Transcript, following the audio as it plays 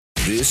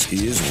This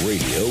is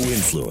Radio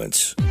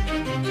Influence.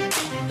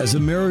 As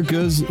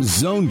America's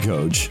zone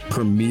coach,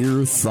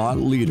 premier thought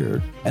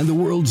leader, and the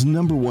world's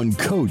 #1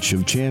 coach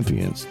of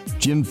champions,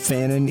 Jim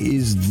Fannin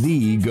is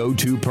the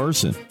go-to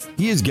person.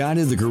 He has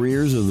guided the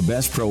careers of the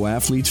best pro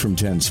athletes from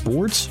 10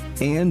 sports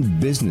and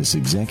business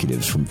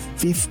executives from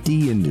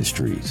 50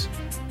 industries.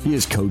 He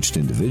has coached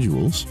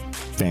individuals,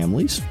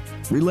 families,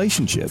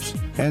 relationships,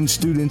 and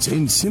students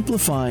in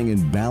simplifying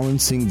and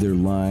balancing their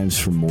lives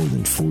for more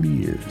than 40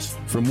 years.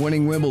 From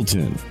winning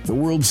Wimbledon, the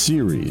World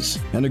Series,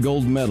 and a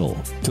gold medal,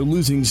 to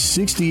losing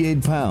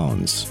 68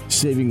 pounds,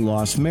 saving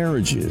lost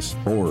marriages,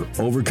 or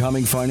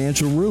overcoming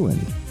financial ruin,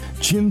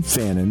 Jim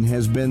Fannin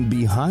has been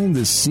behind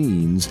the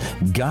scenes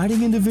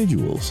guiding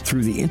individuals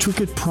through the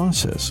intricate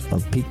process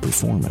of peak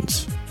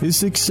performance. His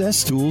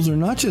success tools are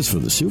not just for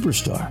the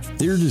superstar.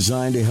 They're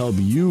designed to help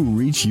you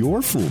reach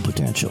your full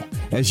potential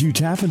as you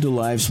tap into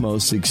life's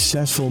most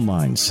successful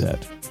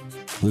mindset,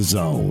 the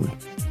zone.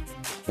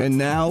 And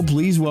now,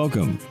 please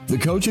welcome the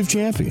coach of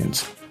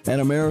champions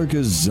and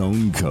America's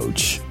zone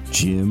coach,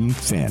 Jim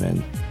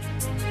Fannin.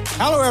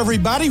 Hello,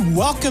 everybody.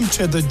 Welcome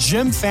to the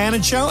Jim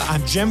Fannin Show.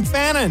 I'm Jim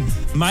Fannin.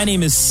 My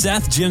name is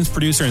Seth, Jim's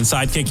producer and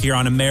sidekick here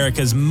on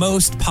America's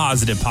most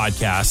positive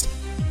podcast.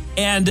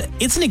 And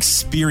it's an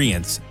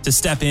experience to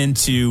step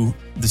into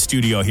the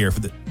studio here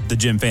for the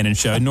Jim Fannin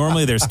Show.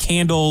 Normally there's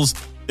candles.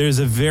 There's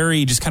a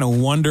very just kind of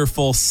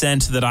wonderful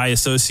scent that I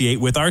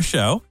associate with our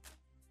show.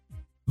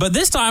 But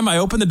this time I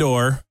open the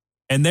door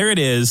and there it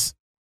is,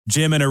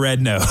 Jim and a red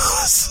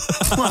nose.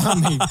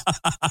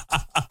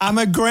 I'm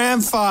a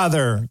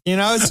grandfather. You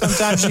know,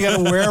 sometimes you got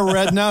to wear a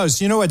red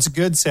nose. You know what's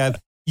good, Seth?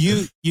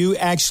 You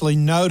actually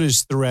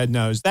notice the red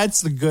nose.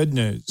 That's the good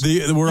news.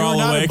 We're all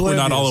awake. Oblivious. We're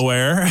not all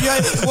aware.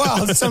 Yeah,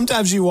 well,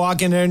 sometimes you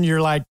walk in there and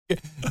you're like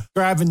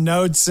grabbing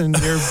notes and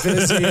you're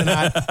busy. And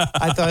I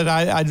thought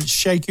I'd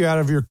shake you out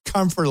of your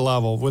comfort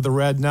level with a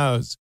red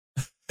nose.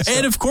 So,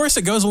 and of course,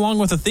 it goes along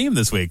with the theme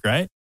this week,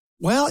 right?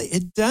 Well,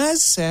 it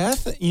does,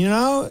 Seth. You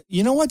know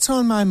what's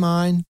on my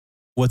mind?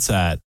 What's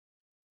that?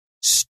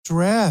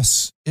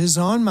 Stress is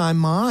on my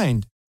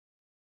mind.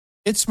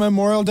 It's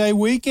Memorial Day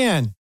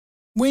weekend.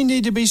 We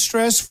need to be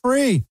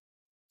stress-free.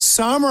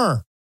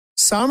 Summer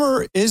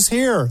is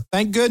here.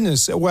 Thank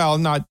goodness. Well,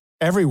 not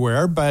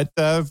everywhere, but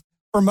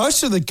for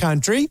most of the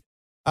country,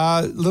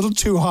 a little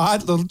too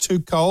hot, a little too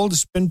cold.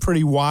 It's been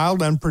pretty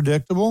wild,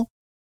 unpredictable.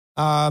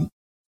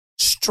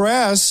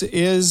 Stress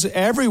is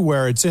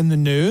everywhere. It's in the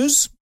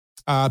news.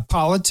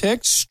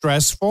 Politics,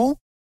 stressful.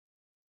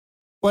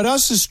 What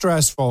else is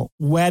stressful?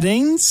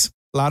 Weddings.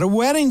 A lot of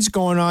weddings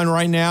going on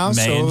right now.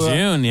 May and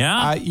June,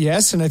 yeah.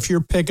 Yes, and if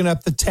you're picking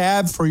up the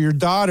tab for your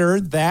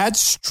daughter, that's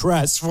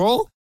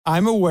stressful.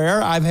 I'm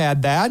aware. I've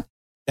had that.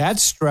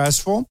 That's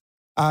stressful.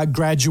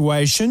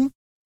 Graduation,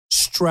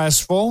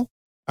 stressful.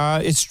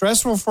 It's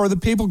stressful for the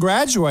people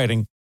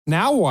graduating.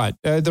 Now what?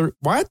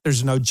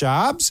 There's no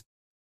jobs.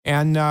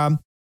 And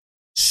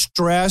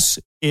stress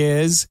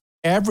is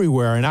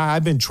everywhere. And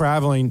I've been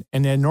traveling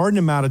an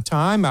inordinate amount of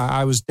time.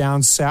 I was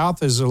down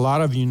south, as a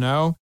lot of you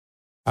know,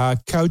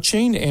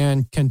 coaching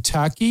in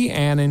Kentucky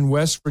and in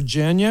West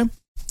Virginia.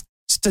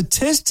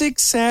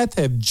 Statistics, Seth,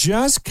 have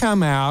just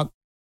come out.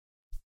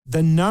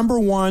 The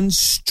 #1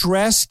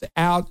 stressed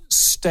out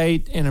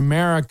state in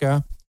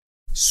America,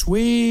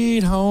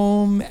 sweet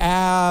home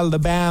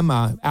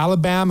Alabama.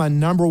 Alabama,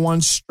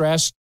 #1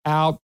 stressed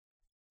out.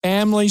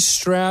 Family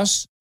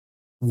stress,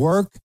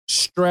 work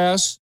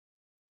stress,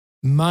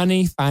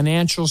 money,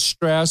 financial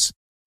stress,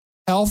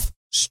 health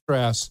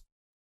stress.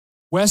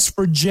 West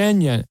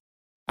Virginia,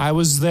 I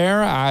was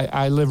there.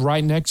 I live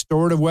right next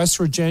door to West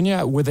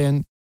Virginia,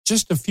 within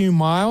just a few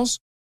miles,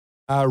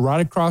 right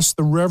across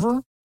the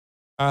river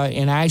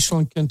in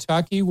Ashland,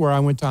 Kentucky, where I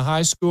went to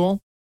high school.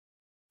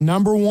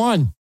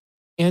 #1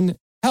 in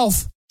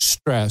health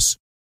stress.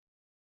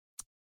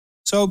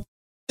 So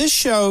this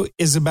show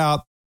is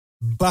about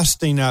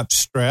busting up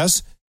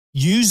stress,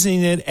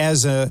 using it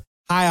as a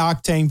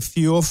high-octane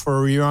fuel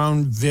for your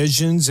own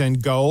visions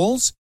and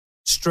goals.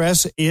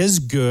 Stress is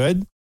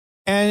good.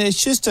 And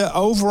it's just an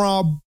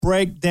overall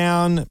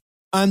breakdown,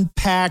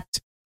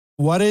 unpacked,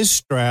 what is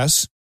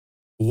stress?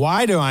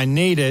 Why do I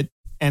need it?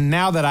 And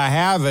now that I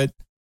have it,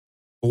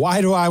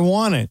 why do I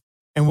want it?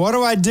 And what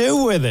do I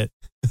do with it?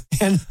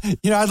 And,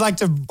 I'd like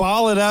to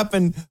ball it up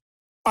and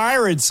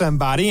fire at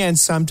somebody. And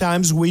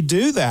sometimes we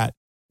do that.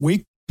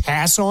 We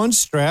pass on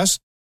stress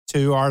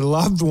to our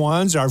loved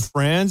ones, our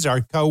friends,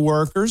 our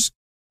coworkers.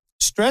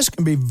 Stress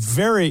can be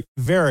very,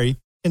 very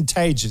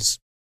contagious.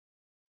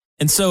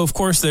 And so, of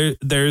course,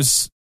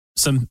 there's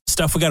some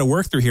stuff we got to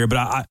work through here,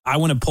 but I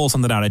want to pull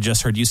something out. I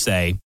just heard you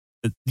say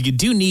that you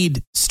do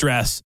need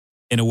stress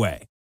in a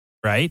way,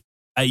 right?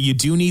 You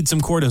do need some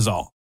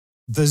cortisol.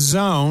 The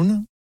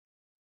zone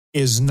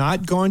is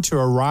not going to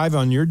arrive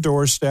on your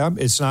doorstep.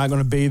 It's not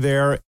going to be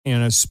there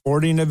in a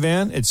sporting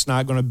event. It's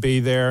not going to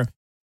be there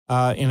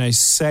in a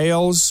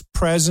sales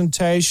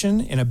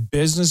presentation, in a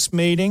business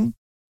meeting.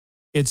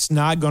 It's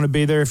not going to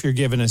be there if you're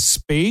giving a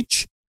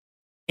speech.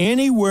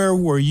 Anywhere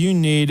where you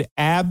need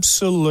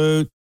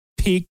absolute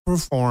peak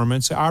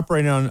performance,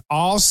 operating on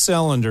all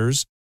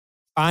cylinders,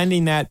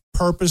 finding that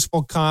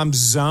purposeful, calm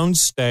zone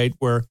state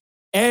where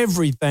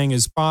everything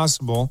is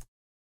possible,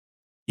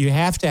 you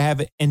have to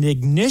have an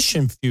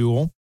ignition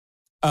fuel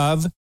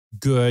of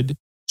good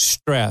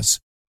stress.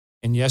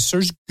 And yes,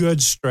 there's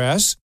good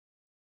stress,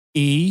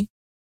 EUSTRESS.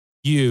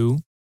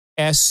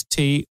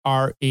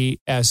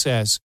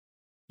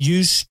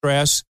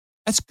 Eustress,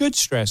 that's good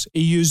stress.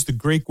 Use the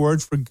Greek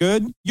word for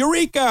good,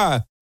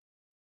 eureka,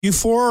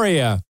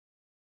 euphoria,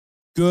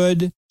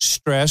 good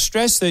stress.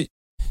 Stress that,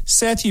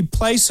 Seth, you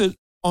place it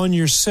on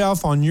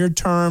yourself, on your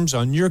terms,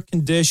 on your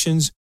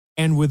conditions,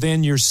 and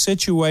within your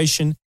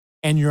situation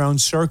and your own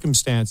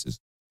circumstances.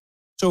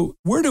 So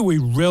where do we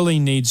really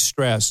need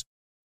stress?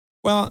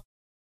 Well,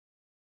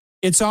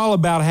 it's all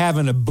about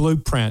having a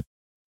blueprint.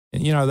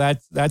 You know,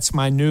 that's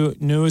my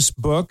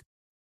newest book,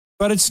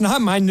 but it's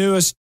not my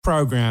newest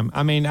program.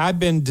 I mean, I've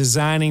been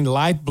designing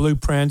life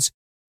blueprints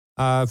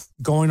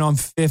going on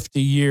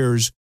 50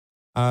 years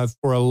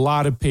for a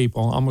lot of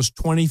people, almost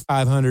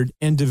 2,500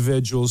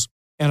 individuals,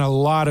 and a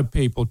lot of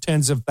people,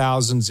 tens of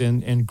thousands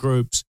in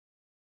groups.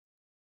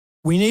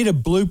 We need a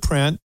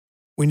blueprint.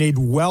 We need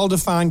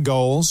well-defined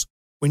goals.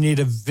 We need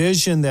a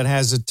vision that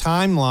has a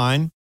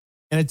timeline.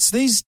 And it's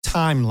these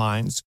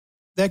timelines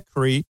that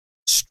create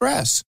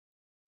stress.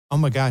 Oh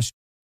my gosh,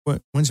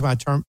 when's my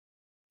term?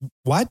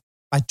 What?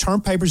 My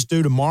term paper's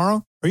due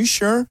tomorrow? Are you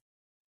sure?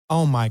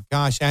 Oh my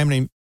gosh, I haven't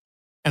even.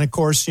 And of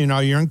course, you know,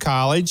 you're in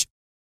college.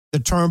 The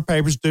term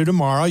paper's due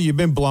tomorrow. You've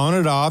been blowing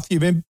it off.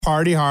 You've been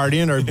party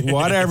hardying or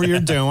whatever you're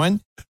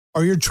doing.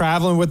 Or you're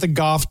traveling with the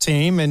golf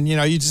team and, you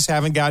know, you just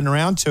haven't gotten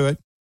around to it.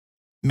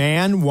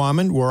 Man,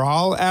 woman, we're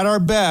all at our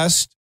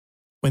best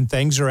when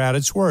things are at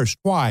its worst.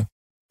 Why?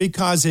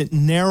 Because it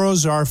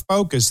narrows our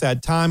focus,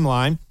 that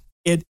timeline.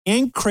 It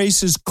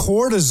increases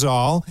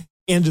cortisol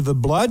into the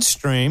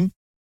bloodstream,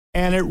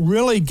 and it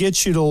really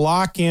gets you to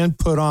lock in,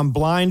 put on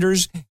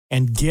blinders,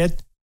 and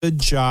get the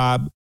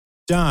job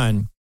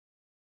done.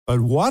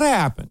 But what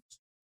happens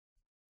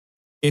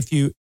if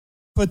you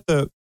put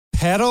the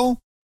pedal,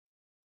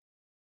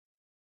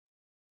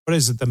 what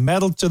is it, the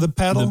metal to the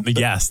pedal?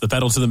 Yes, the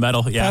pedal to the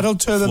metal. Yeah. Pedal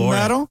to the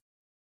metal,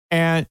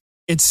 and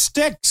it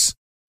sticks,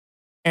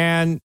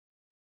 and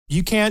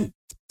you can't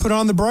put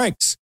on the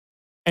brakes,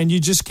 and you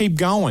just keep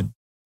going.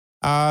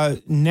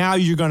 Now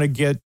you're going to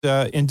get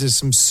into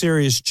some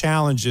serious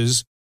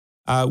challenges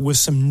with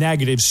some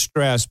negative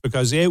stress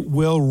because it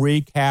will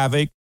wreak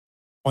havoc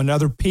on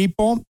other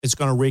people. It's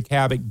going to wreak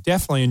havoc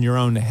definitely in your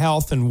own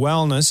health and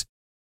wellness.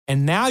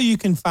 And now you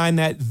can find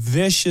that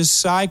vicious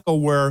cycle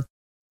where,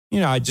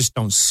 you know, I just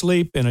don't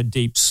sleep in a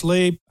deep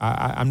sleep.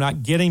 I'm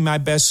not getting my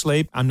best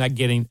sleep. I'm not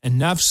getting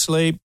enough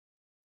sleep.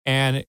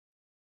 And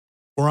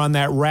we're on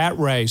that rat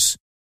race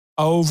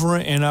over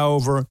and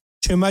over.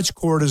 Too much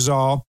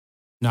cortisol,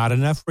 not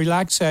enough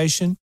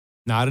relaxation,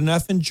 not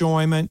enough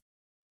enjoyment,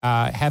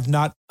 have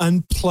not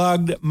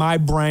unplugged my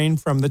brain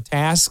from the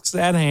tasks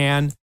at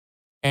hand,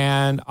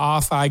 and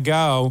off I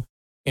go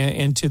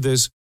into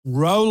this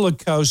roller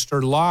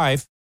coaster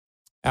life.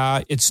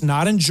 It's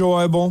not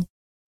enjoyable.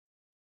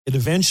 It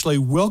eventually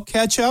will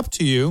catch up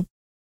to you,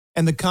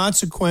 and the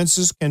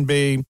consequences can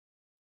be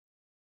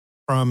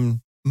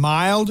from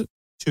mild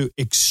to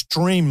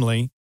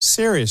extremely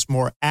serious.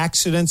 More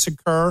accidents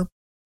occur.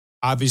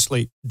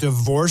 Obviously,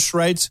 divorce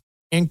rates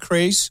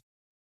increase.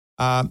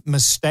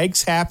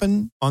 Mistakes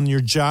happen on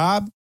your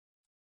job.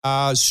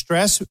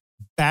 Stress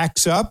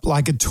backs up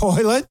like a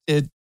toilet.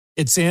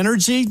 It's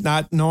energy,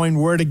 not knowing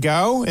where to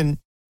go, and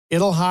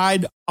it'll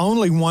hide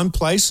only one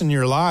place in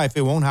your life.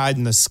 It won't hide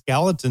in the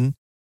skeleton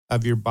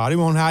of your body. It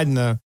won't hide in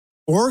the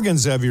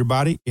organs of your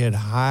body. It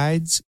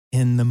hides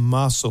in the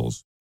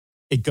muscles.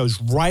 It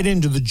goes right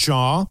into the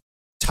jaw,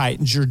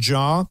 tightens your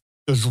jaw,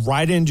 goes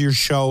right into your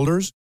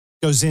shoulders,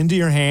 goes into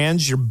your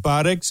hands, your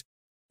buttocks,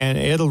 and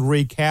it'll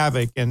wreak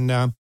havoc.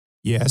 And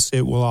yes,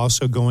 it will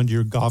also go into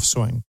your golf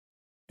swing.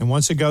 And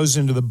once it goes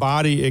into the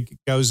body, it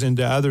goes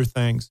into other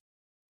things.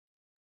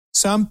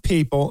 Some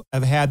people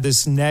have had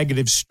this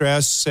negative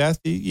stress, Seth.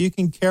 You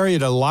can carry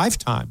it a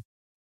lifetime.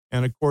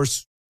 And of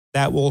course,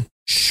 that will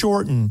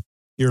shorten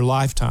your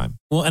lifetime.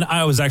 Well, and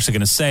I was actually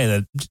going to say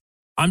that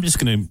I'm just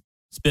going to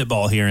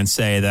spitball here and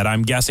say that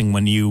I'm guessing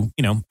when you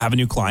have a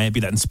new client, be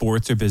that in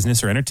sports or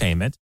business or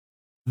entertainment,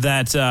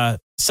 that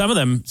some of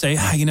them say,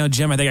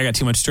 Jim, I think I got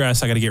too much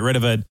stress. I got to get rid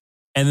of it.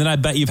 And then I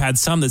bet you've had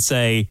some that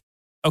say,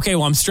 okay,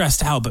 well, I'm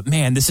stressed out, but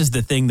man, this is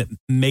the thing that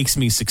makes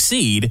me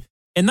succeed.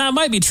 And that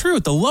might be true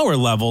at the lower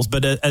levels,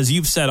 but as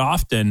you've said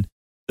often,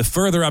 the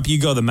further up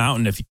you go the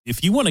mountain,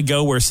 if you want to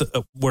go where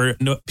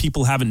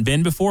people haven't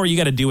been before, you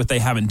got to do what they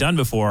haven't done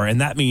before.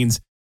 And that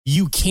means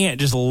you can't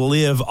just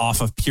live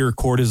off of pure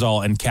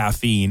cortisol and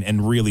caffeine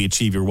and really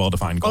achieve your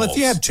well-defined goals. Well, if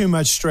you have too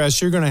much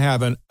stress, you're going to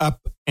have an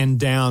up and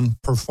down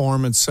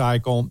performance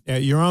cycle.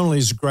 You're only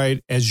as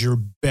great as your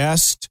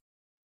best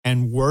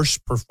and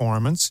worst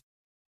performance.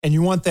 And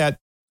you want that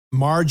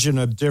margin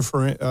of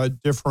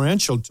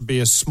differential to be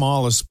as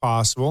small as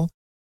possible.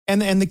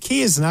 And the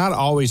key is not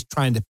always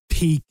trying to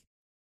peak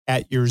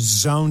at your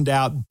zoned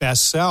out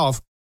best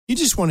self. You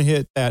just want to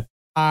hit that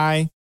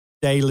high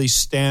daily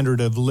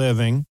standard of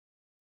living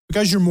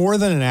because you're more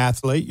than an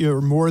athlete. You're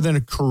more than a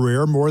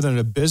career, more than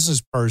a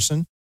business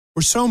person.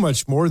 We're so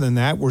much more than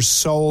that. We're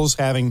souls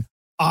having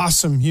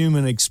awesome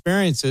human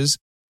experiences.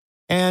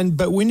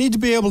 But we need to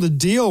be able to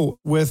deal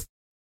with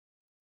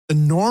the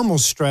normal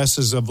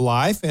stresses of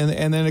life.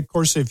 And then, of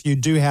course, if you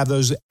do have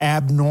those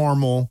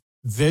abnormal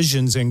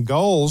visions and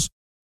goals,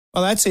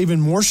 well, that's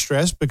even more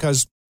stress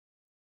because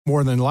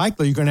more than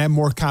likely you're going to have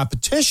more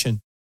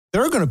competition.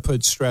 They're going to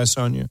put stress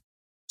on you.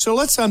 So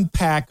let's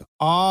unpack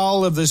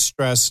all of this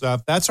stress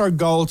stuff. That's our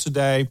goal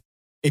today.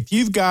 If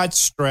you've got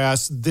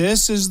stress,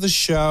 this is the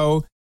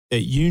show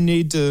that you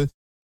need to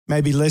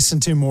maybe listen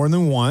to more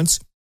than once.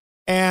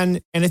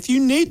 And if you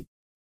need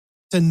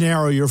to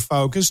narrow your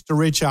focus to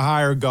reach a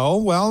higher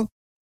goal, well,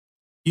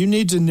 you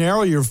need to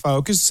narrow your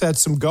focus, set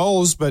some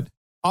goals, but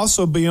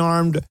also be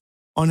armed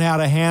on how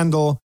to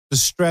handle the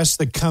stress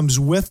that comes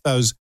with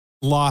those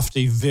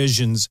lofty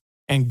visions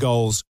and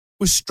goals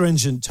with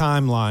stringent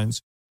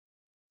timelines.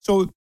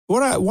 So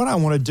what I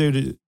want to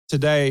do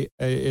today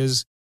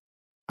is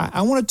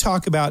I want to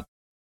talk about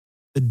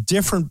the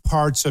different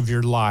parts of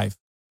your life.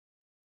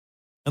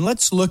 And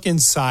let's look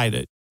inside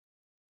it.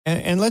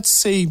 And let's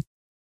see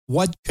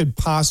what could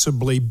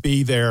possibly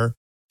be there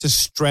to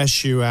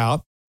stress you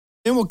out.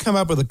 Then we'll come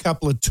up with a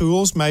couple of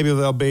tools. Maybe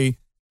they'll be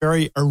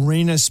very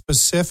arena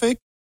specific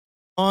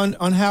on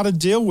how to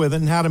deal with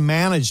it and how to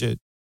manage it.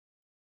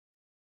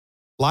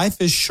 Life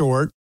is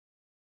short.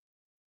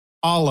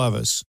 All of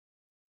us,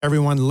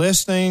 everyone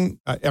listening,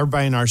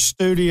 everybody in our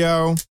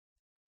studio,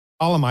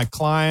 all of my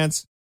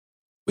clients,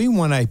 we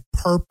want a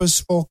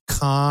purposeful,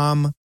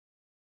 calm,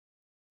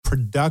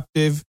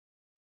 productive,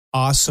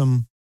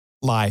 awesome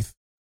life.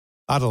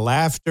 A lot of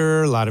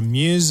laughter, a lot of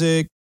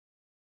music.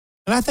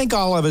 And I think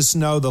all of us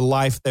know the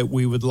life that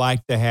we would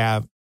like to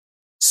have.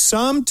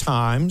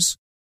 Sometimes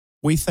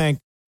we think,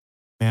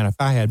 man, if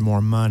I had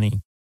more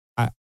money,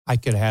 I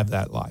could have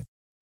that life.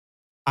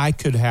 I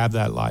could have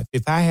that life.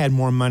 If I had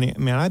more money,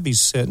 man, I'd be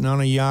sitting on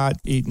a yacht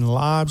eating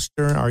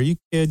lobster. Are you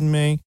kidding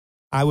me?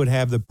 I would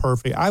have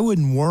I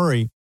wouldn't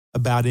worry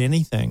about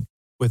anything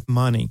with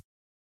money.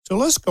 So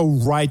let's go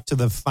right to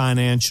the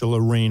financial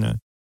arena.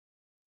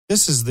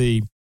 This is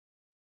the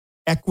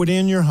equity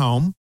in your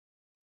home,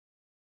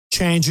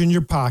 change in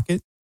your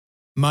pocket,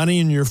 money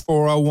in your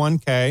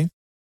 401k,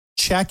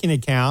 checking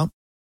account,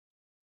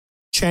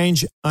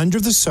 change under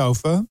the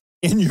sofa,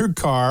 in your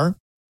car,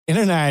 in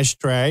an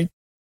ashtray.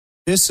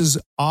 This is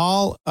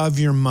all of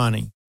your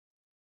money.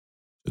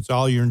 It's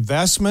all your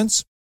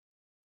investments.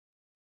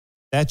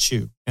 That's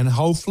you. And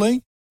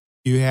hopefully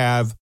you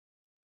have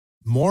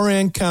more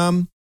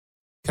income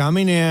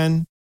coming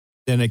in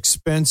than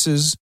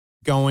expenses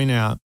going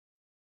out.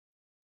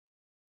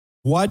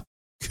 What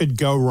could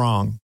go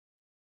wrong?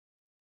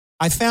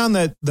 I found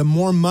that the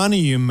more money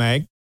you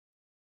make,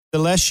 the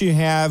less you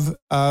have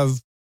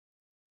of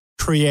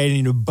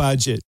creating a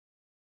budget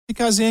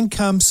because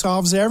income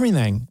solves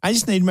everything. I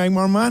just need to make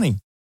more money.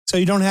 So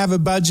you don't have a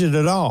budget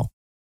at all.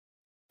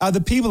 The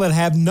people that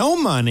have no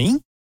money,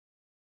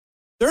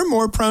 they're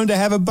more prone to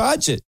have a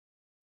budget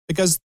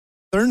because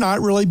they're not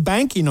really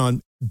banking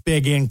on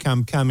big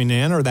income coming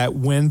in or that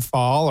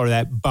windfall or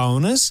that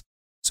bonus.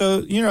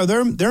 So,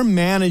 they're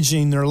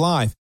managing their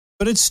life,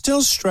 but it's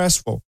still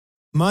stressful.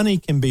 Money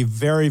can be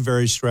very,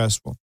 very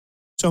stressful.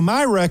 So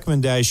my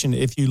recommendation,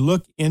 if you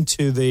look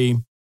into the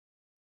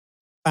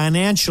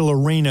financial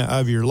arena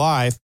of your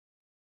life,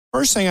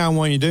 first thing I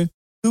want you to do,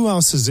 who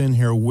else is in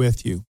here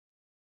with you?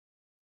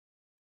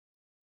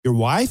 Your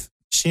wife?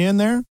 Is she in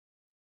there?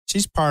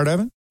 She's part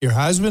of it. Your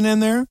husband in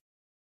there?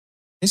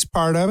 He's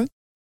part of it.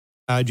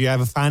 Do you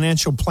have a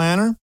financial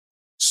planner?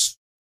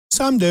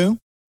 Some do.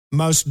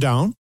 Most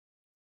don't.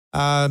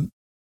 Do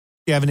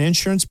you have an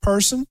insurance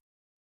person?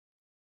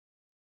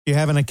 Do you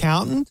have an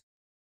accountant?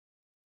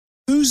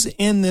 Who's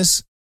in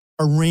this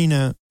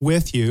arena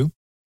with you?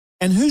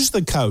 And who's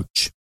the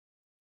coach?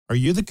 Are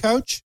you the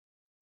coach?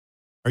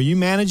 Are you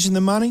managing the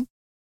money?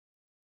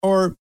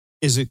 Or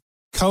is it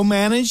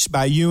co-managed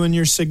by you and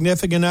your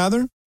significant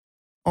other?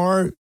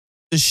 Or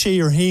does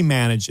she or he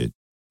manage it?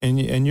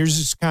 And you're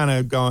just kind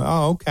of going,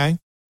 oh, okay.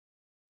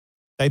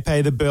 They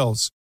pay the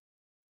bills.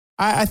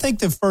 I think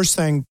the first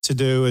thing to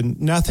do,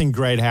 and nothing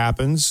great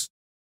happens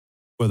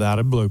without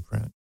a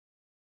blueprint.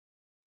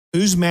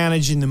 Who's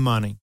managing the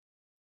money?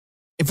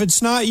 If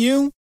it's not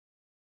you,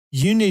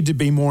 you need to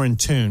be more in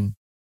tune.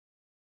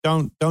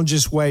 Don't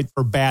just wait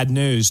for bad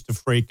news to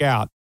freak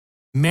out.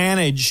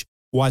 Manage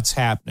what's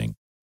happening.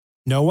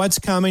 Know what's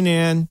coming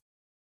in.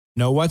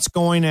 Know what's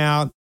going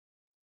out.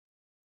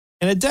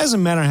 And it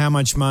doesn't matter how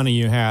much money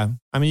you have.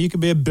 I mean, you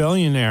could be a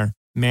billionaire.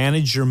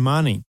 Manage your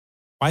money.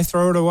 Why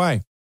throw it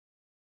away?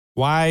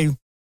 Why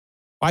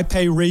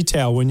pay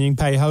retail when you can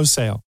pay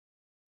wholesale?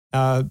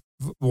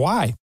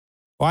 Why?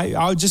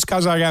 Oh, just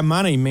because I got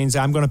money means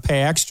I'm going to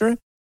pay extra?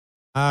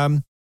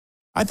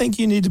 I think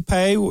you need to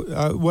pay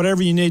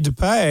whatever you need to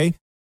pay,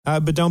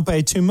 but don't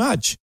pay too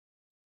much.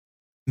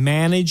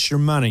 Manage your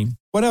money.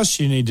 What else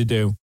do you need to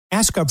do?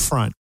 Ask up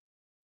front.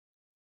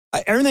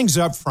 Everything's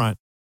up front.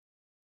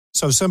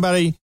 So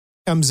somebody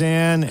comes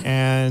in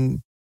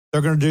and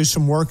they're going to do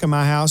some work in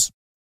my house.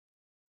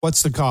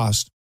 What's the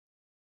cost?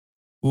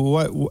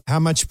 How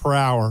much per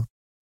hour?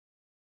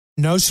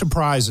 No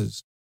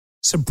surprises.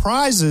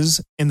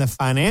 Surprises in the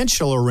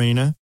financial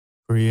arena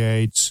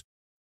creates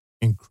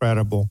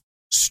incredible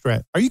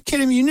stress. Are you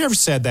kidding me? You never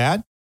said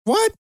that.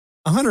 What?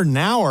 $100 an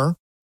hour?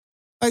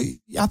 I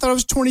thought it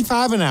was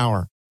 $25 an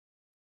hour.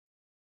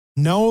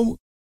 No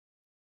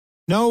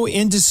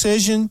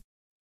indecision,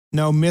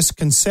 no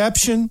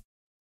misconception.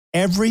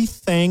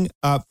 Everything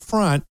up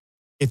front.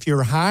 If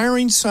you're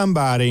hiring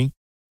somebody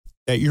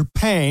that you're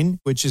paying,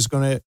 which is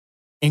going to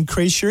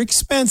increase your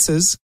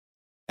expenses,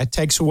 that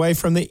takes away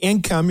from the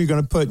income you're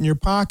going to put in your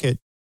pocket.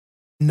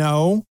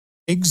 Know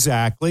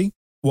exactly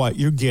what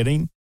you're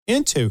getting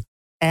into.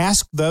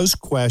 Ask those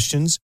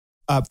questions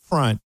up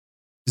front.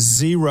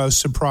 Zero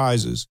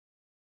surprises.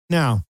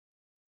 Now,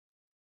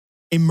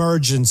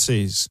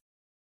 emergencies,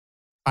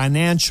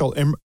 financial.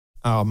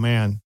 Oh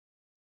man,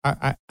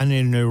 I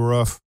need a new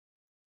roof.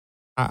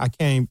 I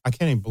can't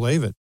even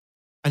believe it.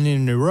 I need a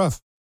new roof.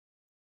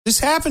 This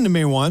happened to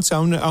me once.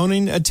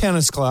 Owning a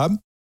tennis club,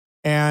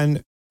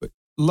 and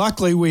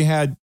luckily we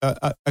had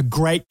a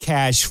great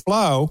cash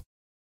flow.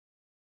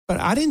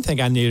 But I didn't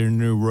think I needed a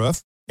new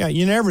roof. Yeah,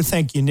 you never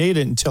think you need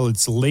it until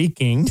it's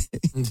leaking.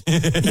 And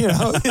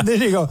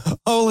then you go,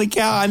 holy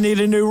cow, I need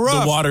a new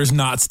roof. The water's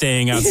not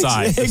staying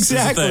outside.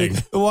 Exactly.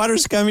 The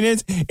water's coming in.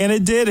 And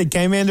it did. It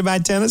came into my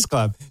tennis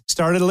club.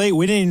 Started a leak.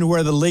 We didn't even know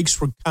where the leaks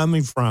were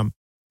coming from.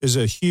 There's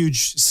a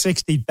huge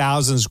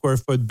 60,000 square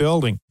foot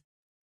building.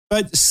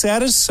 But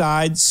set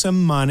aside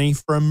some money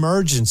for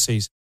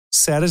emergencies.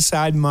 Set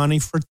aside money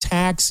for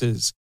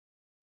taxes.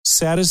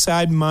 Set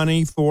aside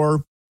money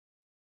for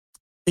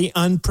the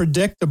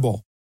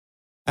unpredictable.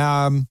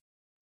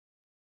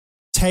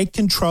 Take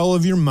control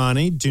of your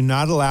money. Do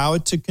not allow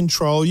it to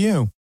control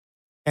you.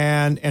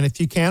 And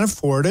if you can't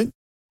afford it,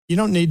 you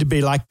don't need to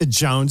be like the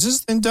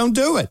Joneses, then don't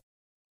do it.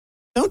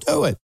 Don't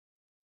do it.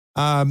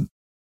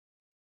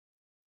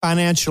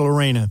 Financial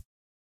arena.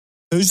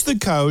 Who's the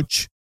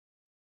coach?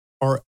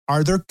 Or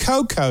are there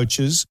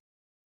co-coaches?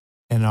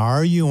 And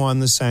are you on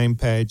the same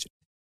page?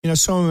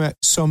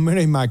 So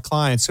many of my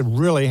clients have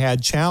really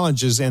had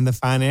challenges in the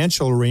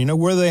financial arena,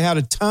 whether they had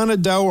a ton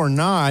of dough or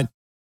not.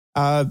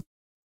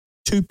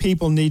 Two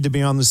people need to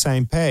be on the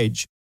same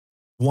page.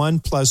 1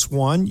 +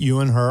 1, you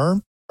and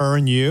her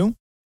and you,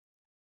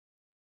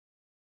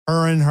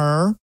 her and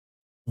her,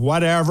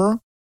 whatever.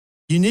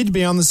 You need to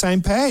be on the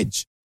same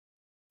page.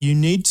 You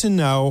need to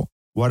know,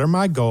 what are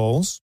my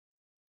goals?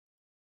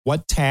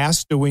 What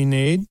tasks do we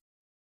need?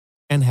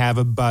 And have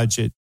a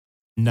budget.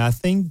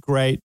 Nothing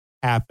great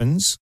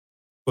happens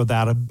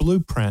without a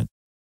blueprint.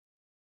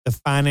 The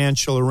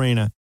financial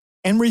arena.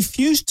 And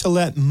refuse to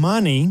let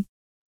money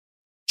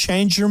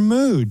change your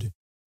mood.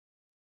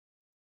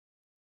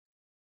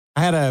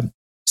 I had a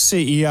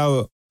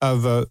CEO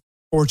of a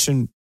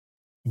Fortune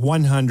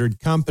 100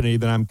 company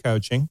that I'm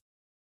coaching.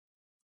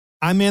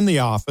 I'm in the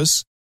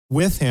office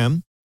with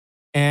him,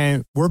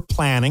 and we're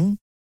planning.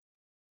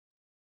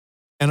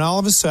 And all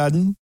of a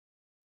sudden,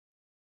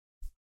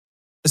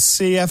 the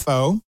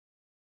CFO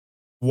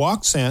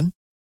walks in,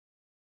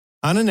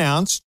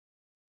 unannounced,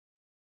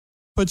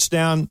 puts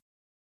down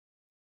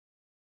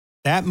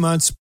that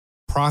month's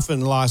profit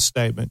and loss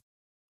statement.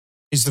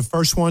 He's the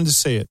first one to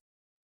see it.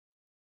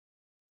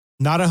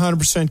 Not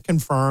 100%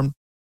 confirmed.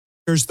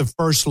 Here's the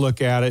first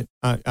look at it.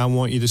 I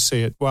want you to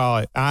see it.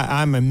 Well,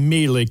 I'm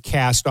immediately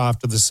cast off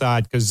to the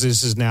side because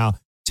this is now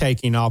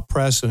taking all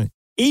precedent,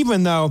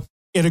 even though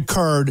it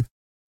occurred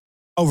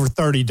over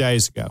 30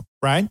 days ago,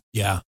 right?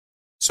 Yeah.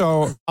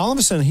 So all of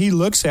a sudden he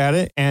looks at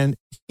it and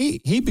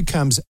he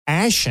becomes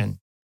ashen.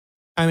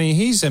 I mean,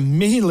 he's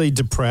immediately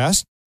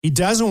depressed. He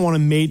doesn't want to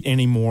meet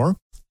anymore.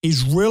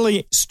 He's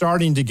really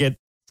starting to get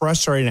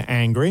frustrated and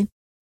angry.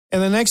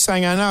 And the next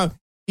thing I know,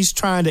 he's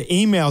trying to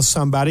email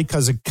somebody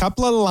because a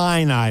couple of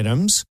line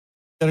items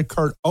that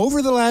occurred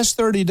over the last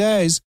 30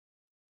 days,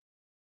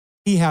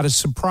 he had a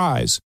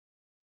surprise.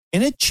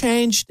 And it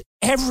changed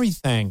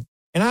everything.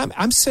 And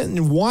I'm sitting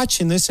and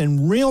watching this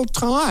in real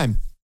time.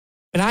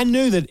 And I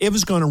knew that it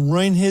was going to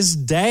ruin his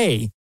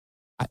day.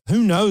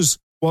 Who knows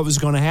what was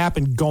going to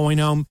happen going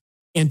home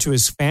into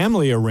his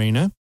family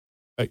arena.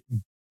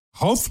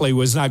 Hopefully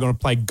was not going to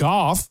play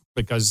golf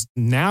because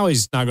now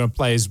he's not going to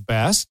play his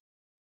best.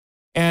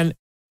 And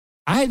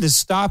I had to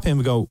stop him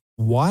and go,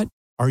 what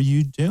are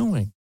you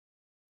doing?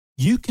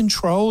 You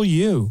control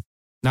you,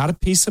 not a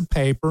piece of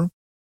paper,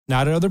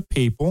 not other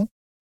people.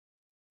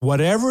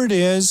 Whatever it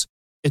is,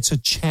 it's a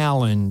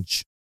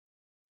challenge.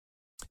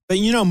 But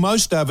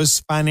most of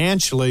us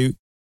financially,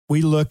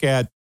 we look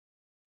at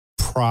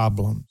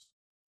problems.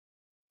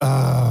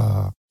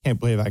 Can't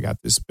believe I got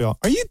this bill.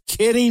 Are you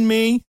kidding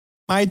me?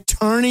 My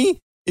attorney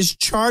is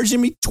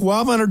charging me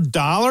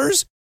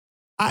 $1,200.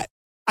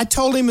 I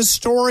told him a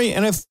story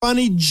and a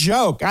funny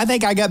joke. I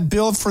think I got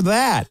billed for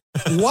that.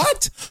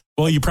 What?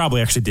 Well, you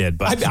probably actually did,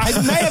 but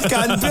I may have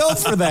gotten billed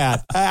for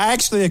that. I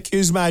actually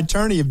accused my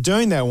attorney of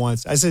doing that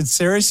once. I said,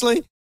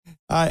 seriously?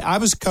 I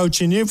was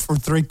coaching you for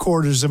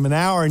 3/4 of an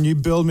hour and you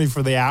billed me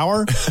for the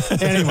hour.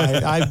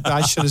 Anyway,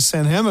 I should have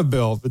sent him a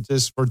bill but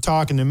just for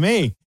talking to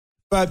me.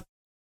 But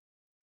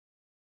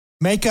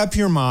make up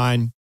your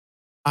mind.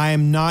 I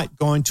am not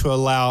going to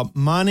allow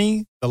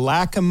money, the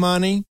lack of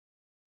money,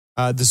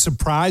 the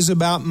surprise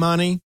about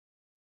money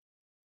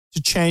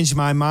to change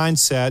my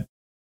mindset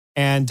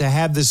and to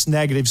have this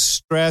negative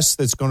stress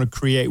that's going to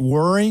create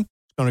worry,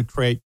 it's going to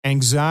create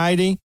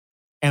anxiety.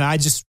 And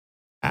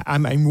I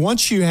mean,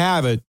 once you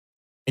have it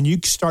and you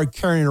start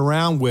carrying it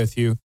around with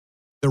you,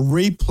 the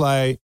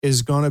replay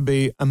is going to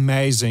be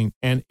amazing.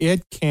 And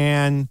it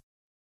can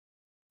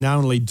not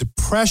only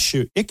depress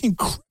you, it can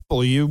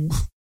cripple you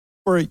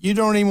where you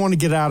don't even want to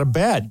get out of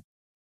bed.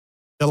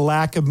 The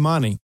lack of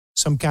money,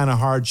 some kind of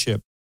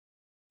hardship.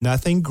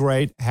 Nothing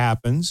great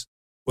happens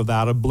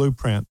without a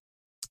blueprint.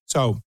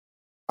 So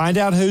find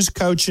out who's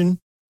coaching.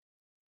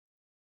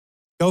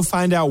 Go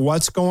find out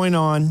what's going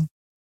on.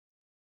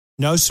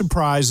 No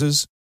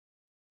surprises.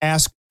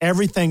 Ask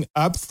everything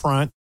up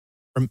front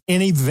from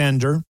any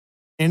vendor,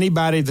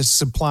 anybody that's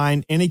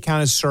supplying any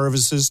kind of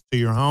services to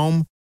your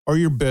home or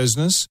your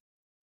business,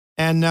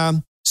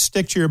 and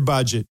stick to your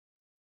budget.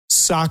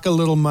 Sock a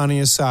little money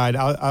aside.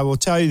 I will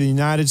tell you, the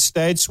United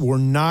States, we're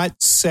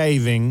not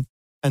saving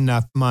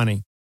enough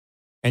money.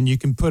 And you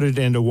can put it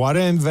into what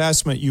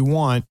investment you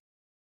want,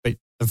 but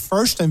the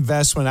first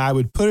investment I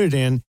would put it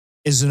in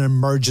is an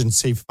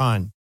emergency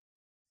fund.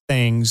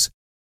 Things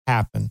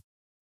happen.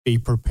 Be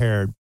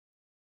prepared.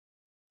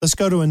 Let's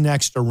go to a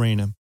next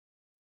arena.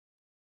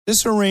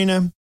 This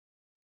arena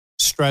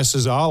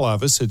stresses all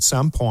of us at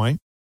some point.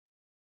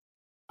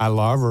 I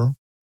love her.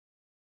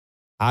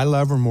 I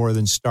love her more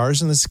than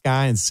stars in the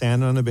sky and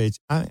sand on the beach.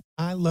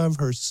 I love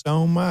her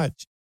so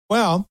much.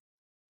 Well,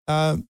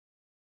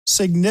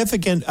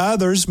 significant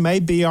others may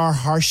be our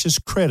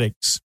harshest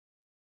critics.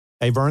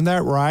 They've earned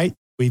that right.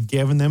 We've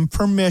given them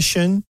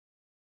permission.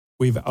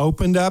 We've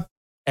opened up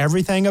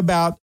everything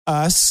about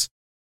us,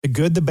 the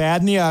good, the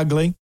bad, and the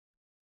ugly.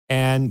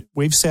 And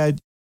we've said,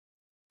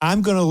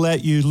 I'm going to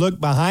let you look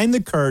behind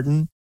the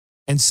curtain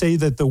and see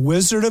that the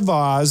Wizard of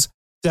Oz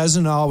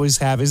doesn't always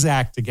have his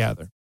act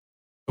together.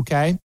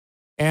 Okay?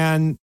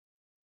 And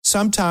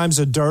sometimes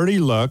a dirty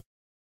look,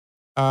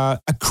 a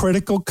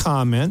critical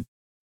comment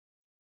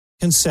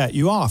can set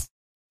you off.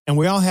 And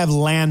we all have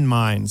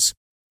landmines.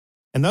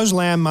 And those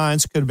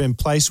landmines could have been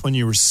placed when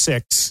you were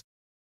 6.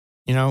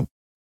 You know,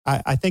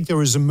 I think there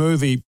was a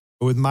movie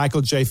with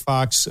Michael J.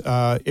 Fox.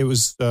 It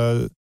was,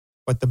 the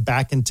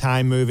Back in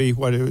Time movie?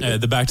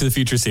 The Back to the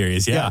Future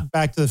series, yeah.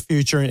 Back to the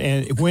Future.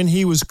 And when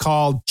he was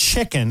called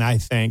Chicken, I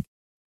think.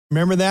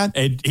 Remember that?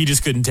 He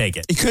just couldn't take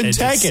it. He couldn't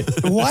take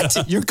it.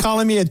 What? You're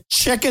calling me a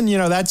chicken? You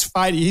know, that's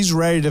fight. He's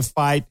ready to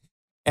fight.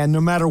 And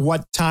no matter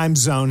what time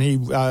zone he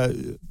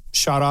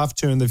shot off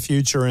to in the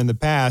future or in the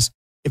past,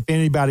 if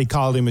anybody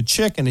called him a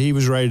chicken, he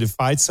was ready to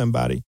fight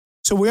somebody.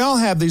 So we all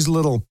have these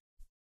little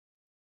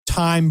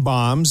time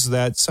bombs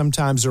that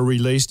sometimes are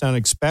released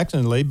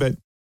unexpectedly, but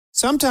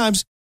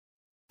sometimes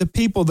the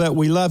people that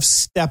we love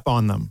step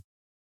on them.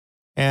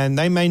 And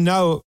they may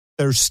know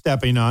they're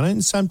stepping on it.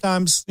 And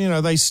sometimes, you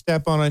know, they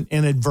step on it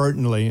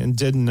inadvertently and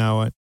didn't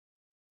know it.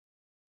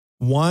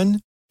 1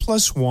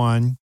 +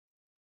 1,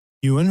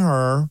 you and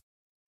her,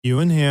 you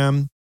and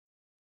him,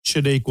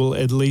 should equal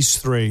at least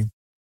 3.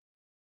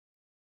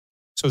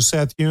 So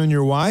Seth, you and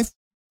your wife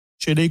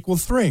should equal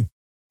 3,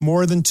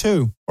 more than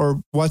 2.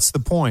 Or what's the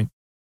point?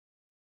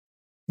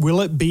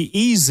 Will it be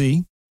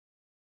easy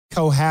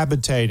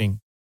cohabitating?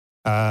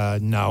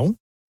 No,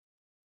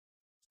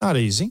 not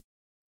easy.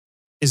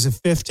 Is it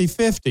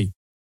 50-50?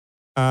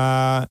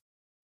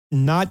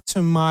 Not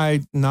to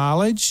my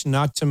knowledge,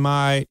 not to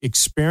my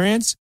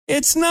experience.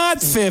 It's not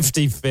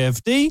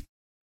 50-50.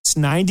 It's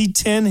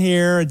 90-10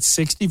 here. It's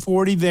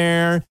 60-40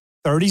 there,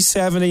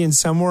 30-70 and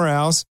somewhere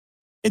else.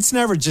 It's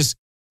never just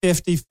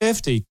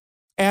 50-50.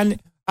 And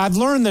I've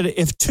learned that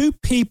if 2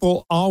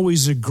 people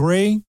always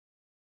agree,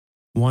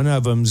 one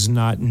of them's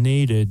not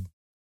needed.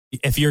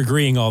 If you're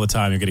agreeing all the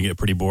time, you're going to get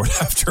pretty bored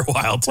after a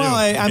while, too. Well,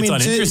 I mean,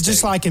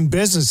 just like in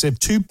business, if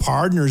 2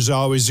 partners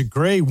always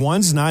agree,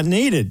 one's not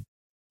needed.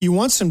 You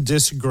want some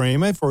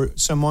disagreement for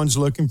someone's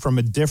looking from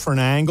a different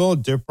angle, a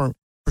different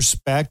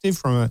perspective,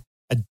 from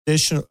a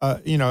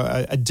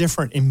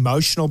different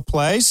emotional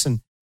place, and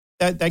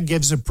that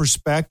gives a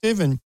perspective.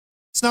 And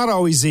it's not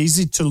always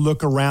easy to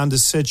look around a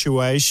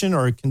situation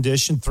or a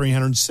condition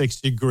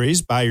 360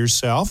 degrees by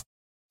yourself.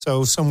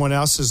 So someone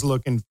else is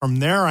looking from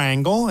their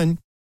angle,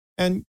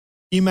 and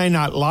you may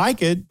not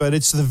like it, but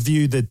it's the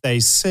view that they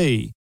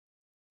see.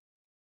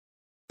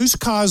 Who's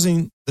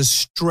causing the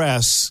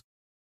stress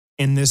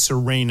in this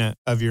arena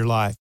of your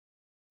life?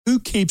 Who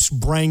keeps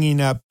bringing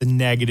up the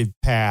negative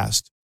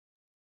past?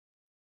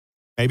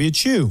 Maybe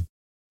it's you.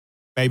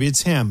 Maybe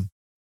it's him.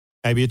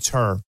 Maybe it's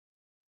her.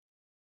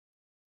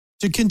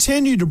 To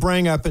continue to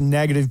bring up a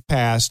negative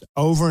past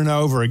over and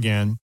over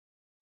again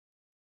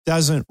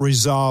doesn't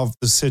resolve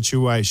the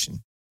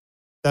situation,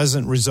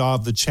 doesn't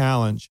resolve the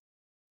challenge.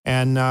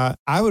 And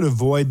I would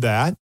avoid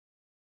that.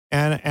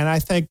 And I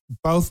think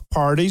both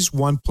parties,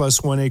 1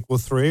 + 1 =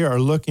 3, are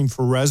looking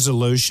for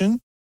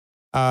resolution.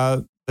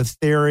 The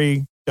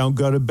theory, don't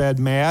go to bed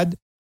mad.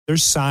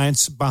 There's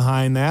science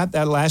behind that.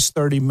 That last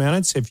 30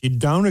 minutes, if you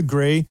don't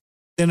agree,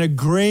 then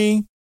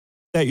agree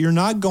that you're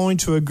not going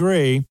to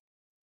agree,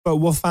 but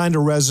we'll find a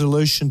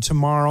resolution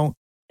tomorrow.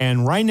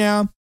 And right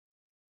now,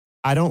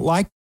 I don't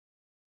like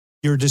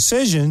your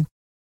decision,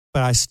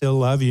 but I still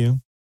love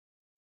you.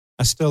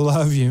 I still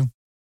love you.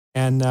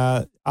 And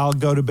I'll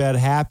go to bed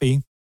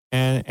happy,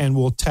 and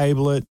we'll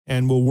table it,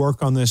 and we'll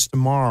work on this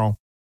tomorrow.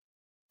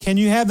 Can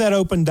you have that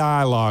open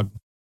dialogue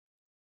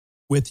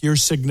with your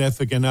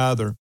significant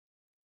other?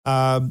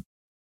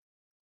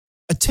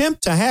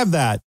 Attempt to have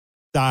that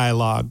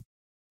dialogue.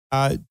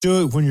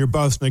 Do it when you're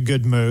both in a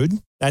good mood.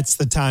 That's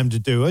the time to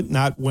do it,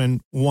 not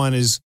when one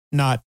is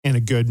not in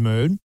a good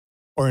mood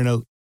or in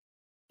a,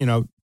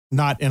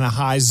 not in a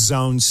high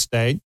zone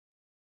state.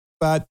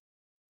 But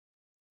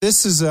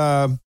this is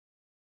an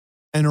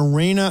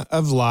arena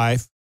of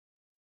life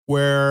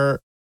where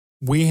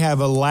we have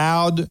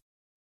allowed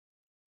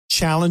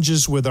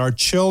challenges with our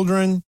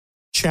children,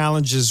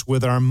 challenges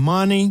with our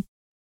money,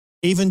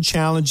 even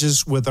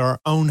challenges with our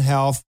own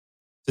health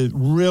to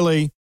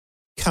really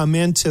come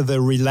into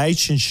the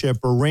relationship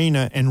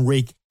arena and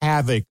wreak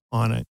havoc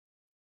on it.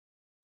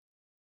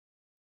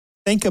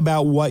 Think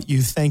about what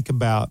you think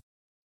about.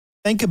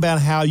 Think about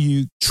how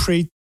you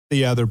treat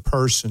the other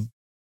person.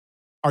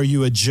 Are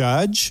you a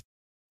judge?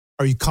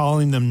 Are you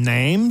calling them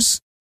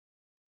names?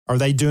 Are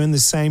they doing the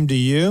same to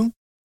you?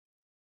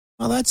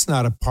 Well, that's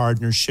not a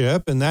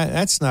partnership, and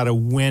that's not a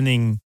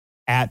winning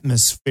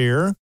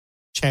atmosphere.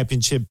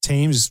 Championship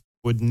teams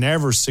would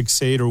never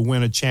succeed or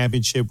win a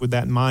championship with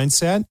that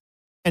mindset,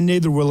 and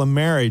neither will a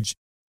marriage.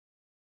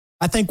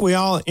 I think we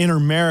all enter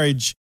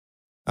marriage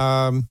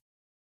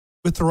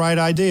with the right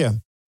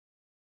idea.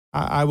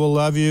 I will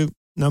love you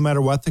no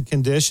matter what the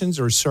conditions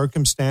or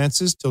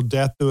circumstances till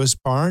death do us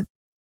part,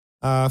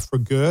 for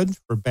good,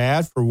 for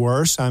bad, for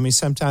worse. I mean,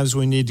 sometimes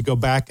we need to go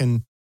back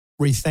and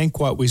rethink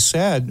what we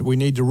said. We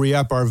need to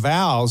re-up our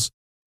vows,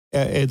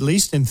 at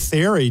least in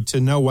theory, to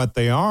know what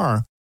they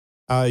are.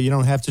 You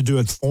don't have to do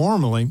it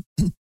formally.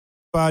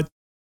 But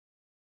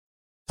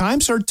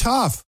times are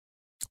tough.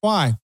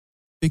 Why?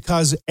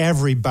 Because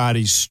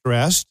everybody's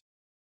stressed,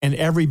 and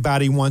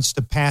everybody wants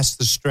to pass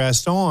the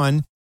stress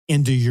on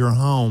into your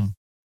home.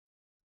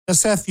 Now,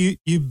 Seth,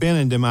 you've been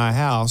into my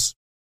house.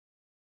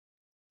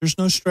 There's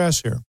no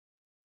stress here.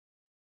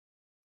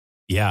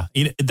 Yeah,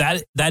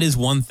 that is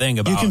one thing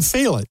about... You can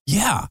feel it.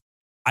 Yeah,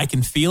 I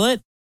can feel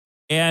it.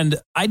 And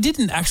I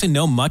didn't actually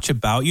know much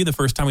about you the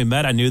first time we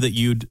met. I knew that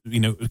you'd,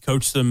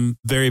 coached some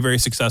very, very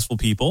successful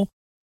people.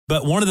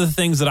 But one of the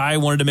things that I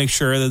wanted to make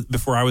sure that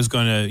before I was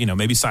going to,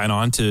 maybe sign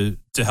on to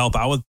help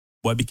out with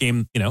what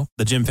became,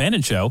 the Jim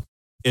Fannin Show,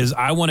 is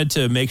I wanted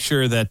to make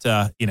sure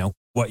that,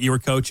 what you were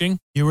coaching.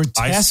 You were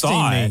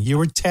testing me. You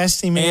were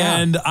testing me out.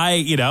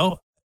 And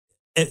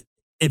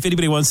if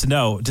anybody wants to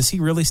know, does he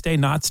really stay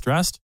not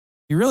stressed?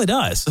 He really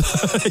does.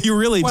 You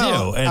really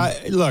do.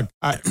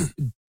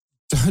 And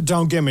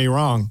don't get me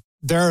wrong.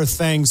 There are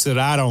things that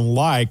I don't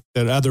like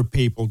that other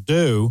people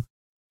do.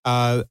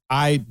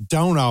 I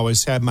don't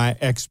always have my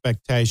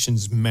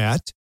expectations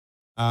met.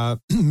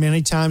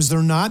 Many times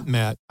they're not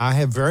met. I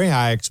have very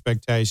high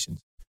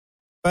expectations.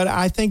 But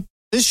I think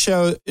this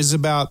show is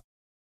about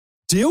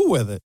deal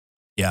with it.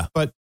 Yeah.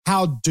 But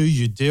how do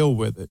you deal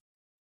with it?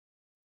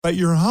 But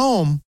your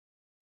home,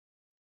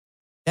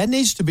 that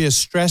needs to be a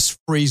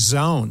stress-free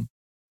zone.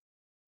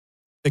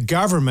 The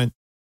government,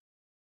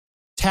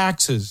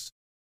 taxes,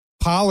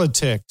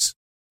 politics.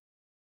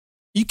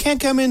 You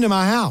can't come into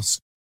my house.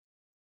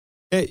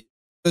 The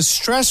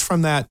stress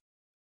from that,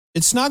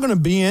 it's not going to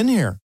be in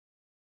here.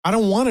 I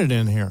don't want it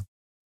in here.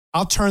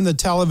 I'll turn the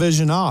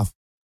television off.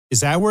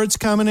 Is that where it's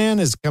coming in?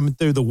 Is it coming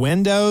through the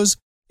windows?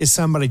 Is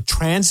somebody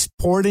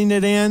transporting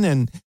it in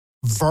and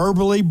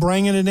verbally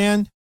bringing it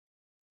in?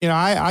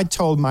 I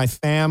told my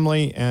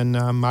family and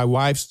my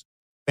wife's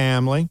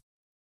family,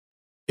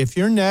 if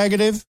you're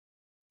negative,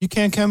 you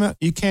can't come.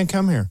 You can't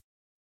come here.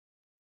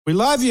 We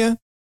love you,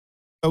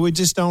 but we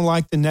just don't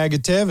like the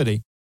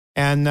negativity.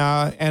 And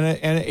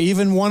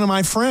even one of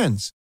my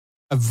friends,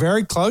 a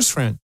very close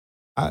friend,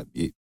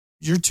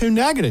 you're too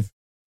negative.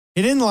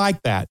 He didn't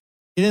like that.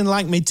 He didn't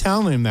like me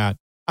telling him that.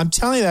 I'm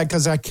telling you that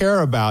because I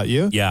care about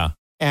you. Yeah.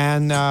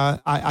 And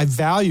I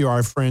value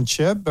our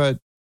friendship, but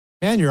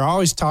man, you're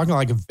always talking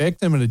like a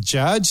victim and a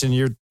judge, and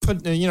you're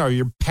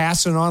you're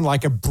passing on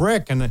like a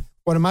brick. And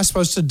what am I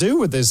supposed to do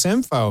with this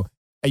info?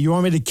 You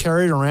want me to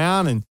carry it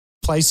around and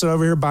place it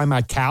over here by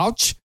my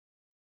couch?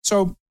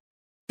 So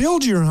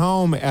build your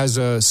home as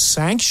a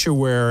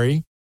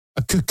sanctuary,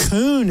 a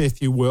cocoon,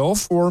 if you will,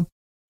 for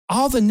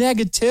all the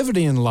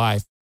negativity in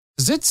life,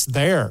 because it's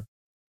there.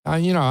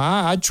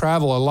 I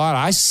travel a lot.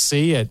 I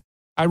see it.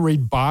 I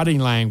read body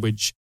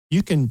language.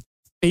 You can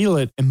feel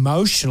it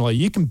emotionally.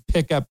 You can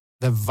pick up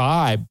the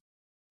vibe.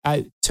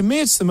 To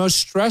me, it's the most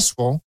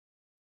stressful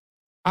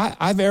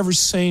I've ever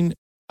seen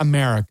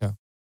America.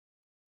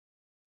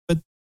 But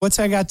what's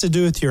that got to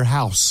do with your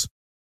house?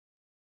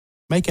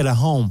 Make it a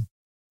home.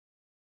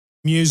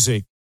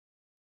 Music,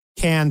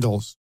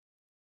 candles.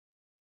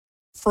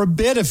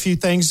 Forbid a few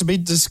things to be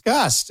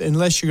discussed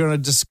unless you're going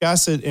to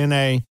discuss it in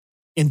a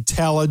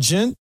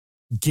intelligent,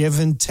 give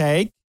and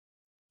take,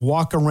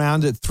 walk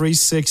around at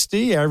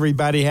 360.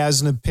 Everybody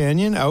has an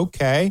opinion.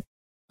 Okay.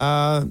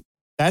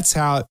 That's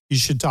how you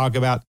should talk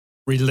about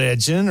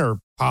religion or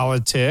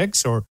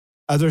politics or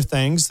other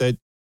things that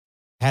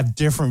have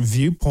different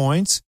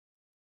viewpoints.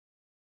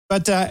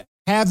 But to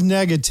have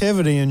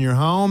negativity in your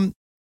home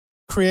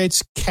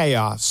creates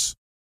chaos,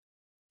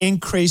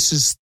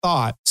 increases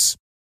thoughts,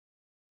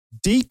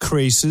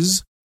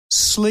 decreases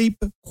sleep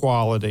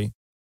quality,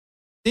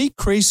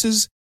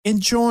 decreases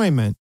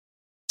enjoyment,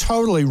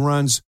 totally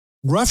runs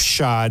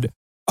roughshod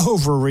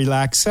over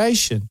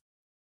relaxation.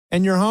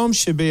 And your home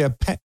should be a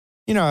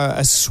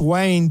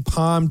swaying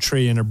palm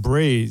tree in a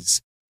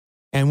breeze.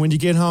 And when you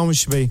get home, it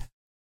should be,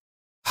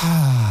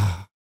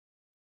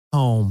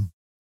 home.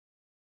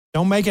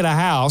 Don't make it a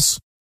house.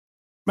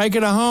 Make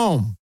it a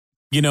home.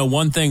 You know,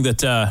 one thing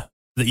that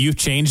you've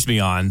changed me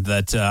on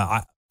that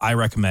I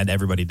recommend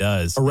everybody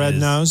does. A red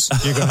nose?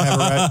 You're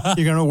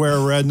going to wear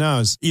a red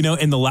nose. You know,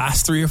 in the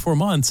last 3 or 4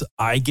 months,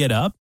 I get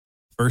up.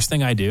 First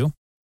thing I do,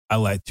 I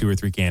light 2 or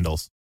 3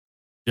 candles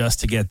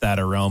just to get that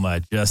aroma,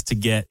 just to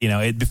get,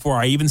 before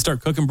I even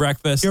start cooking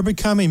breakfast. You're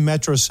becoming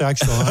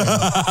metrosexual.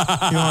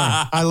 You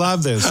are. I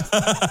love this.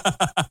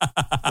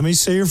 Let me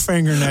see your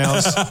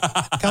fingernails.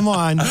 Come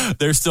on.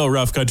 They're still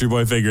rough country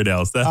boy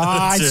fingernails.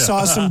 I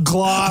saw some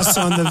gloss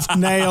on the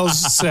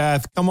nails,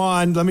 Seth. Come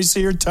on. Let me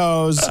see your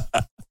toes.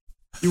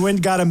 You went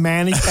and got a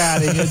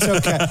mani-pedi. It's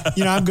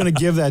okay. I'm going to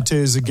give that to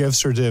you as a gift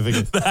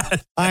certificate.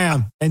 I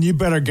am. And you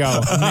better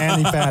go. A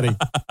mani-pedi.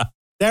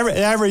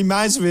 That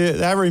reminds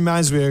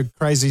me of a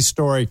crazy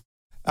story.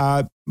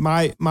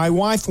 My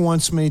wife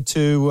wants me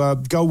to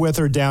go with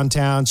her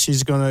downtown.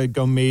 She's going to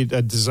go meet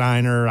a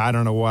designer. I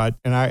don't know what.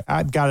 And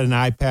I've got an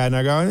iPad, and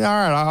I go, all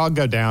right, I'll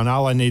go down.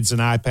 All I need is an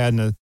iPad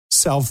and a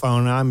cell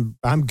phone.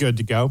 I'm good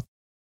to go.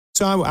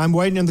 So I'm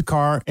waiting in the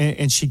car,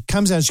 and she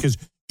comes out and she goes,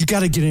 you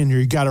got to get in here.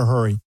 You got to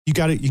hurry. You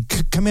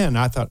come in. And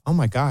I thought, oh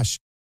my gosh,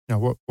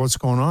 what's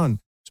going on?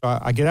 So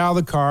I get out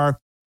of the car,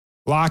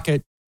 lock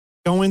it,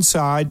 go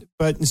inside.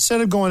 But instead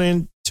of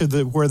going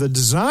into where the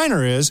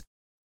designer is,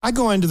 I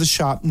go into the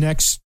shop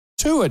next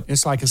to it.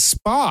 It's like a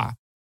spa.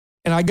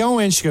 And I go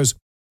in. She goes,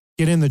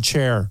 get in the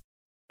chair.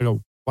 I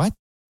go, what?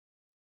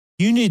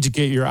 You need to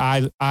get your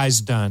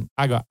eyes done.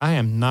 I go, I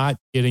am not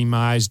getting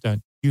my eyes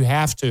done. You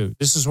have to.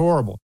 This is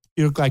horrible.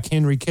 You look like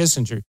Henry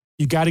Kissinger.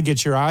 You got to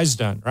get your eyes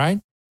done, right?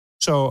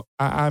 So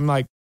I'm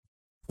like,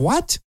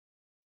 what?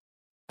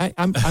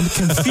 I'm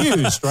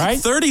confused, right?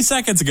 30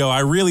 seconds ago, I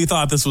really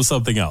thought this was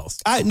something else.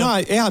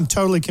 I'm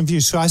totally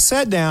confused. So I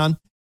sat down.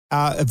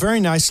 A very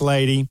nice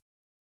lady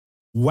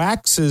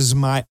waxes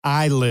my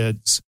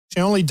eyelids.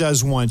 She only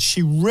does once.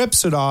 She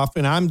rips it off,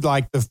 and I'm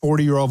like the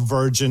 40-year-old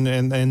virgin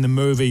in the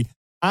movie.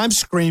 I'm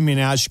screaming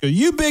out. She goes,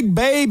 you big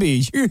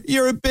baby.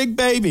 You're a big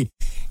baby.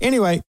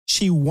 Anyway,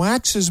 she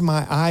waxes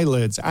my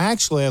eyelids. I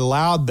actually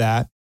allowed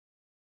that.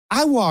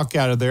 I walk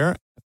out of there.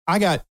 I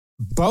got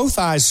both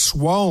eyes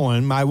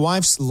swollen. My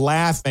wife's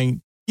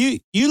laughing. You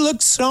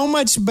look so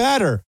much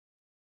better.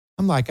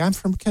 I'm like, I'm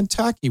from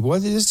Kentucky.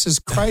 This is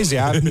crazy.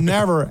 I've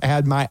never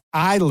had my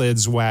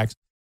eyelids waxed.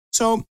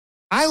 So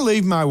I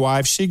leave my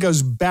wife. She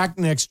goes back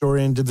next door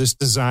into this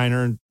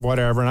designer and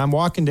whatever. And I'm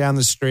walking down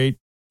the street,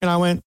 and I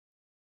went,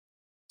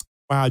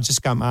 wow, I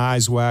just got my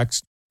eyes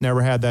waxed.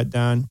 Never had that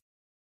done.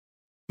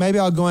 Maybe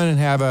I'll go in and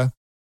have a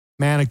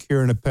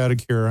manicure and a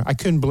pedicure. I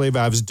couldn't believe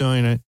I was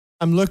doing it.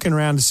 I'm looking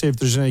around to see if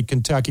there's any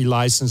Kentucky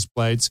license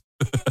plates.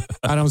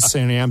 I don't see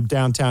any. I'm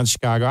downtown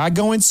Chicago. I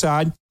go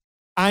inside.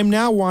 I'm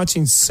now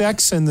watching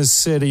Sex and the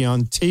City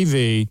on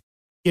TV,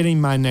 getting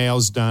my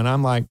nails done.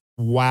 I'm like,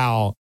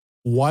 wow,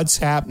 what's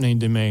happening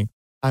to me?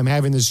 I'm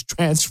having this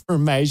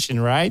transformation,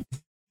 right?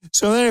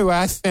 So anyway,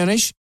 I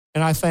finish,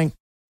 and I think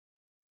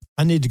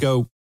I need to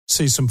go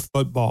see some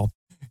football.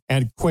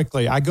 And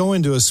quickly, I go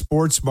into a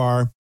sports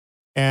bar,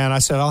 and I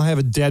said, I'll have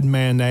a dead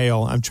man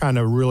ale. I'm trying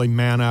to really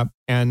man up.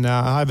 And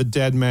I'll have a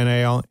dead man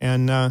ale.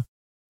 And then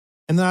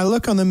I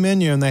look on the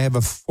menu, and they have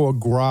a foie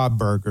gras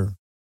burger.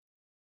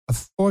 A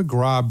foie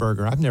gras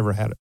burger. I've never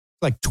had it.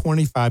 It's like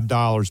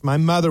 $25. My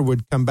mother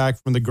would come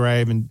back from the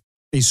grave and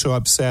be so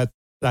upset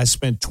that I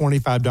spent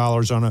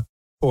 $25 on a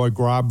foie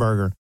gras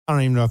burger. I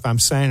don't even know if I'm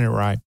saying it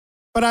right,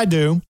 but I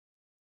do.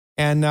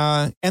 And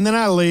then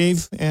I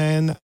leave,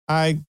 and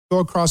I go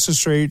across the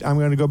street. I'm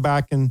going to go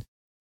back and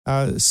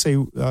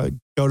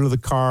go to the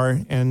car.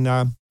 And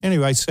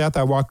anyway, Seth,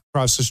 I walked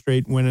across the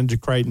street, went into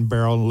Crate and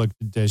Barrel, and looked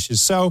at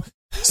dishes. So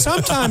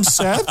sometimes,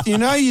 Seth, you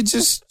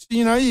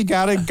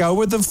got to go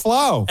with the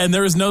flow. And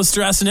there was no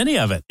stress in any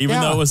of it,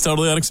 even though it was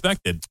totally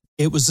unexpected.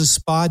 It was a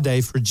spa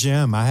day for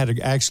Jim. I had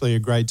actually a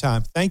great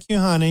time. Thank you,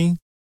 honey.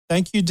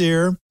 Thank you,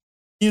 dear.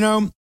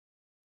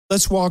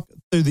 Let's walk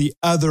through the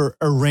other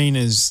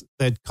arenas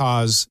that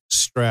cause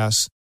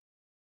stress.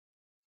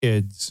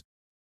 Kids.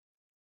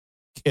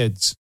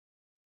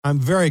 I'm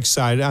very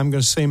excited. I'm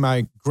going to see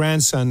my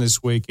grandson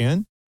this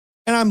weekend.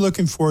 And I'm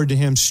looking forward to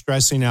him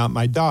stressing out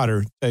my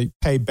daughter. The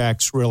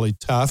payback's really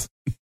tough.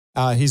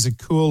 He's a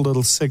cool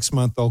little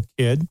 6-month-old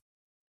kid.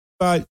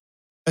 But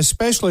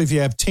especially if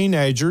you have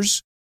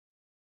teenagers,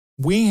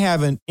 we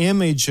have an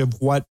image of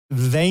what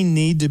they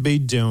need to be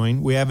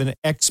doing. We have an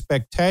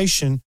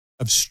expectation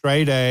of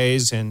straight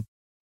A's and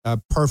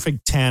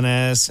perfect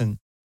tennis and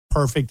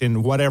perfect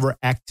in whatever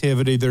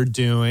activity they're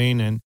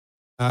doing. And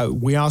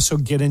we also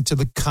get into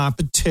the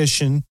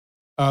competition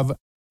of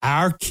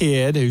our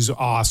kid, who's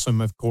awesome,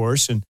 of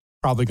course, and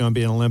probably going to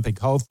be an Olympic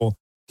hopeful,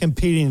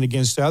 competing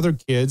against other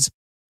kids.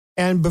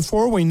 And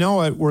before we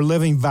know it, we're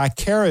living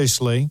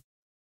vicariously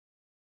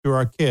through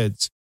our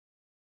kids.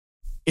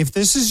 If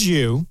this is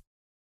you,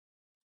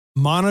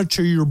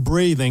 monitor your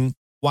breathing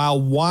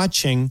while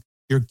watching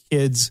your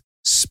kids'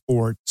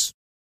 sports.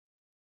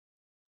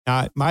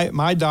 Now,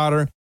 my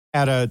daughter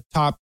had a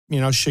top,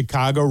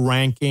 Chicago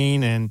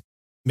ranking and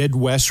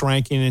Midwest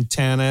ranking in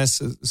tennis,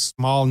 a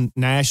small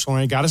national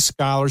ranking, got a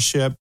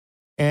scholarship.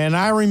 And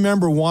I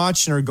remember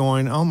watching her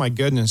going, oh my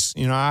goodness,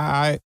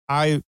 I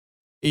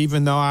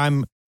even though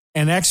I'm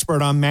an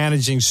expert on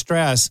managing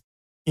stress,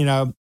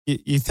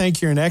 you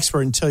think you're an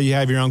expert until you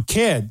have your own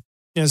kid.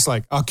 It's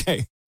like,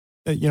 okay,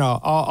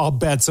 all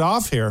bets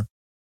off here.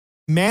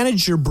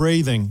 Manage your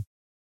breathing.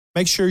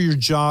 Make sure your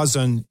jaw's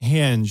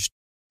unhinged.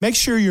 Make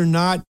sure you're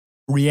not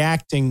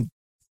reacting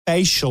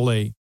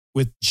facially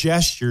with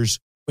gestures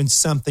when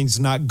something's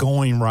not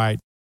going right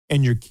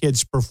in your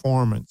kid's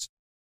performance.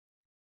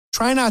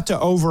 Try not to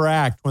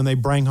overact when they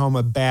bring home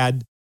a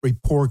bad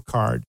report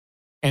card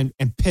and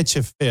pitch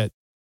a fit.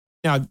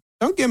 Now,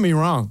 don't get me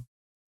wrong.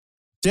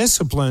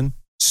 Discipline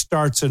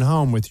starts at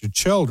home with your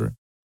children.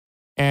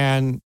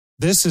 And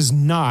this is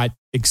not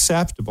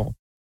acceptable.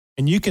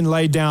 And you can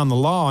lay down the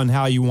law on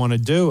how you want to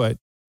do it.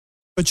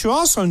 But you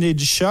also need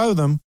to show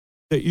them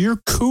that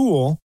you're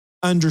cool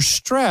under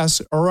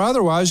stress, or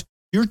otherwise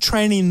you're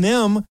training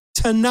them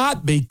to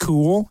not be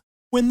cool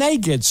when they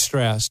get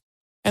stressed.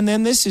 And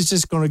then this is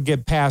just going to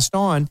get passed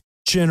on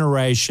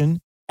generation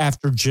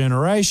after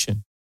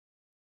generation.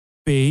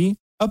 Be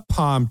a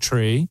palm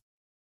tree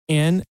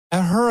in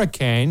a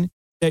hurricane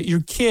that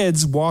your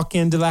kids walk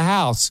into the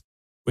house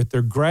with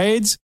their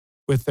grades,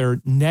 with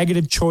their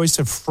negative choice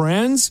of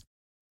friends,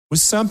 with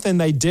something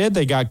they did,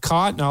 they got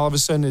caught, and all of a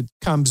sudden it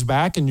comes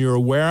back and you're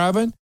aware of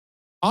it.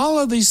 All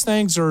of these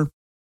things are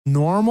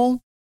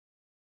normal,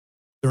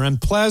 they're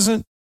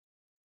unpleasant,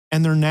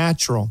 and they're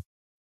natural.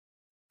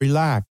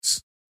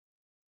 Relax.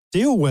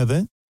 Deal with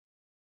it,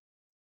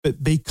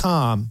 but be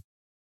calm.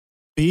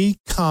 Be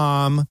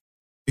calm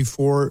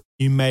before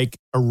you make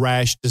a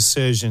rash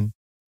decision.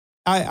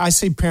 I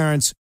see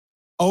parents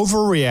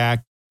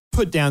overreact,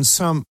 put down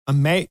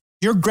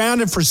you're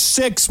grounded for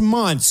 6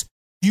 months.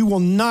 You will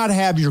not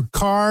have your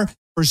car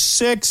for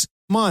 6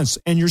 months.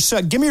 And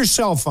give me your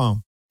cell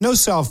phone. No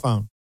cell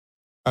phone.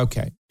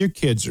 Okay, your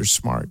kids are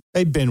smart.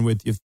 They've been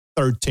with you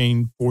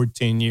 13,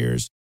 14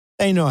 years.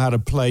 They know how to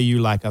play you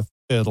like a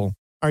fiddle.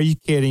 Are you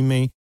kidding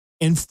me?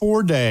 In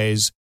 4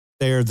 days,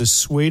 they are the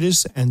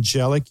sweetest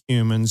angelic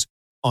humans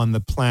on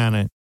the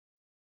planet.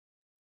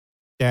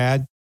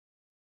 Dad,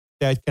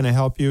 can I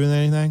help you with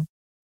anything?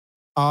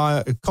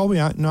 Colby,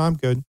 no, I'm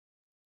good.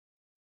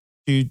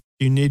 Do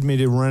you need me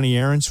to run any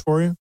errands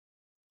for you?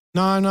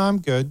 No, I'm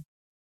good.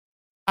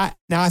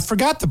 Now, I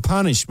forgot the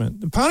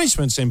punishment. The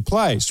punishment's in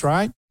place,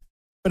 right?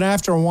 But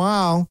after a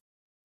while,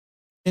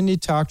 then you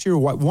talk to your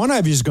wife. One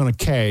of you is going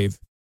to cave.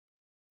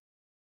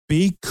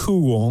 Be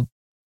cool,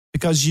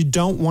 because you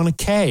don't want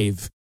to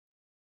cave.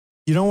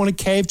 You don't want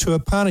to cave to a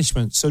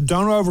punishment. So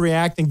don't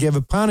overreact and give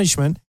a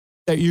punishment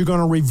that you're going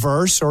to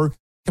reverse or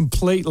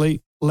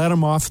completely let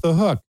them off the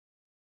hook.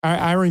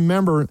 I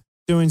remember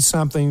doing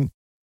something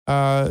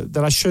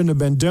that I shouldn't have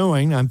been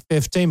doing. I'm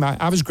 15.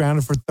 I was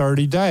grounded for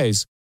 30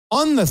 days.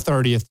 On the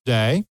 30th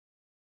day,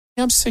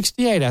 I'm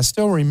 68. I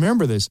still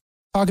remember this.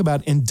 Talk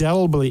about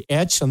indelibly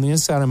etched on the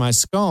inside of my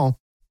skull.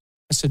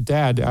 I said,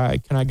 Dad,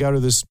 can I go to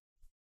this?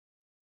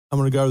 I'm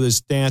going to go to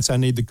this dance. I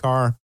need the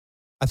car.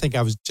 I think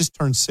I was just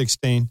turned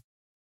 16.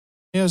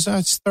 He goes,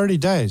 it's 30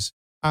 days.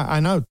 I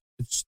know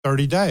it's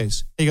 30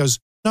 days. He goes,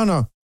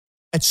 no,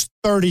 it's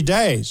 30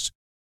 days.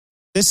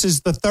 This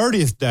is the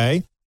 30th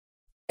day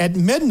at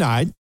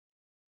midnight.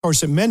 Of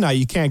course, at midnight,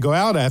 you can't go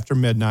out after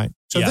midnight.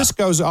 So This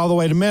goes all the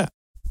way to midnight.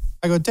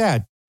 I go,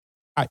 Dad,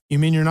 you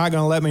mean you're not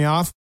going to let me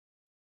off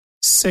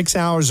 6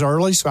 hours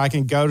early so I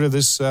can go to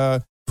this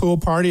pool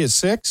party at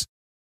 6?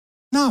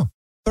 No,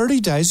 30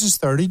 days is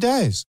 30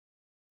 days.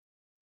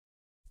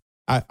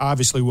 I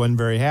obviously wasn't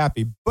very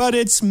happy, but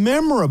it's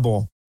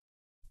memorable.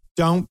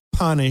 Don't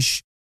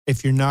punish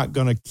if you're not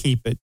going to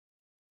keep it.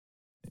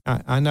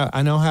 I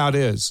know how it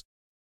is.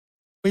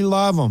 We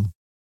love them.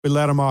 We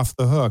let them off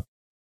the hook.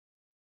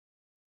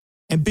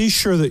 And be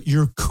sure that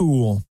you're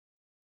cool.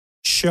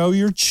 Show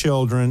your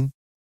children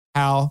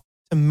how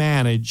to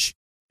manage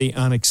the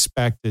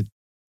unexpected.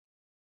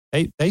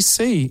 They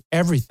see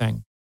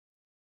everything.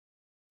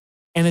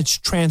 And it's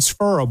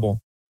transferable.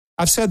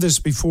 I've said this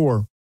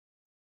before.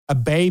 A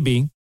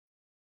baby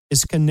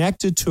is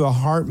connected to a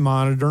heart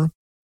monitor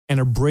and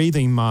a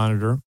breathing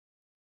monitor,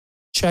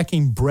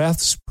 checking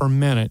breaths per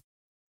minute,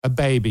 a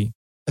baby,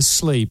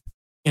 asleep,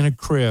 in a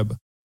crib,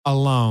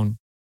 alone,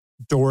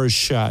 door is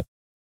shut.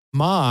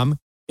 Mom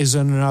is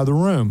in another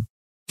room,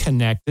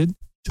 connected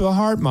to a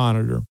heart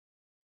monitor,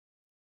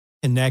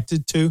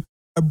 connected to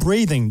a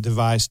breathing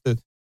device to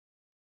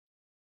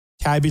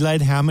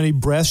tabulate how many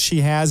breaths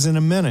she has in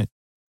a minute.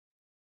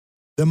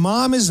 The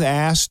mom is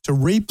asked to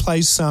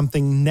replace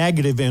something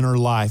negative in her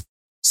life,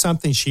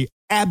 something she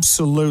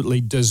absolutely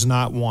does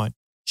not want.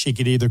 She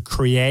could either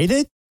create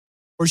it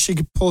or she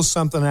could pull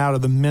something out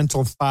of the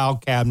mental file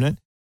cabinet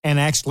and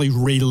actually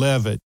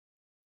relive it.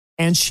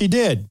 And she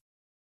did.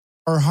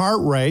 Her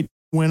heart rate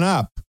went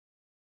up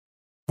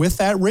with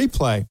that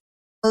replay.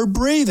 Her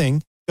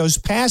breathing goes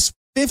past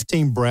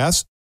 15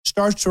 breaths,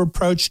 starts to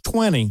approach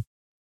 20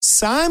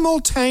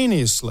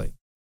 simultaneously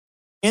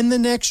in the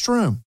next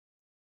room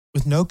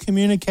with no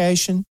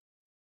communication,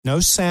 no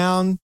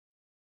sound,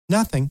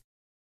 nothing.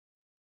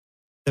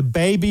 The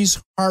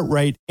baby's heart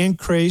rate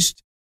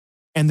increased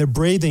and the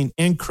breathing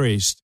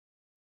increased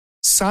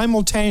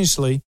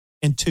simultaneously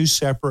in 2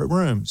 separate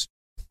rooms.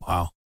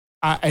 Wow.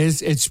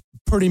 It's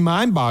pretty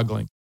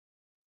mind-boggling.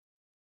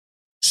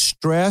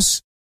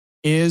 Stress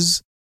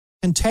is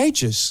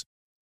contagious.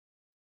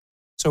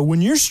 So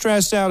when you're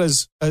stressed out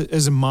as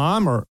a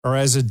mom or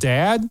as a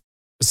dad,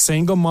 a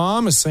single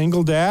mom, a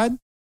single dad,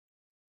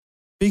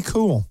 be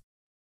cool.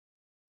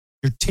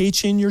 You're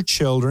teaching your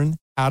children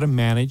how to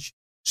manage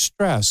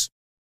stress.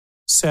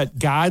 Set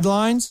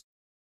guidelines,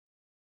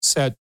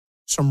 set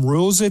some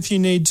rules if you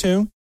need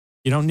to.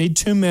 You don't need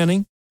too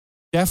many.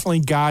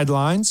 Definitely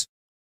guidelines.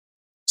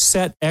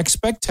 Set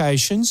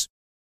expectations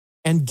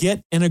and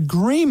get an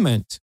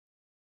agreement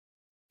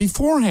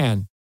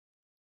beforehand,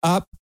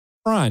 up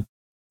front.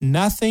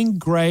 Nothing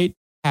great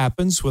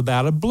happens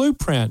without a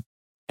blueprint,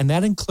 and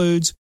that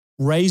includes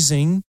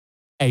raising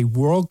a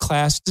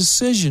world-class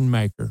decision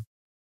maker.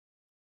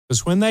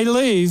 Because when they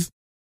leave,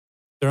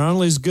 they're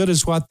only as good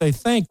as what they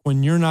think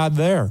when you're not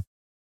there.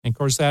 And of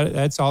course,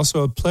 that's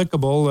also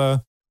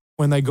applicable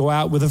when they go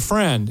out with a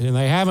friend and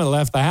they haven't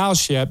left the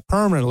house yet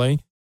permanently,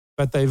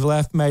 but they've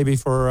left maybe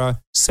for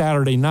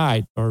Saturday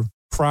night or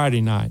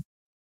Friday night.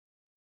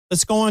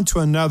 Let's go on to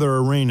another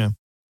arena.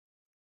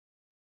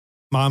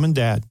 Mom and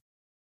dad.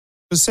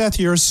 So Seth,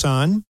 you're a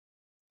son.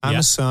 I'm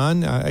a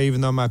son,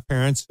 even though my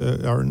parents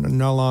are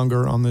no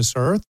longer on this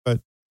earth, but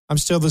I'm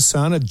still the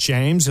son of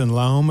James and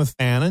Loma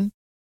Fannin.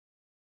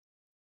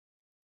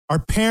 Our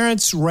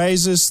parents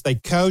raise us, they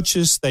coach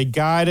us, they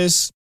guide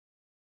us,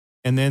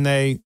 and then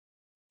they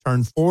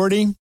turn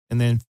 40, and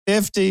then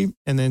 50,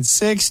 and then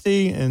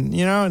 60,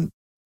 and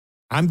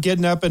I'm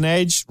getting up in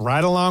age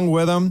right along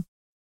with them.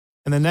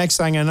 And the next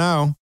thing I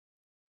know,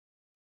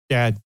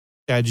 Dad,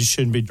 you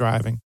shouldn't be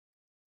driving.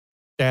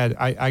 Dad,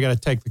 I got to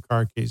take the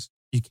car keys.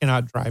 You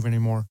cannot drive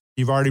anymore.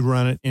 You've already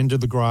run it into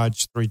the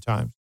garage 3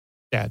 times.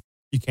 Dad,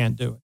 you can't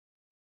do it.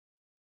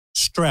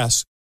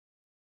 Stress.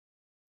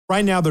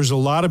 Right now, there's a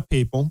lot of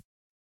people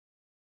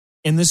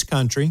in this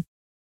country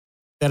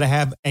that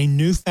have a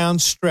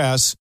newfound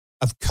stress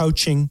of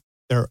coaching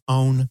their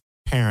own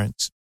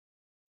parents.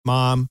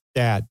 Mom,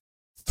 dad.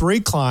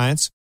 3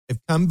 clients have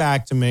come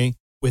back to me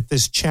with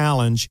this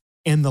challenge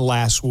in the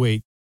last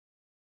week.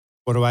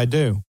 What do I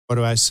do? What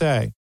do I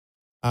say?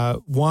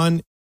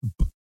 One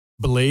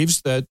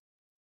believes that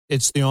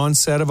it's the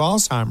onset of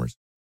Alzheimer's.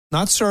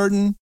 Not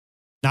certain,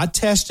 not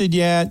tested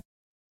yet,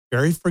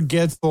 very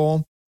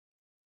forgetful,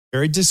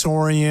 very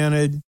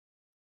disoriented.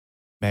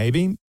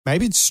 Maybe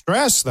it's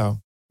stress, though.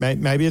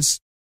 Maybe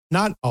it's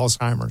not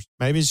Alzheimer's.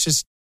 Maybe it's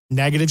just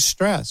negative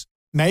stress.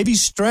 Maybe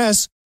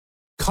stress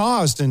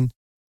caused and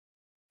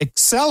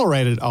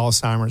accelerated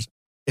Alzheimer's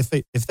if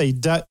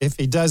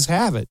he does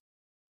have it.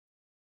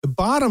 The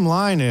bottom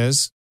line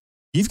is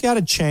you've got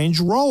to change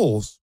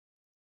roles.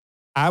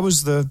 I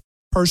was the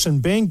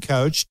person being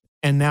coached,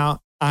 and now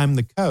I'm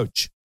the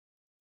coach.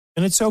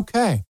 And it's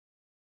okay.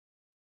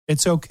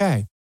 It's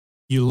okay.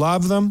 You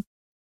love them,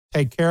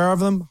 take care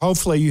of them.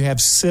 Hopefully you have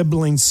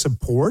sibling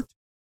support.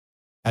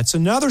 That's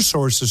another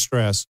source of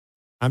stress.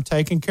 I'm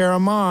taking care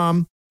of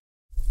Mom,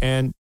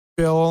 and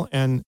Bill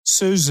and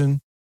Susan,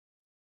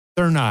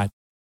 they're not.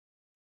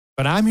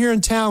 But I'm here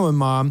in town with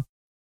Mom.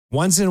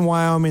 One's in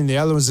Wyoming, the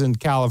other one's in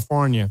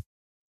California.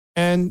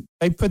 And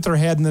they put their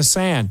head in the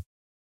sand.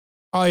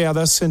 Oh, yeah,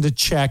 they'll send a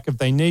check if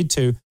they need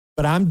to,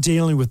 but I'm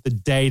dealing with the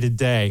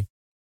day-to-day.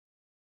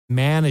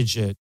 Manage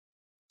it.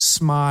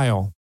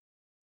 Smile.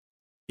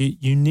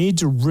 You need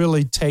to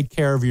really take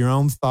care of your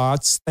own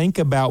thoughts. Think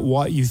about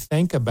what you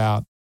think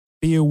about.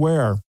 Be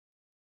aware.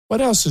 What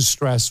else is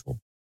stressful?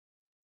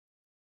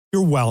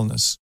 Your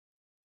wellness.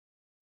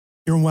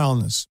 Your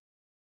wellness.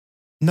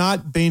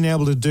 Not being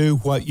able to do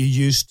what you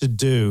used to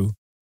do,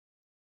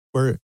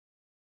 where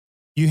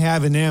you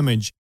have an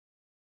image.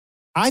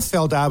 I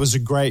felt I was a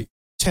great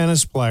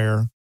tennis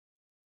player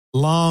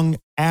long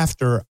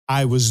after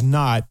I was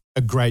not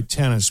a great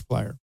tennis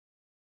player.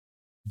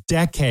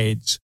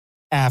 Decades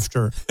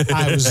after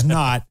I was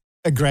not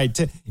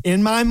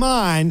In my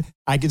mind,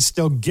 I could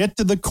still get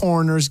to the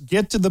corners,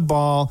 get to the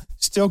ball,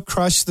 still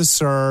crush the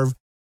serve.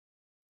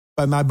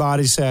 But my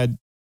body said,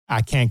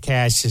 I can't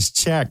cash this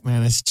check,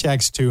 man. This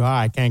check's too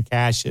high. I can't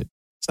cash it.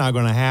 It's not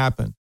going to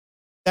happen.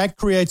 That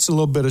creates a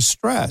little bit of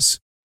stress.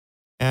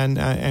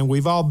 And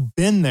we've all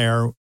been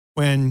there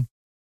and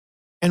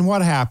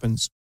what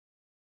happens?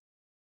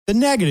 The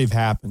negative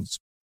happens.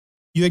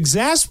 You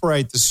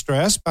exasperate the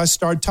stress by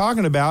start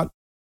talking about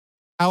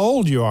how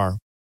old you are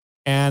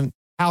and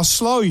how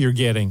slow you're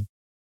getting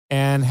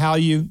and how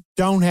you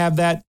don't have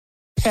that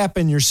pep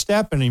in your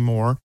step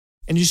anymore.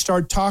 And you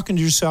start talking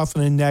to yourself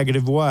in a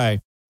negative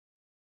way.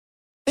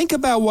 Think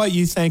about what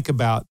you think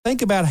about.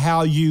 Think about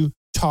how you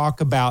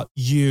talk about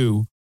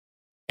you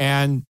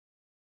and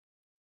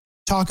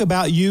talk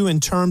about you in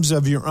terms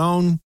of your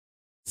own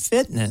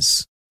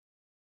fitness.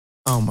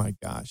 Oh my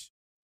gosh.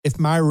 If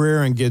my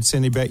rear end gets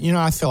any big,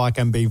 I feel like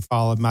I'm being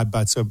followed. My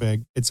butt's so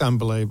big. It's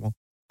unbelievable.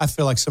 I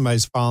feel like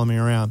somebody's following me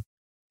around.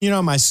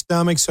 My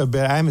stomach's so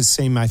big. I haven't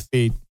seen my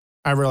feet.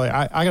 I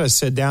got to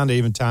sit down to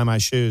even tie my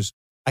shoes.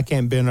 I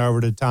can't bend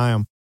over to tie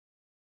them.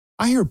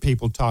 I hear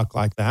people talk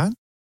like that.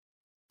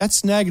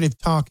 That's negative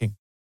talking.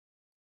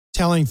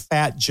 Telling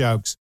fat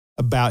jokes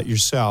about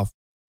yourself.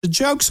 The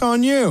joke's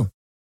on you.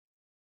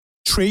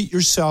 Treat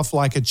yourself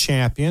like a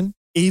champion.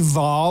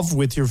 Evolve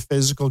with your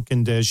physical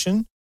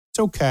condition. It's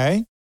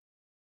okay.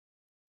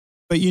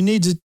 But you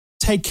need to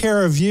take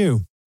care of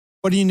you.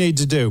 What do you need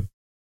to do?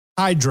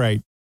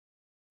 Hydrate.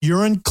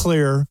 Urine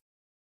clear,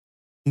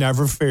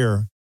 never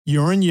fear.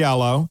 Urine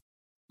yellow,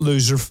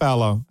 loser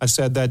fellow. I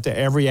said that to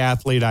every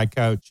athlete I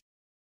coach.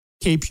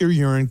 Keep your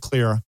urine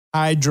clear.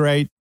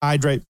 Hydrate.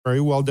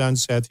 Very well done,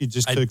 Seth. You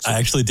just took some. I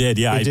actually did,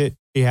 yeah.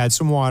 He had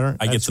some water.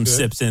 I get some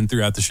sips in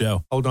throughout the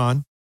show. Hold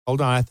on.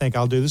 I think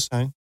I'll do the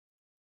same.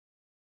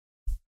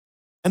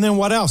 And then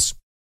what else?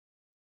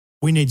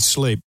 We need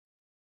sleep.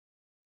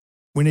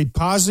 We need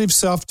positive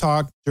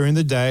self-talk during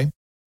the day.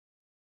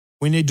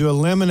 We need to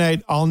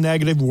eliminate all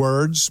negative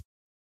words,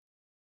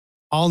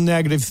 all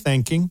negative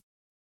thinking.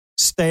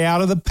 Stay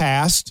out of the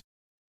past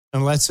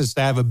unless it's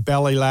to have a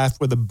belly laugh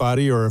with a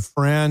buddy or a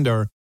friend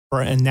or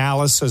for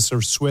analysis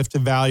or swift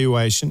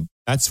evaluation.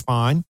 That's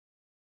fine.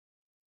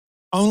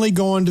 Only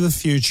go into the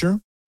future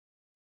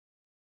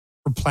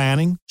for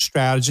planning,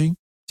 strategy,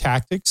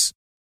 tactics,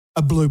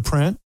 a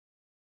blueprint.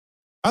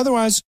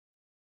 Otherwise,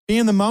 be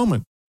in the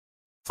moment,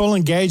 full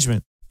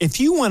engagement. If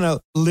you want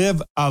to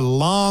live a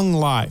long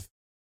life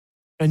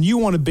and you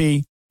want to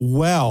be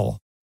well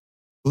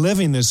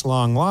living this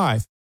long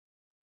life,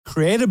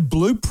 create a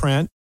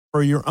blueprint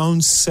for your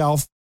own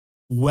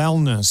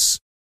self-wellness.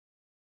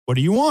 What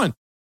do you want?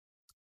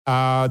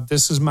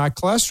 This is my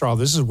cholesterol.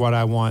 This is what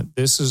I want.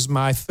 This is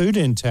my food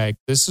intake.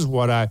 This is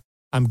what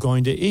I'm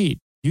going to eat.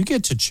 You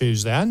get to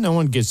choose that. No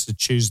one gets to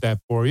choose that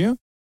for you.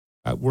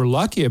 We're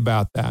lucky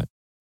about that.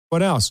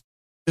 What else?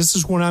 This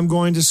is when I'm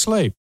going to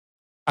sleep.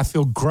 I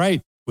feel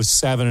great with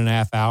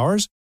 7.5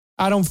 hours.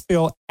 I don't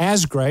feel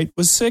as great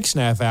with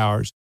 6.5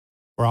 hours.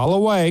 We're all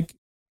awake.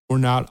 We're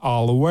not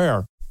all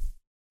aware.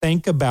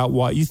 Think about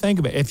what you think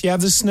about. If you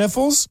have the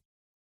sniffles,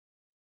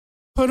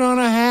 put on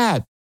a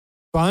hat,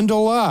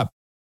 bundle up.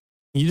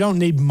 You don't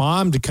need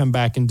mom to come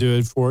back and do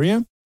it for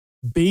you.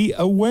 Be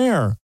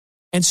aware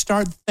and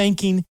start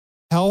thinking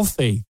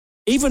healthy.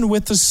 Even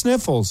with the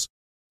sniffles,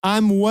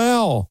 I'm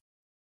well.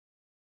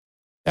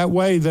 That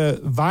way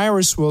the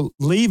virus will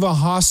leave a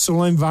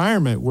hostile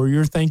environment where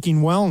you're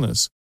thinking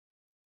wellness.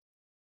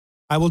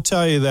 I will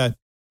tell you that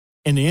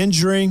an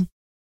injury,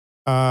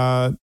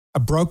 a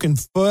broken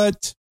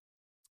foot,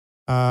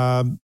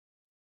 I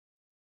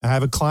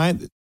have a client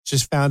that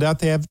just found out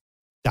they have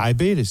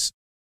diabetes.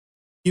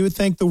 You would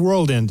think the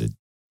world ended.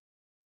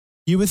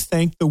 You would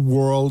think the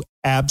world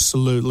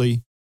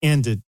absolutely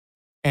ended.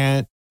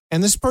 And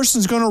this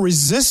person's going to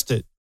resist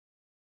it.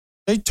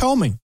 They told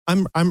me,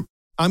 I'm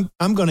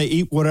going to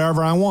eat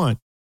whatever I want.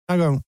 I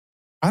go,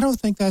 I don't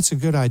think that's a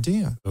good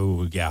idea.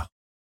 Oh, yeah.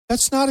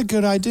 That's not a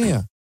good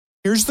idea.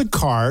 Here's the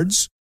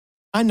cards.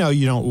 I know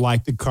you don't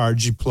like the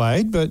cards you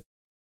played, but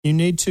you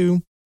need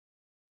to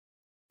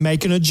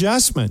make an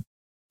adjustment.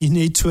 You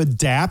need to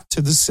adapt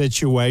to the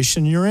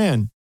situation you're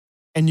in.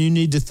 And you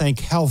need to think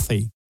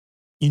healthy.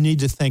 You need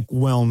to think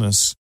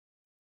wellness.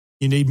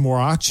 You need more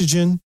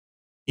oxygen.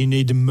 You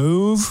need to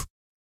move.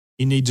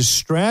 You need to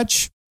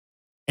stretch.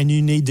 And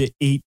you need to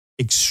eat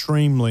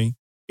extremely,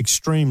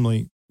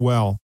 extremely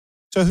well.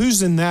 So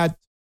who's in that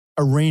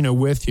arena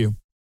with you?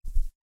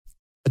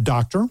 A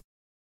doctor,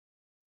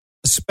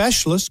 a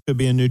specialist, could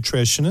be a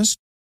nutritionist.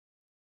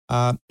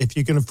 If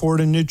you can afford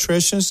a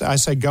nutritionist, I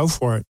say go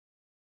for it.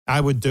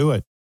 I would do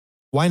it.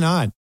 Why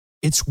not?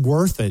 It's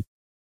worth it.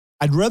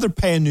 I'd rather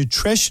pay a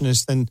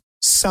nutritionist than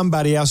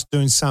somebody else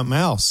doing something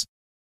else.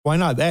 Why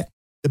not? The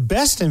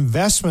best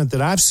investment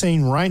that I've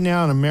seen right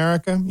now in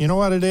America, you know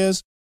what it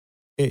is?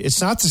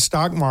 It's not the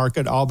stock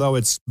market, although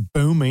it's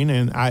booming,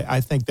 and I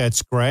think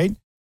that's great.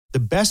 The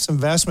best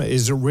investment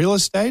is real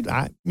estate.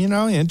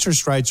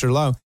 Interest rates are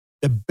low.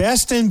 The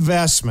best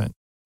investment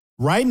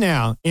right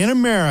now in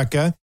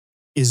America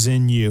is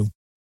in you.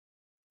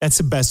 That's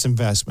the best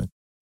investment.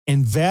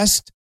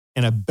 Invest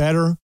in a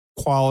better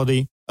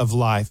quality of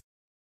life,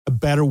 a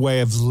better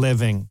way of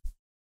living,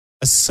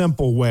 a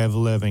simple way of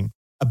living,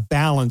 a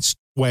balanced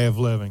way of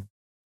living.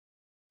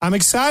 I'm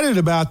excited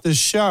about this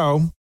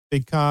show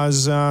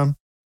because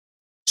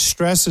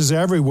stress is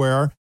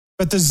everywhere,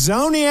 but the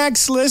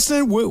Zoniacs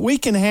listening, we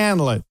can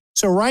handle it.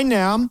 So right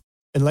now,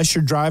 unless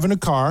you're driving a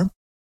car,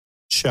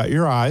 shut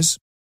your eyes,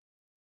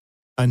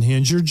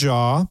 unhinge your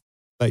jaw,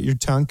 let your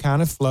tongue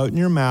kind of float in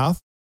your mouth.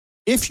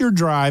 If you're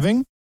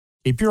driving,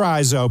 keep your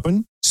eyes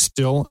open,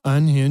 still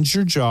unhinge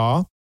your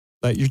jaw,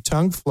 let your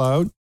tongue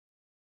float,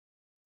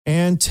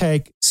 and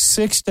take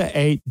 6 to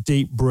 8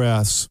 deep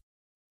breaths.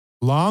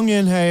 Long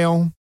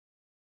inhale,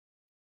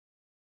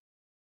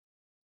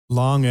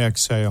 long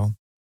exhale.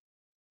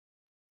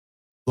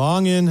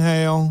 Long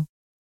inhale,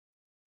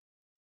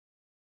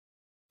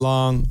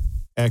 long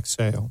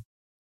exhale.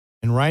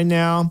 And right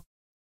now,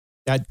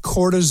 that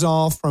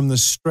cortisol from the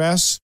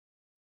stress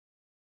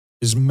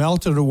is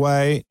melted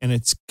away and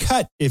it's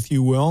cut, if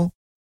you will,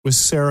 with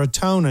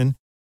serotonin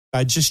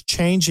by just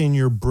changing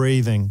your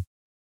breathing.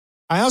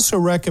 I also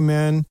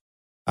recommend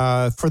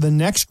for the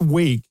next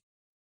week,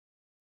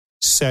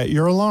 set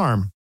your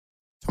alarm.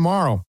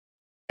 Tomorrow,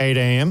 8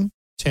 a.m.,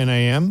 10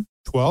 a.m.,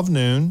 12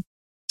 noon,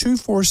 2,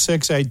 4,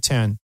 6, 8,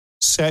 10.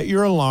 Set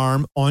your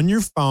alarm on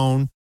your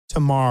phone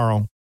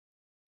tomorrow.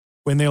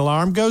 When the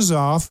alarm goes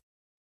off,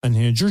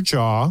 unhinge your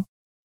jaw,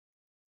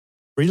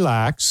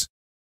 relax,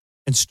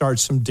 and start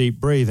some deep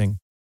breathing.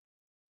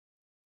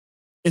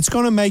 It's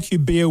going to make you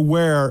be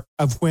aware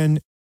of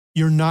when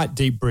you're not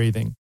deep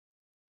breathing.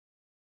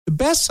 The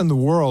best in the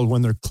world,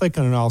 when they're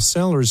clicking on all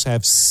cylinders,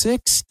 have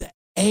 6 to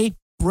 8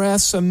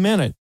 breaths a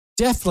minute,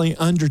 definitely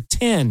under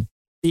 10.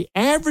 The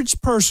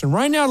average person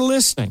right now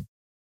listening,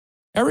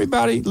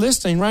 everybody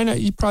listening right now,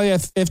 you probably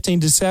have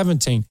 15 to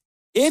 17.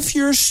 If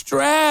you're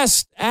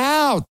stressed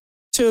out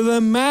to the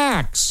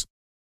max,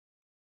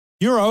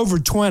 you're over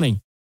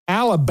 20.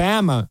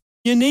 Alabama,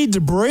 you need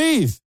to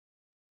breathe.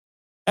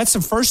 That's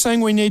the first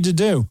thing we need to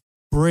do.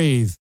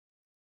 Breathe.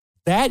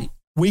 That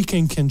we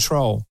can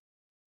control.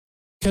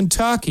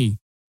 Kentucky,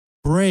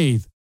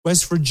 breathe.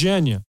 West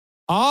Virginia,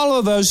 all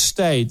of those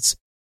states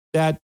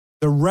that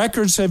the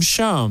records have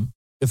shown,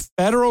 the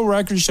federal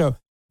records show,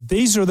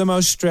 these are the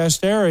most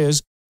stressed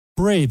areas.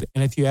 Breathe.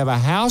 And if you have a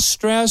house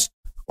stressed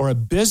or a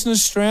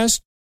business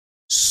stressed,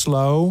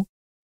 slow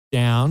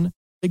down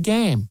the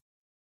game.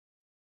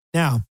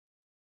 Now,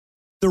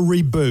 the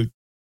reboot.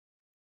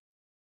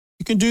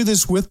 You can do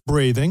this with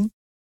breathing.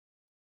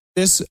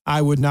 This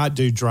I would not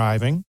do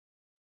driving.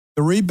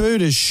 The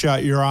reboot is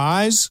shut your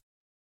eyes,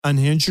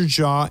 unhinge your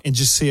jaw, and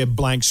just see a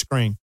blank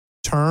screen.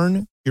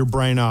 Turn your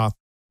brain off.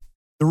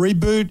 The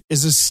reboot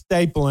is a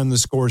staple in the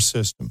score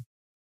system.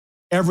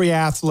 Every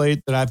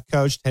athlete that I've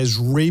coached has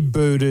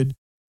rebooted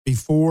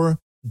before,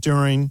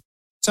 during,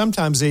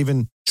 sometimes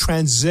even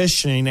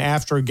transitioning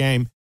after a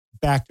game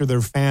back to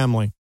their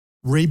family.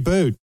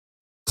 Reboot.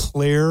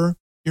 Clear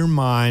your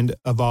mind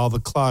of all the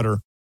clutter.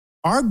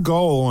 Our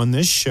goal on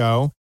this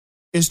show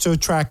is to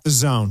attract the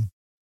zone.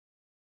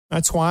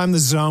 That's why I'm the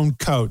zone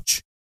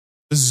coach.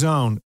 The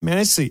zone. Man,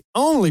 it's the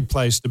only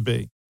place to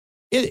be.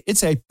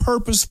 It's a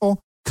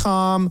purposeful,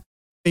 calm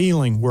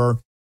feeling where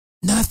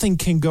nothing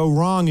can go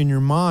wrong in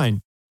your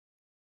mind.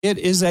 It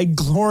is a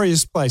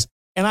glorious place.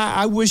 And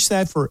I wish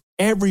that for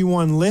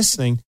everyone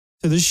listening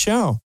to the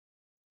show.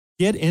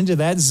 Get into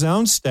that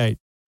zone state.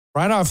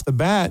 Right off the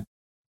bat,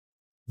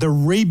 the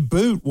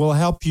reboot will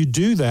help you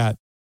do that.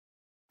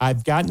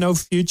 I've got no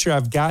future.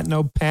 I've got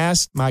no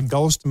past. My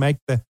goal is to make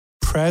the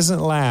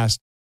present last.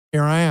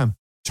 Here I am.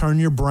 Turn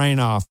your brain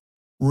off.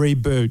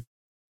 Reboot.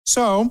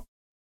 So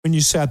when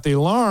you set the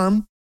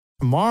alarm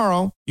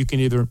tomorrow, you can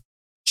either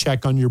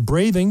check on your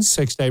breathing,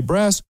 6 to 8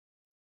 breaths,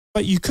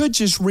 but you could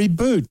just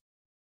reboot,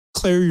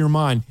 clear your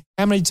mind.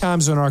 How many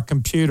times on our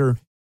computer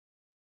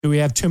do we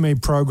have too many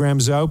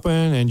programs open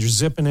and you're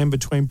zipping in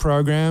between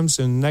programs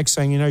and next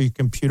thing you know, your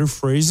computer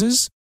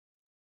freezes?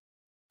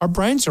 Our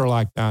brains are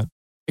like that,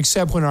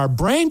 except when our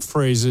brain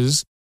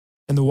freezes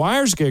and the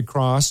wires get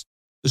crossed,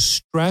 the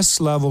stress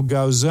level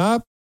goes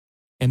up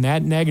and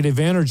that negative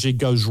energy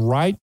goes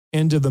right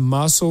into the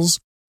muscles,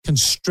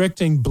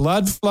 constricting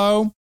blood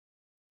flow.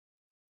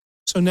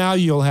 So now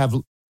you'll have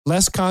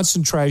less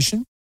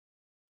concentration,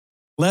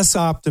 less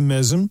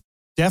optimism,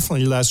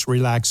 definitely less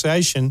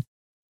relaxation,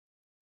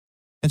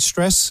 and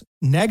stress,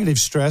 negative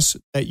stress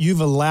that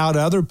you've allowed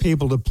other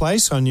people to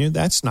place on you.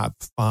 That's not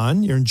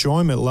fun. Your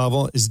enjoyment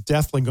level is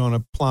definitely going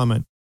to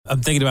plummet.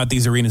 I'm thinking about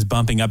these arenas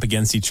bumping up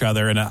against each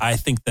other. And I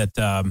think that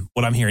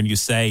what I'm hearing you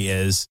say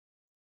is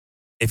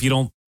if you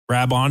don't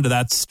grab onto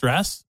that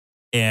stress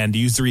and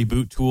use the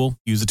reboot tool,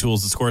 use the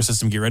tools, the score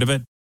system, get rid of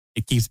it,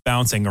 it keeps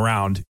bouncing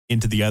around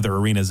into the other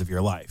arenas of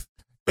your life.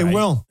 Right? It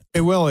will.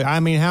 It will. I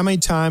mean, how many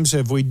times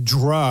have we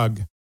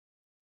drug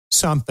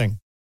something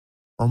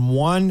from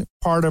one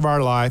part of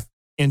our life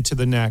into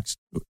the next?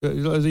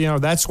 You know,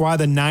 that's why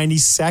the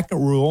 90-second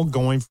rule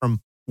going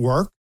from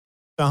work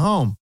to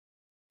home.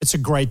 It's a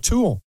great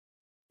tool.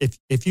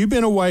 If you've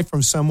been away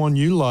from someone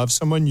you love,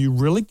 someone you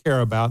really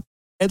care about,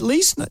 at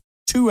least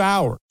 2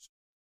 hours,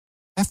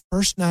 that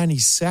first 90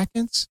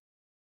 seconds,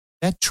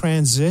 that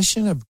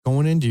transition of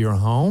going into your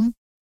home,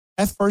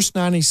 that first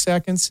 90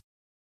 seconds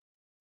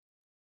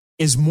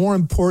is more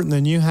important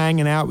than you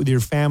hanging out with your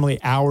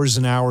family hours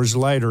and hours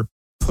later.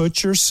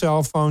 Put your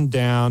cell phone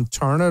down,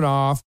 turn it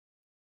off.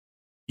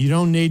 You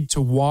don't need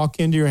to walk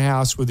into your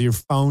house with your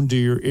phone to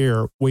your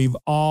ear. We've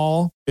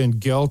all been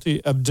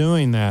guilty of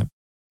doing that.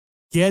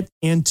 Get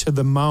into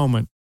the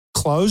moment.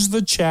 Close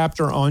the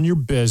chapter on your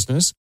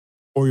business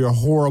or your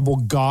horrible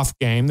golf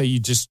game that you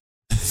just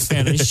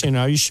finished.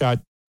 You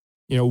shot,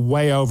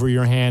 way over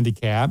your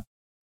handicap.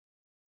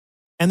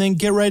 And then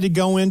get ready to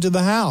go into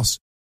the house.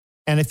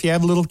 And if you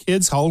have little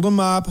kids, hold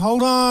them up.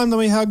 Hold on, let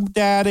me hug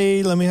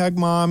daddy. Let me hug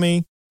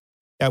mommy.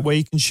 That way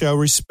you can show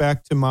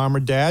respect to mom or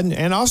dad.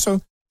 And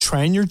also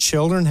train your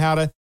children how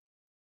to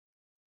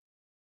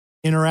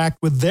interact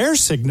with their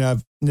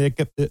significant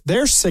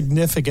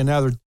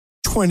other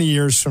 20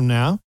 years from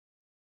now.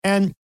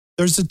 And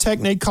there's a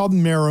technique called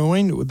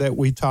mirroring that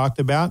we talked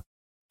about.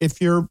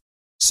 If your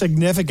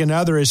significant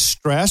other is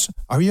stressed,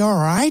 are you all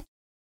right?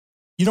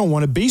 You don't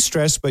want to be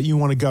stressed, but you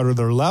want to go to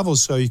their level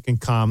so you can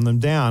calm them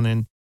down.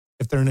 And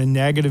if they're in a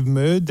negative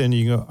mood, then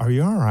you go, are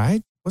you all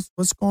right?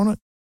 What's going on?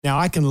 Now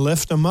I can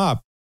lift them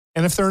up.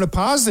 And if they're in a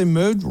positive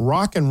mood,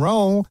 rock and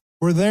roll,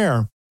 we're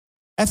there.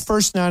 That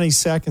first 90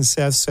 seconds,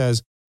 Seth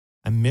says,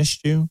 I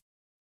missed you.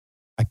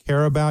 I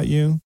care about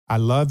you. I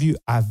love you.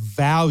 I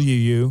value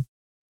you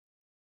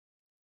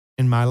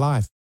in my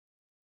life.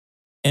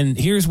 And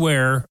here's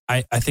where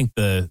I think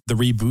the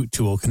reboot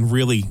tool can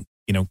really,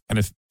 kind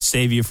of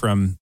save you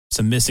from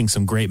missing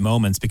some great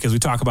moments, because we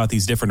talk about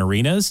these different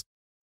arenas.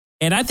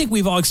 And I think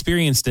we've all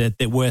experienced it,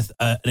 that with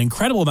an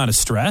incredible amount of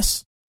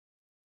stress,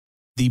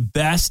 the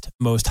best,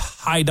 most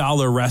high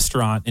dollar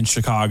restaurant in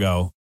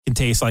Chicago can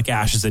taste like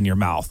ashes in your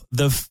mouth.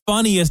 The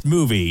funniest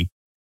movie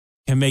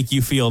can make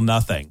you feel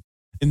nothing.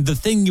 And the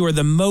thing you are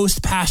the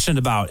most passionate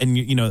about in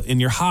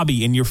your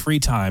hobby, in your free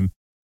time,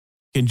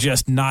 can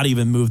just not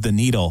even move the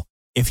needle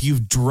if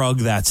you've drug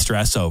that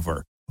stress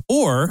over.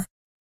 Or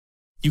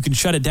you can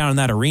shut it down in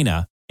that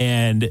arena.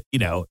 And,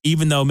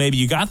 even though maybe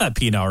you got that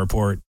P&L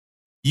report,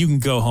 you can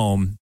go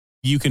home,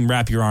 you can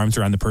wrap your arms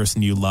around the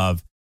person you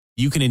love,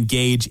 you can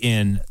engage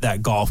in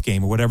that golf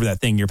game or whatever that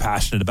thing you're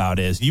passionate about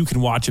is. You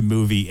can watch a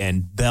movie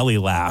and belly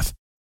laugh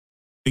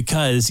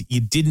because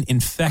you didn't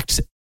infect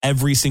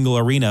every single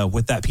arena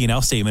with that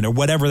P&L statement or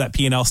whatever that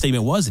P&L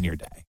statement was in your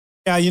day.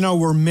 Yeah,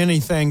 we're many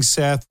things,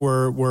 Seth.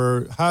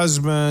 We're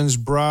husbands,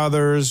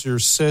 brothers, your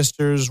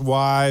sisters,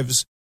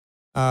 wives.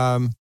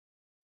 We're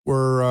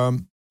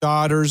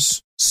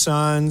daughters,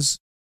 sons,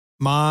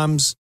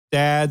 moms,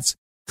 dads,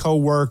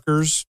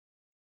 co-workers.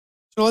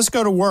 So let's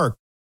go to work.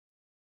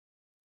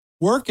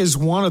 Work is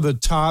one of the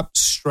top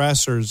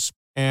stressors,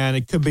 and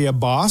it could be a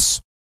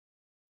boss,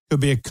 could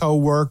be a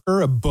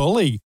coworker, a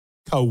bully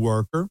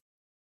coworker.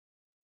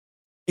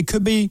 It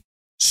could be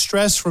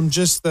stress from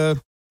just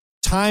the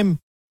time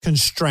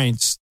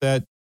constraints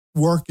that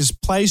work is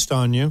placed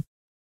on you.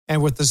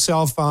 And with the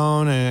cell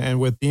phone and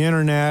with the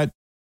internet,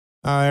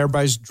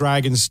 everybody's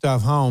dragging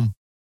stuff home.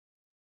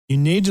 You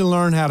need to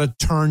learn how to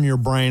turn your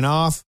brain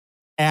off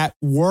at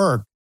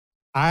work.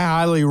 I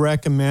highly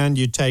recommend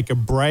you take a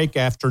break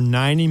after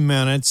 90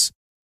 minutes.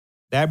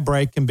 That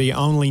break can be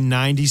only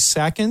 90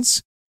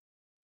 seconds.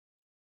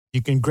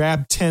 You can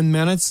grab 10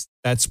 minutes.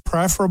 That's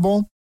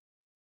preferable.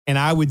 And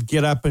I would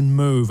get up and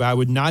move. I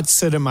would not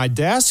sit at my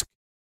desk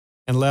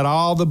and let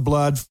all the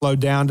blood flow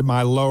down to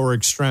my lower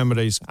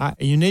extremities.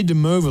 You need to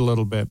move a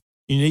little bit.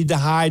 You need to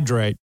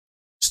hydrate.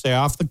 Stay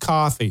off the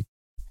coffee.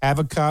 Have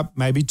a cup,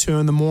 maybe 2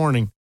 in the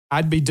morning.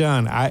 I'd be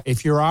done.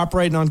 If you're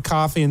operating on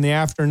coffee in the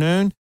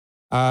afternoon,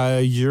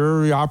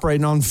 you're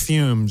operating on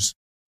fumes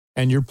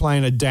and you're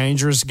playing a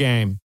dangerous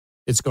game.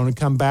 It's going to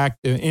come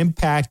back to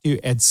impact you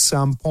at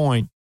some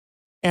point.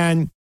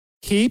 And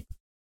keep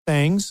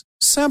things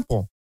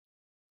simple.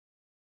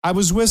 I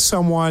was with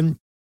someone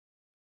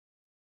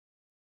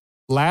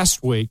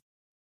last week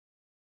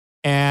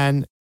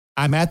and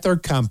I'm at their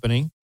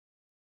company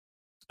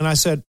and I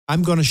said,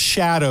 I'm going to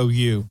shadow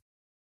you.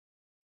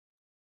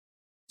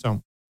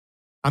 So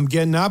I'm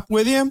getting up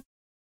with you.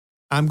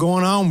 I'm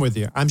going home with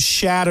you. I'm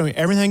shadowing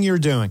everything you're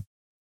doing.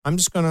 I'm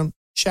just going to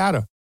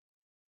shadow.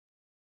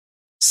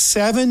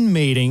 7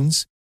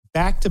 meetings,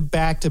 back to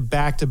back to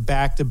back to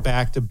back to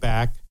back to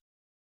back.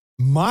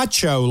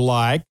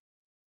 Macho-like.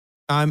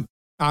 I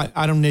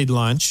don't need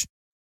lunch.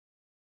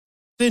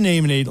 Didn't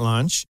even eat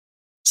lunch.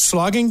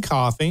 Slugging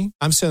coffee.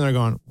 I'm sitting there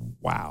going,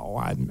 wow,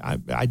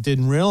 I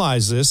didn't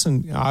realize this.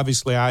 And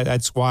obviously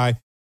that's why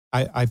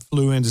I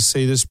flew in to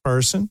see this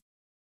person.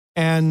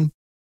 And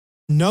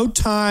no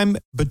time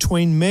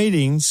between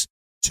meetings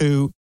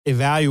to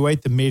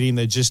evaluate the meeting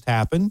that just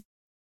happened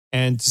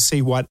and to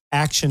see what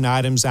action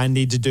items I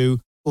need to do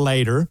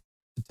later,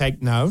 to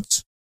take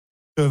notes,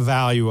 to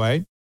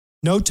evaluate.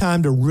 No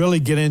time to really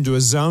get into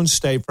a zone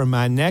state for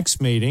my next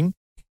meeting.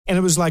 And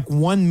it was like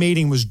one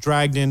meeting was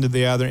dragged into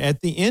the other. At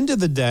the end of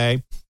the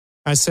day,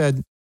 I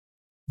said,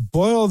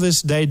 boil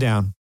this day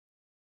down.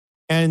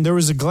 And there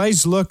was a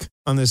glazed look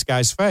on this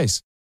guy's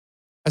face.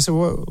 I said,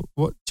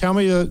 what, tell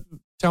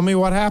me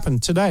what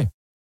happened today.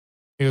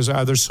 He goes,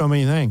 there's so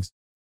many things.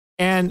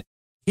 And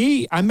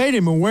I made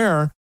him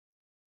aware,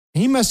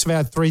 he must have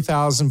had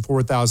 3,000,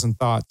 4,000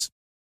 thoughts.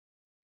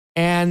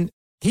 And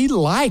he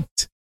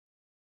liked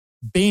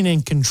being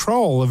in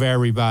control of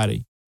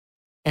everybody.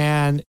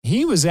 And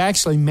he was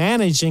actually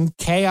managing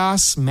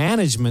chaos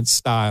management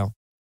style.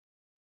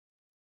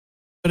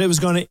 But it was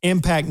going to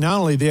impact not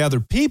only the other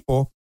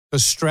people,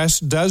 because stress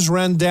does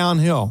run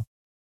downhill.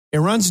 It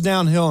runs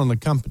downhill in the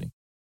company.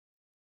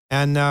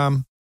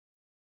 And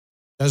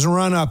doesn't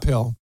run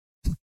uphill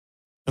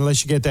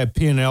unless you get that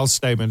P&L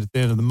statement at the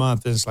end of the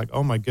month. And it's like,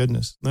 oh my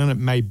goodness. Then it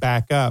may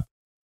back up.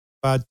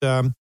 But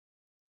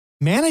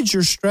manage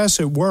your stress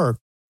at work.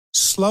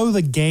 Slow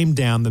the game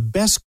down. The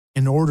best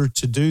in order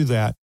to do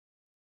that.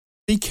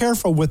 Be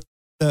careful with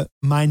the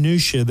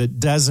minutia that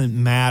doesn't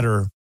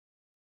matter.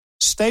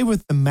 Stay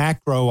with the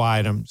macro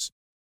items.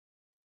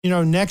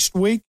 Next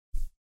week,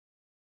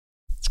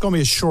 it's going to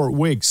be a short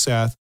week,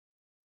 Seth.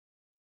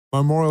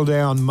 Memorial Day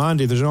on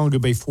Monday, there's only going to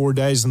be 4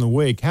 days in the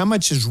week. How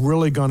much is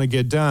really going to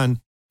get done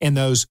in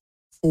those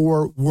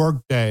 4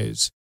 work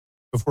days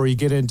before you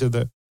get into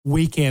the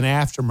weekend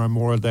after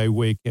Memorial Day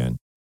weekend?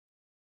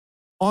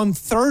 On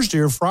Thursday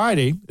or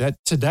Friday,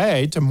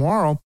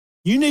 tomorrow,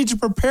 you need to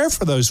prepare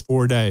for those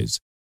 4 days.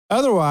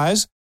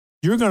 Otherwise,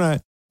 you're going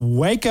to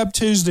wake up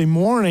Tuesday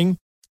morning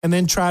and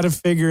then try to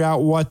figure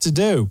out what to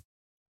do.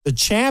 The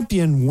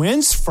champion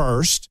wins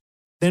first,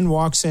 then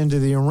walks into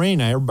the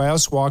arena. Everybody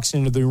else walks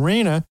into the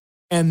arena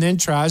and then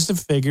tries to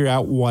figure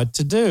out what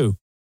to do.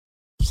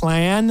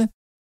 Plan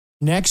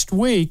next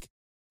week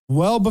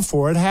well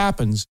before it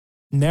happens.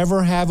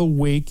 Never have a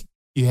week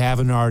you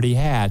haven't already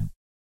had.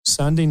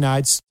 Sunday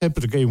nights,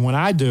 typically when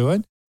I do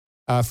it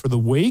for the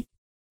week.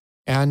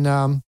 And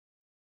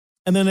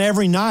then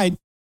every night,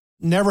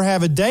 never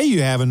have a day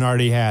you haven't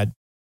already had.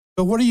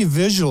 But what are you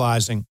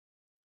visualizing?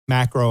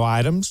 Macro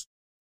items,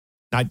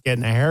 not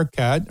getting a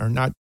haircut or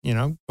not,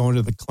 going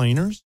to the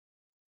cleaners.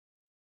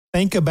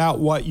 Think about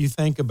what you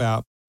think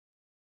about.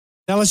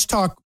 Now let's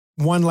talk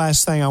one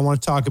last thing. I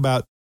want to talk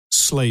about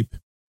sleep.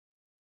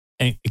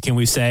 And can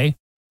we say,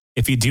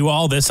 if you do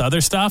all this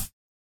other stuff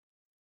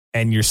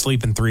and you're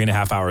sleeping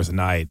 3.5 hours a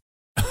night,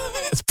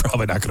 it's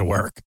probably not going to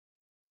work.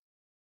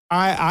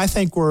 I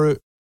think we're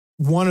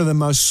one of the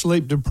most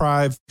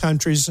sleep-deprived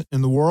countries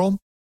in the world.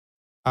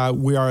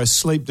 We are a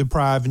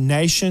sleep-deprived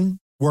nation.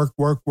 Work,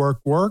 work,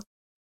 work, work.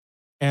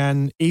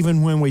 And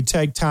even when we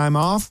take time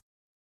off,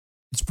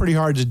 it's pretty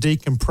hard to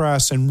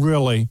decompress and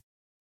really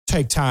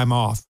take time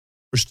off.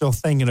 We're still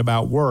thinking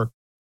about work.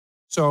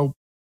 So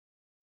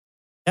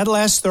that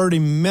last 30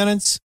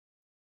 minutes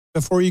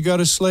before you go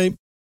to sleep,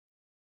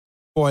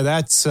 boy,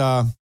 that's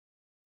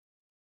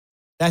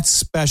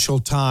special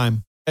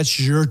time. That's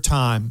your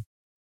time.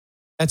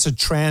 That's a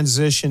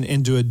transition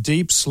into a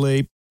deep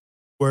sleep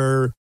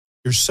where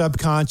your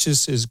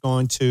subconscious is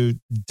going to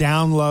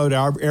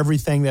download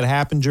everything that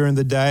happened during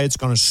the day. It's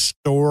going to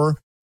store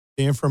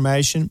the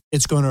information.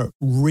 It's going to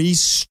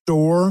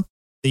restore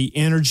the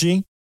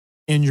energy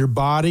in your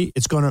body.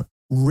 It's going to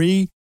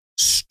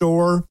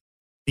restore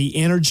the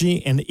energy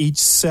in each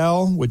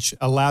cell, which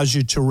allows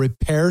you to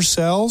repair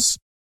cells,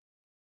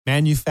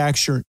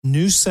 manufacture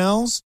new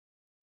cells.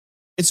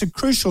 It's a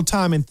crucial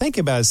time. And think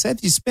about it,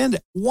 Seth, you spend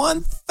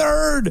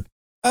 1/3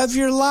 of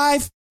your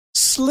life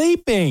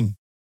sleeping.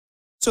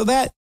 So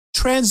that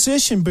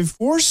transition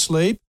before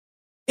sleep,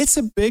 it's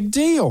a big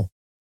deal.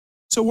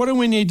 So what do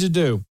we need to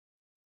do?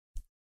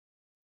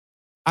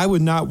 I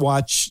would not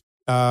watch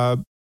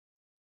the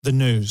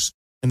news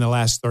in the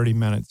last 30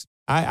 minutes.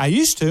 I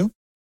used to.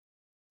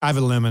 I've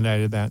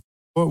eliminated that.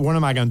 What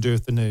am I going to do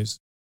with the news?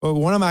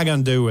 What am I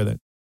going to do with it?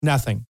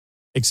 Nothing,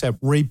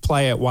 except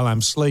replay it while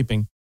I'm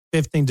sleeping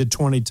 15 to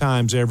 20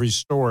 times every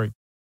story.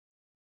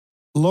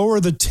 Lower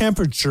the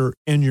temperature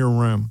in your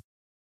room.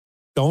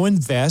 Go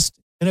invest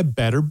in a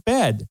better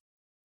bed.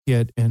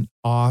 Get an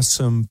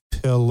awesome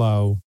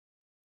pillow.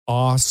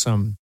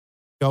 Awesome.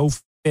 Go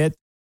fit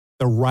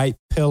the right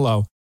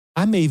pillow.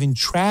 I'm even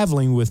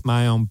traveling with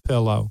my own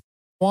pillow.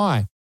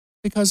 Why?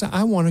 Because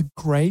I want a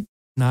great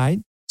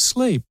night's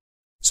sleep.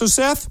 So,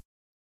 Seth,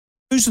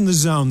 who's in the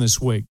zone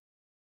this week?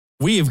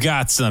 We have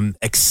got some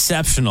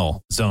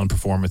exceptional zone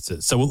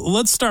performances. So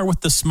let's start with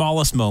the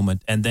smallest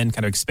moment and then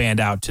kind of expand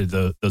out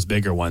to those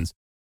bigger ones.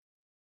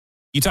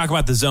 You talk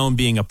about the zone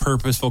being a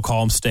purposeful,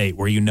 calm state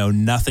where you know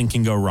nothing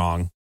can go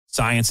wrong.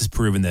 Science has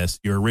proven this.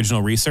 Your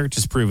original research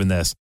has proven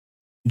this.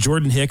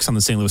 Jordan Hicks on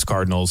the St. Louis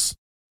Cardinals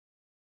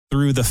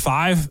threw the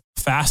 5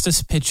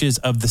 fastest pitches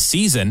of the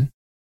season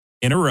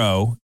in a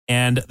row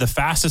and the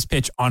fastest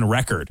pitch on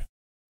record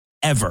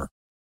ever.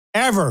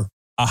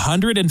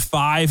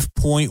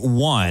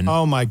 105.1.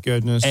 Oh, my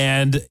goodness.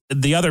 And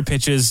the other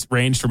pitches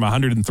ranged from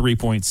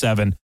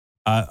 103.7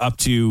 up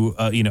to,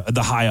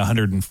 the high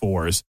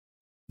 104s.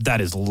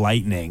 That is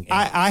lightning.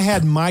 I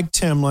had Mike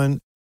Timlin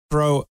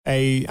throw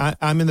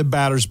I'm in the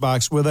batter's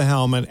box with a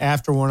helmet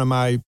after one of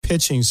my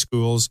pitching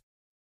schools.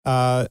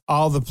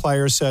 all the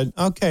players said,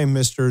 okay,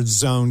 Mr.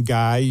 Zone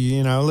guy,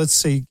 let's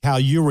see how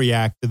you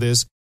react to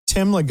this.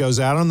 Timlin goes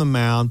out on the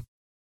mound,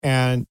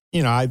 and,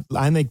 I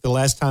think the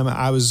last time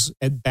I was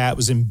at bat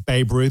was in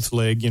Babe Ruth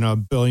League, a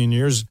billion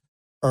years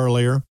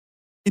earlier.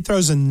 He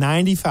throws a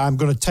 95. I'm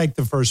going to take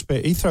the first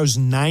pitch. He throws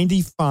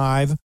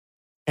 95,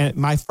 and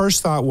my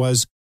first thought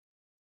was,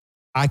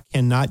 I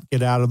cannot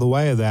get out of the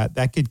way of that.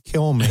 That could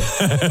kill me.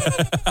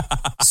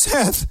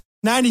 Seth,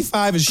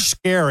 95 is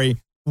scary.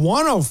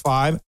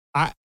 105,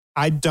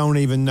 I don't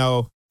even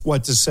know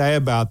what to say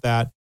about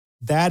that.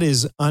 That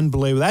is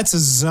unbelievable. That's a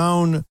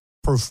zone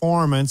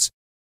performance.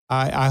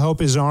 I hope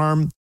his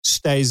arm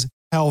stays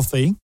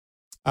healthy.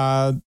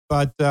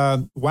 But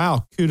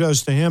wow,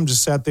 kudos to him to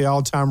set the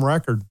all-time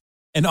record.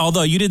 And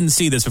although you didn't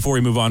see this before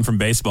we move on from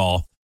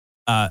baseball,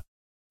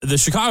 the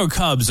Chicago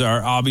Cubs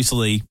are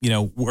obviously,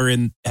 have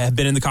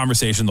been in the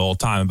conversation the whole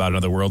time about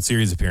another World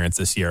Series appearance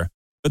this year.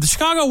 But the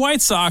Chicago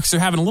White Sox are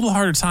having a little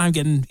harder time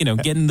getting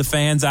the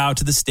fans out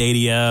to the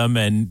stadium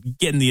and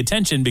getting the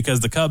attention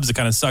because the Cubs have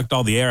kind of sucked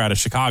all the air out of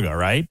Chicago,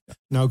 right?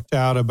 No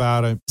doubt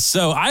about it.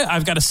 So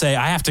I've got to say,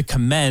 I have to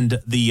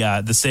commend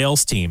the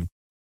sales team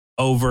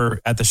over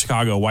at the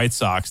Chicago White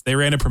Sox. They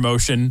ran a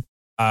promotion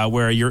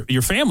where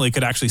your family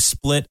could actually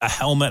split a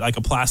helmet, like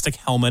a plastic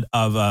helmet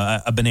of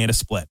a banana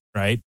split,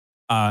 right?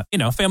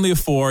 Family of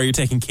four, you're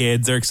taking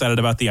kids, they're excited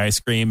about the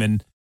ice cream.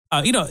 And,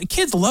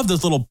 kids love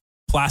those little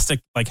plastic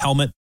like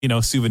helmet,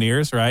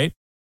 souvenirs, right?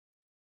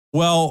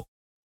 Well,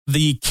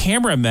 the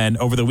cameramen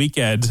over the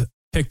weekend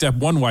picked up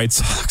one White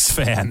Sox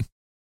fan.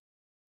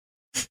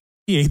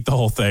 He ate the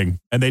whole thing,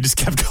 and they just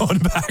kept going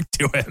back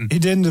to him. He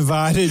didn't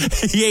divide it.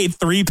 He ate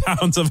 3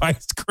 pounds of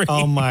ice cream.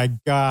 Oh, my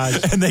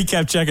gosh. And they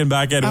kept checking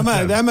back in.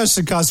 That must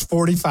have cost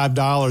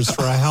 $45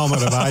 for a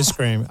helmet of ice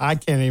cream. I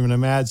can't even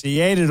imagine. He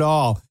ate it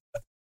all.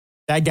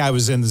 That guy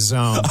was in the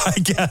zone. I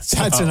guess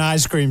that's an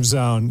ice cream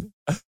zone.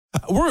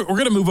 We're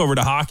going to move over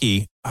to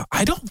hockey.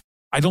 I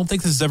don't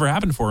think this has ever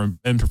happened for him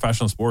in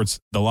professional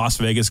sports. The Las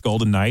Vegas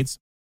Golden Knights.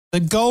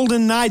 The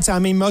Golden Knights. I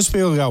mean, most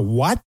people go,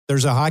 what?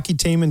 There's a hockey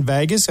team in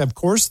Vegas? Of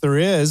course there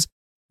is.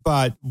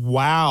 But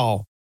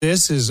wow,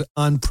 this is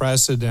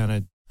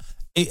unprecedented.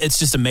 It's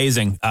just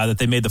amazing that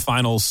they made the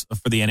finals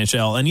for the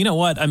NHL. And you know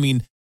what? I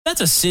mean,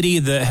 that's a city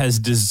that has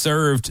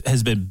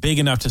been big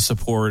enough to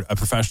support a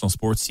professional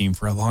sports team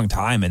for a long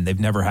time, and they've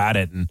never had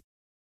it. And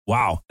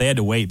wow, they had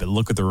to wait, but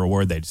look at the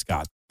reward they just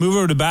got. Move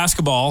over to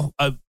basketball.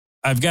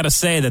 I've got to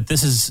say that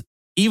this is,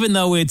 even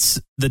though it's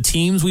the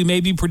teams we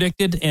maybe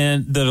predicted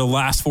and the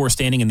last four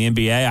standing in the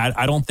NBA,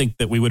 I don't think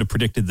that we would have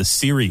predicted the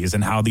series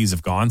and how these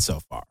have gone so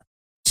far.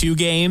 2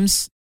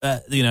 games,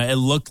 it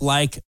looked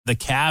like the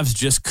Cavs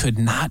just could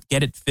not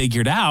get it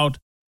figured out,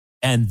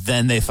 and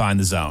then they find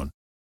the zone.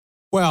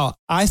 Well,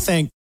 I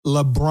think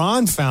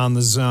LeBron found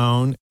the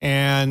zone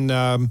and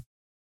not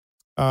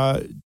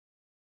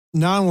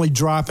only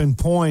dropping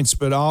points,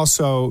 but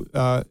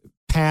also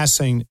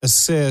passing,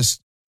 assists,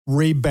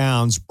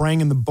 rebounds,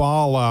 bringing the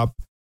ball up,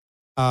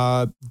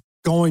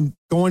 going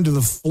to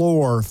the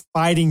floor,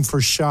 fighting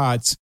for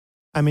shots.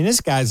 I mean,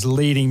 this guy's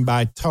leading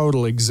by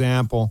total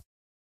example.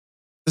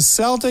 The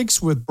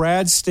Celtics with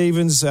Brad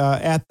Stevens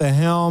at the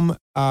helm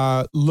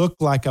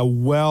looked like a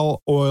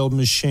well-oiled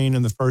machine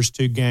in the first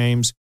 2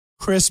 games.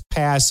 Crisp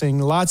passing,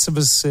 lots of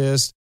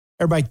assists,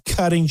 everybody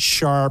cutting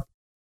sharp,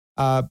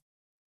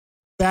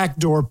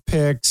 backdoor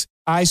picks,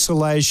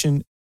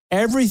 isolation.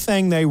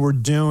 Everything they were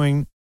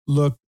doing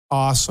looked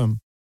awesome.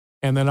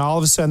 And then all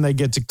of a sudden they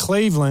get to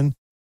Cleveland,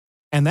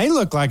 and they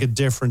look like a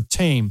different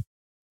team.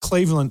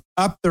 Cleveland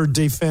upped their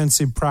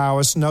defensive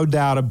prowess, no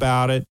doubt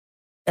about it.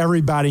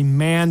 Everybody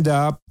manned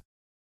up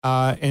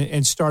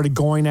and started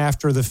going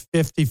after the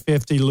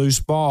 50-50 loose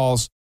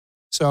balls.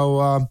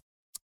 So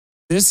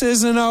this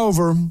isn't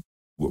over.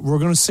 We're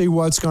going to see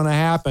what's going to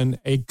happen.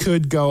 It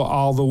could go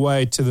all the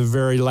way to the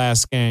very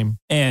last game.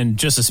 And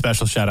just a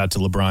special shout out to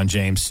LeBron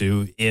James,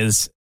 who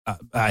is,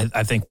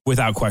 I think,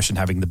 without question,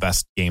 having the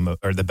best game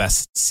or the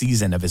best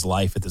season of his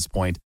life at this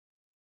point.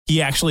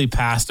 He actually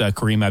passed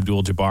Kareem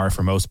Abdul-Jabbar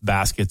for most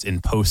baskets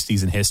in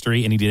postseason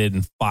history, and he did it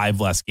in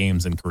 5 less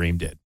games than Kareem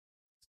did.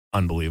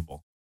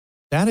 Unbelievable.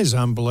 That is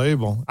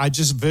unbelievable. I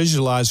just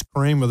visualized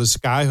Kareem with a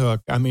skyhook.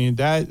 I mean,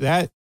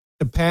 that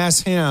to pass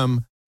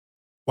him,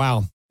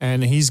 wow.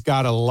 And he's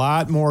got a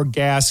lot more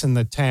gas in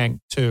the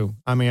tank, too.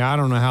 I mean, I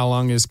don't know how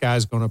long this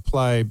guy's going to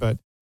play, but,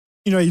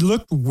 he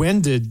looked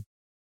winded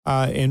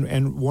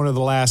in one of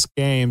the last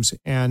games.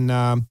 And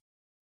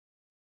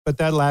but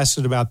that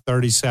lasted about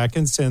 30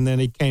 seconds, and then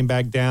he came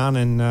back down.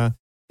 And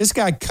this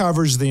guy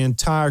covers the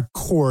entire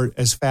court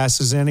as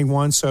fast as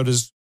anyone. So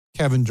does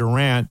Kevin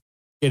Durant,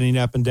 getting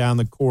up and down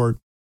the court.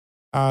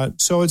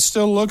 So it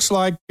still looks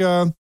like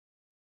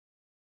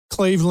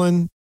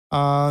Cleveland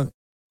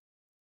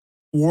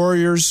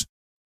Warriors,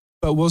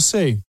 but we'll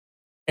see.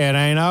 It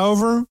ain't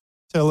over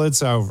till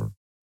it's over.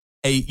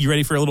 Hey, you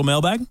ready for a little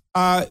mailbag?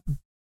 I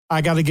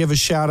got to give a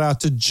shout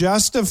out to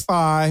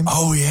Justify.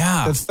 Oh,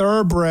 yeah. The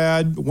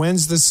thoroughbred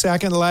wins the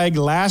second leg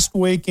last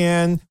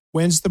weekend,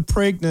 wins the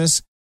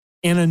Preakness.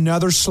 in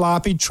another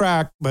sloppy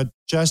track, but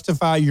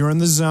justify you're in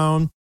the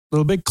zone, a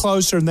little bit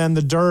closer than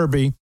the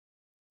Derby.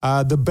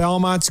 The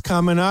Belmont's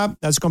coming up.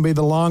 That's going to be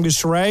the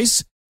longest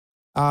race.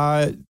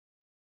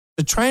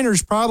 The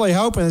trainer's probably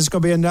hoping it's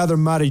going to be another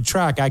muddy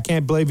track. I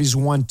can't believe he's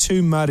won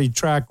 2 muddy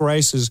track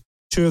races,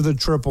 2 of the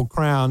Triple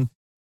Crown.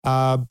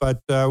 But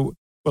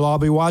we'll all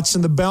be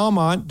watching the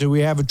Belmont. Do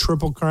we have a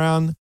Triple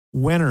Crown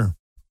winner?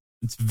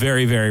 It's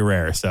very, very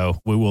rare. So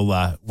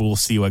we'll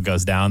see what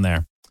goes down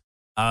there.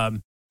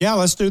 Yeah,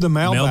 let's do the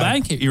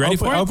mailbag. You ready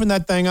for it? Open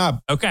that thing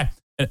up. Okay.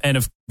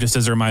 And just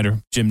as a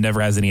reminder, Jim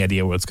never has any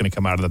idea what's going to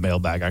come out of the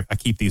mailbag. I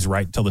keep these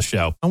right until the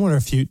show. I wonder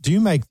if you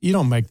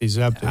don't make these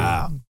up, do you?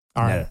 All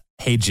right. No.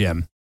 Hey,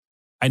 Jim,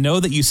 I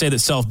know that you say that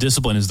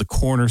self-discipline is the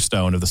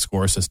cornerstone of the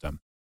score system.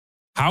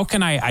 How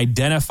can I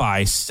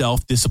identify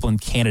self-discipline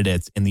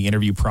candidates in the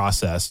interview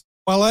process?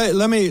 Well,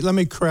 let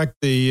me correct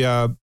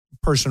the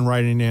person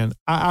writing in.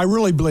 I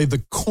really believe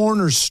the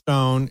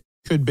cornerstone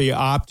could be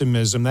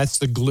optimism. That's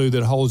the glue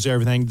that holds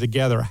everything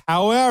together.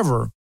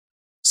 However,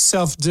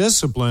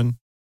 self-discipline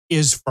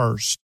is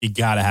first. You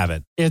got to have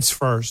it. It's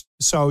first.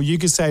 So you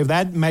could say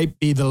that might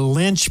be the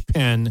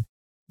linchpin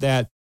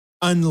that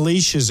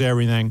unleashes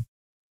everything.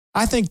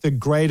 I think the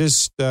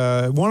greatest,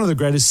 one of the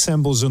greatest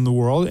symbols in the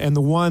world, and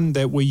the one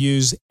that we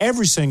use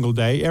every single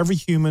day, every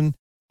human,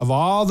 of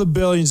all the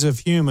billions of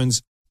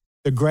humans,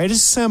 the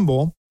greatest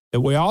symbol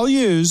that we all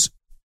use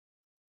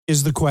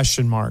is the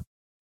question mark.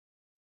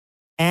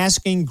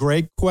 Asking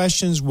great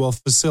questions will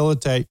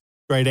facilitate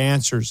great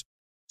answers.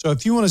 So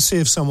if you want to see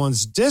if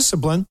someone's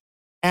disciplined,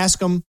 ask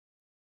them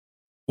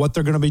what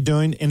they're going to be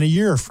doing in a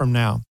year from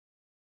now,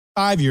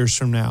 5 years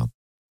from now.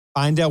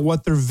 Find out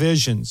what their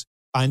visions,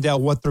 find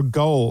out what their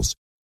goals,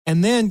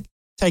 and then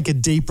take a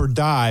deeper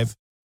dive.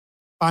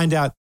 Find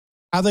out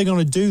how they're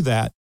going to do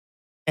that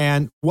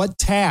and what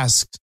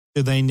tasks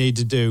do they need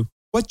to do?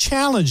 What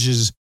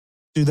challenges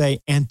do they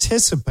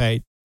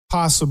anticipate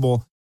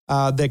possible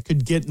that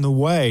could get in the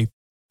way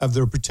of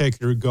their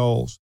particular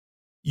goals?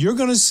 You're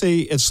going to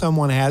see if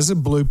someone has a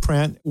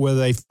blueprint, whether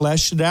they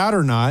flesh it out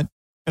or not.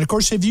 And of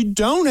course, if you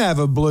don't have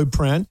a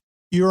blueprint,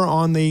 you're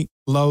on the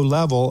low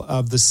level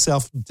of the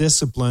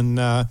self-discipline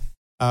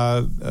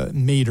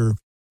meter.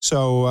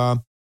 So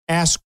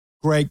ask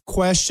great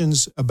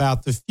questions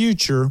about the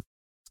future,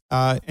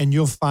 and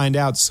you'll find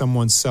out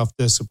someone's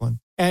self-discipline.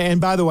 And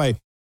by the way,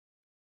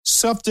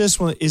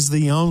 self-discipline is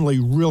the only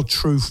real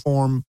true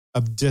form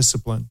of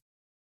discipline.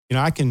 You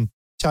know, I can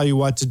tell you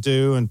what to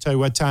do and tell you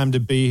what time to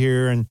be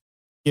here and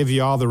give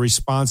you all the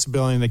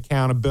responsibility and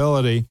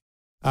accountability,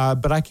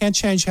 but I can't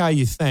change how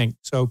you think.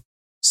 So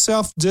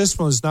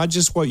self-discipline is not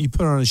just what you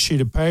put on a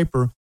sheet of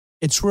paper.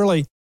 It's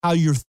really how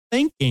you're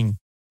thinking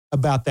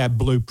about that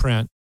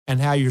blueprint and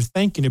how you're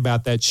thinking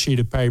about that sheet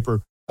of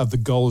paper of the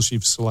goals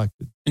you've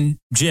selected. And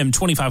Jim,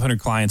 2,500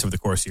 clients over the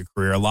course of your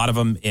career, a lot of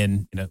them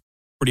in,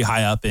 pretty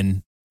high up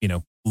in,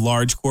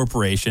 large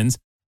corporations.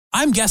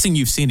 I'm guessing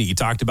you've seen it. You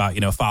talked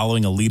about,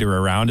 following a leader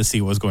around to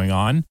see what was going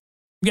on. I'm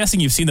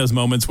guessing you've seen those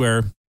moments where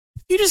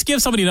if you just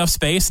give somebody enough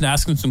space and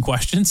ask them some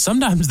questions,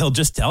 sometimes they'll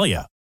just tell you.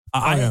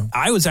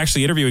 I was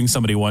actually interviewing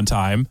somebody one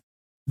time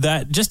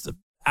that just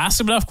asked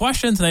them enough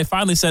questions and they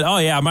finally said, oh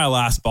yeah, my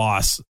last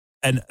boss,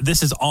 and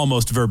this is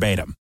almost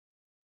verbatim,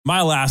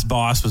 my last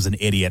boss was an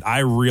idiot. I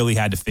really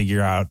had to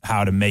figure out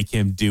how to make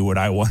him do what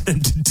I wanted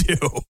him to do.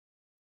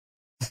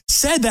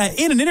 Said that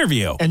in an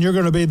interview. And you're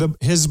going to be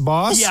his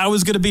boss? Yeah, I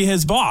was going to be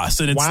his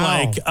boss. And it's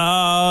like,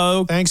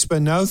 thanks,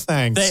 but no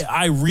thanks.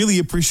 I really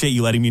appreciate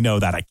you letting me know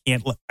that. I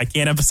can't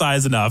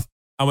emphasize enough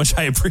how much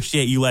I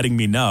appreciate you letting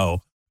me know.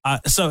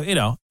 So,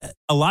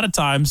 a lot of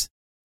times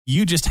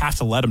you just have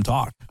to let them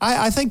talk.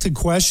 I think the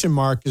question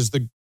mark is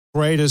the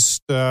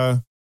greatest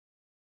thing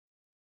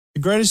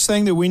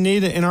that we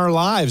need in our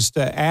lives,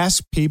 to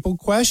ask people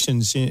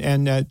questions.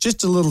 And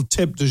just a little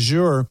tip du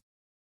jour.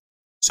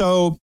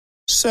 So,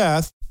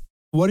 Seth,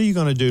 what are you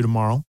going to do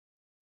tomorrow?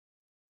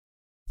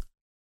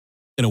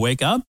 Going to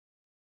wake up?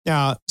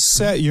 Now,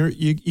 Seth,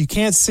 you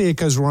can't see it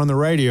because we're on the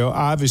radio,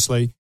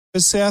 obviously.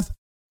 But Seth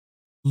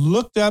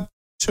looked up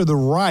to the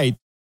right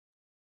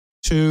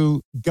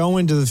to go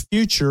into the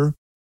future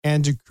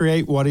and to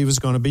create what he was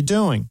going to be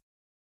doing.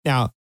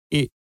 Now,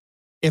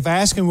 if I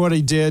ask him what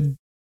he did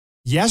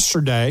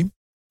yesterday,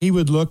 he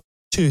would look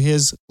to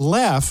his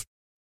left.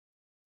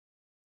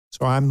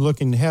 So I'm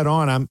looking head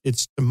on.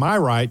 It's to my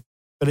right,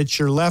 but it's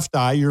your left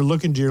eye. You're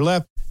looking to your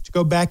left to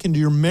go back into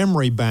your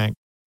memory bank.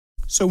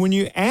 So when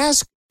you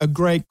ask a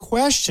great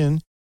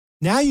question,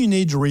 now you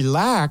need to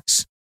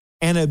relax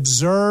and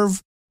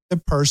observe the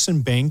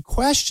person being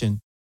questioned.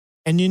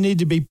 And you need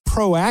to be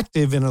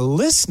proactive in a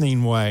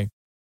listening way.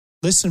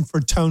 Listen for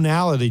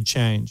tonality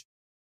change.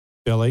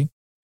 Billy,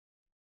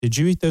 did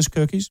you eat those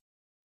cookies?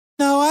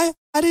 No, I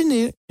didn't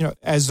eat it.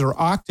 As their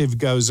octave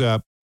goes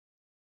up,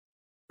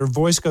 their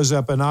voice goes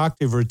up an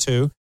octave or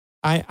two,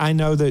 I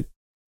know that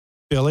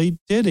Billy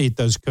did eat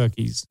those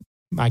cookies,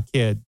 my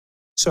kid.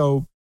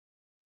 So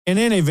in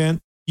any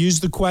event, use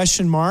the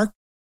question mark.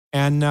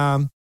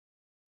 And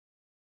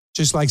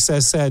just like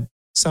Seth said,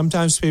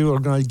 Sometimes people are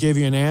going to give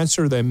you an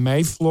answer that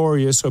may floor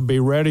you, so be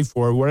ready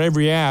for it.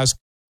 Whatever you ask,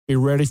 be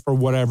ready for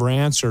whatever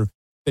answer,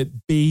 but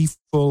be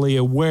fully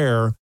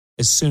aware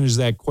as soon as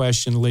that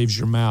question leaves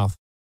your mouth.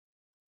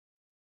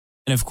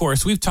 And of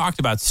course, we've talked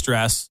about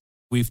stress.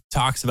 We've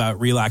talked about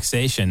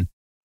relaxation.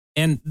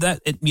 And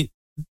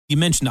you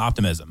mentioned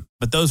optimism,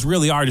 but those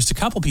really are just a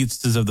couple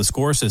pieces of the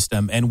score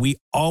system. And we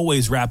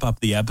always wrap up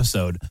the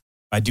episode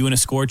by doing a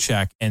score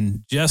check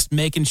and just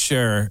making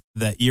sure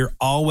that you're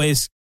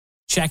always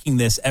checking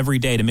this every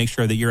day to make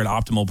sure that you're at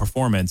optimal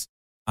performance,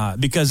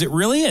 because it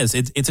really is.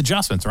 It's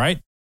adjustments, right?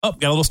 Oh,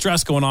 got a little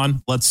stress going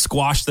on. Let's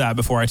squash that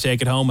before I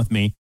take it home with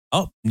me.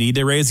 Oh, need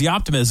to raise the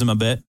optimism a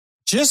bit.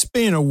 Just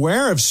being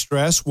aware of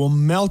stress will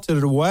melt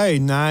it away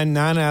 9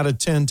 out of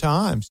 10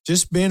 times.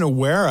 Just being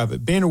aware of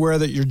it, being aware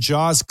that your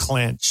jaw's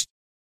clenched.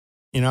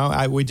 You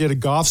know, we did a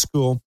golf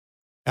school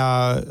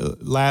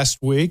last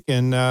week,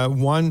 and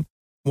one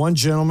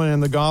gentleman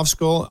in the golf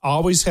school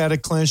always had a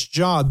clenched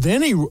jaw.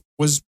 Then he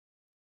was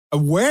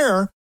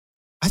aware,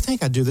 I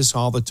think I do this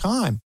all the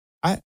time.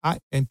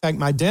 In fact,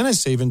 my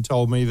dentist even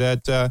told me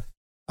that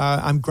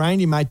I'm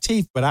grinding my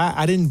teeth, but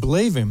I didn't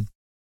believe him.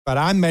 But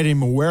I made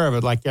him aware of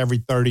it like every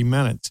 30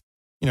 minutes.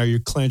 You know, you're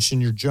clenching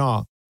your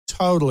jaw,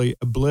 totally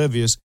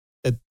oblivious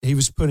that he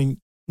was putting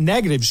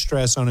negative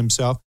stress on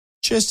himself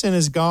just in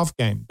his golf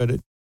game, but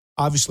it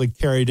obviously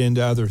carried into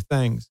other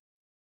things.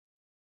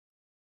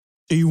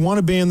 Do you want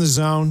to be in the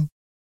zone?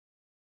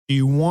 Do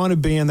you want to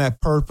be in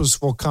that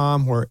purposeful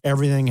calm where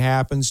everything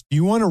happens? Do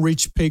you want to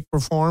reach peak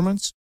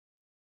performance?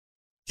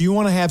 Do you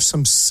want to have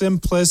some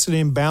simplicity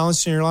and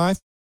balance in your life?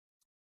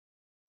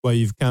 Well,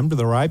 you've come to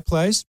the right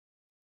place.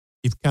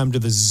 You've come to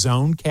the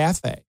Zone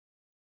Cafe.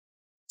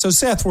 So,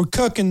 Seth, we're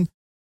cooking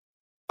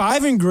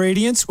 5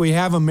 ingredients. We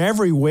have them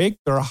every week.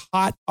 They're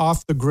hot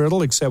off the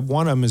griddle, except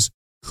one of them is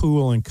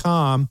cool and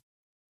calm.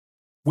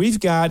 We've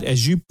got,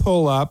 as you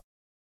pull up,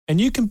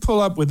 and you can pull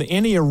up with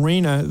any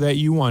arena that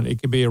you want.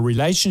 It could be a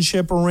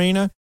relationship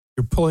arena.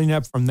 You're pulling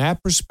up from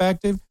that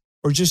perspective,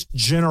 or just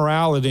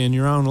generality in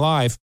your own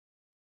life.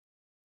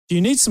 Do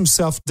you need some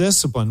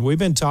self-discipline? We've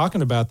been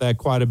talking about that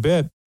quite a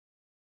bit.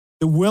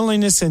 The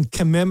willingness and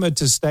commitment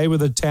to stay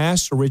with a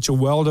task to reach a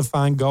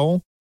well-defined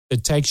goal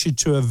that takes you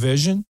to a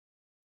vision,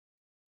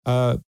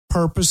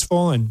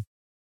 purposeful and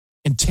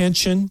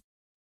intention,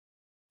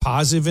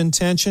 positive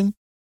intention,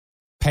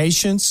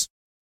 patience,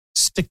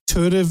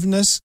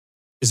 stick-to-itiveness.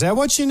 Is that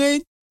what you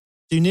need?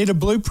 Do you need a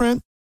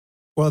blueprint?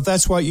 Well, if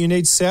that's what you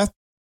need, Seth,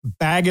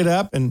 bag it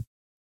up and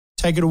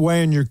take it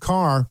away in your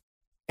car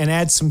and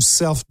add some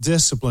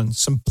self-discipline,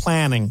 some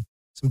planning,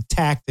 some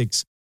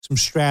tactics, some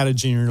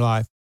strategy in your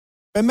life.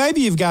 But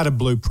maybe you've got a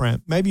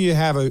blueprint. Maybe you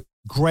have a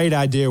great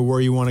idea where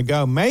you want to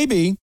go.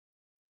 Maybe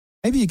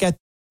you got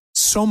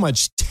so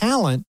much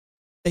talent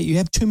that you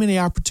have too many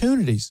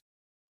opportunities.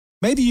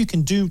 Maybe you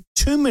can do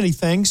too many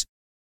things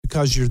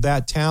because you're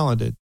that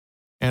talented.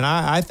 And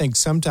I think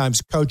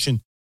sometimes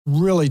coaching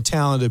really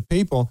talented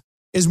people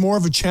is more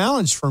of a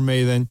challenge for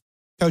me than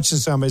coaching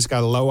somebody who's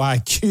got a low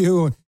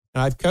IQ. And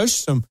I've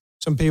coached some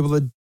people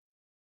that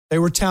they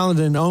were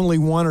talented in only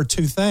 1 or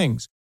 2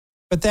 things.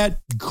 But that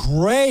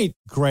great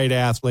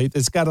athlete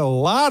that's got a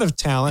lot of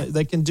talent,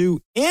 that can do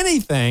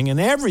anything and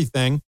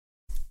everything,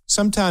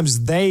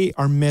 sometimes they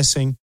are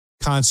missing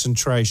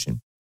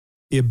concentration.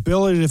 The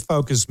ability to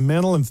focus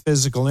mental and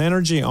physical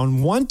energy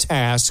on one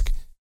task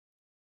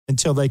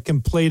until they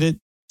complete it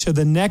to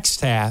the next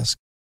task,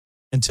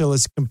 until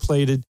it's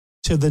completed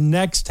to the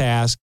next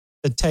task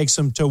that takes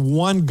them to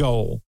one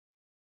goal,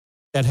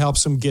 that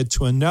helps them get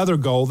to another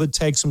goal that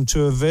takes them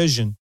to a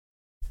vision.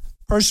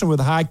 Person with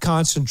high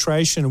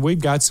concentration,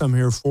 we've got some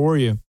here for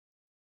you.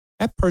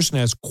 That person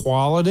has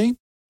quality,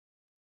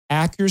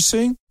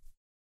 accuracy,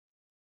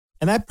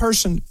 and that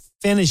person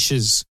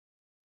finishes,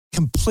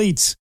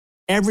 completes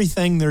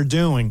everything they're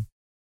doing.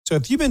 So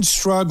if you've been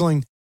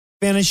struggling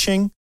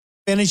finishing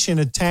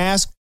a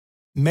task,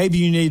 maybe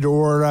you need to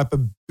order up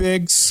a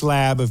big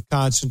slab of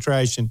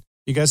concentration.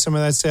 You got some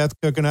of that, Seth,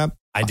 cooking up?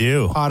 I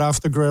do. Hot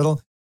off the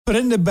griddle. Put it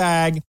in the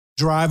bag,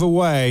 drive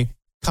away,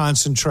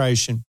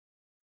 concentration.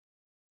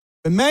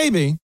 But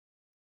maybe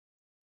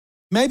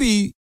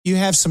you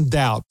have some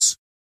doubts.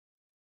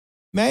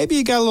 Maybe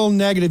you got a little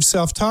negative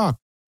self-talk.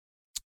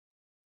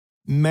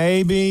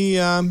 Maybe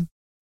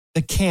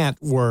the can't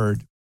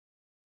word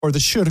or the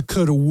shoulda,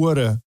 coulda,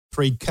 woulda,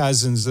 3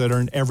 cousins that are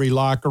in every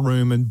locker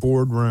room and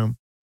boardroom.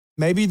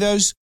 Maybe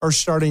those are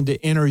starting to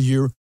enter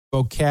your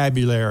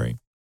vocabulary.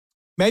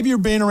 Maybe you're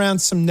being around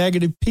some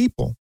negative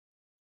people.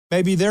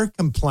 Maybe they're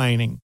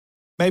complaining.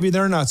 Maybe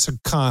they're not so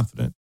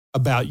confident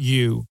about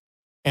you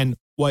and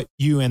what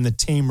you and the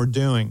team are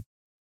doing.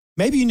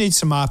 Maybe you need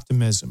some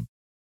optimism.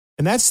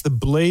 And that's the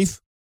belief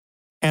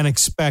and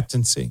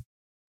expectancy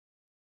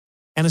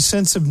and a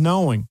sense of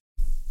knowing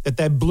that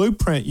that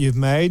blueprint you've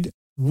made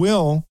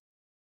will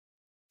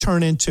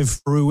turn into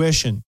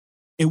fruition.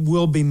 It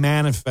will be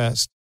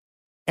manifest.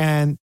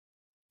 And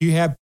you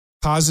have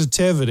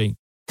positivity,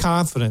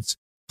 confidence,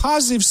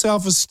 positive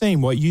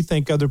self-esteem, what you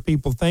think other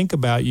people think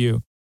about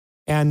you,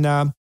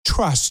 and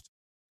trust.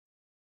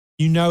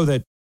 You know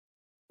that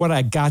what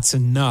I got's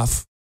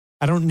enough.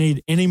 I don't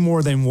need any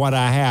more than what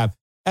I have.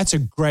 That's a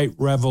great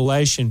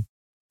revelation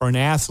for an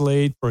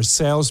athlete, for a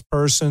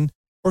salesperson,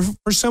 or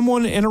for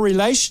someone in a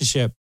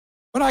relationship.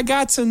 What I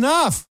got's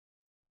enough.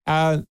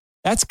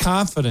 That's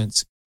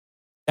confidence.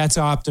 That's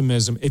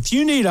optimism. If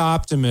you need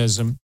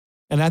optimism,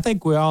 and I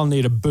think we all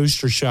need a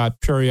booster shot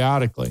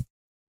periodically,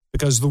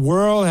 because the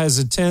world has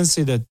a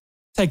tendency to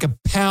take a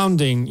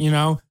pounding,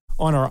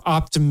 on our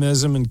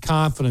optimism and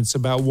confidence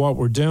about what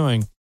we're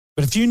doing.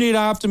 But if you need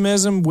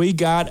optimism, we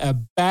got a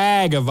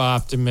bag of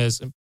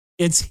optimism.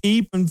 It's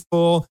heaping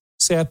full.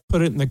 Seth,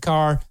 put it in the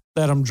car.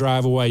 Let them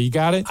drive away. You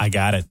got it? I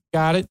got it.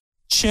 Got it?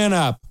 Chin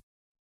up.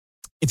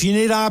 If you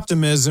need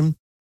optimism,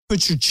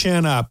 put your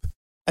chin up.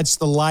 That's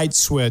the light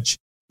switch.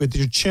 With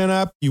your chin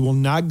up, you will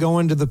not go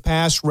into the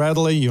past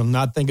readily. You'll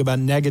not think about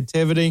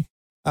negativity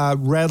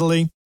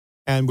readily.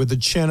 And with the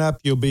chin up,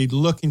 you'll be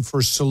looking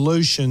for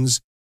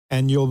solutions,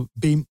 and you'll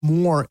be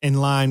more in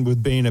line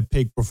with being a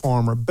peak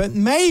performer. But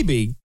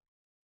maybe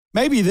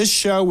this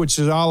show, which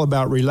is all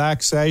about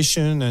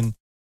relaxation, and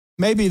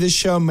maybe this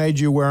show made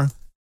you aware,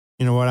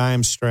 you know what, I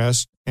am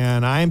stressed,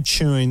 and I am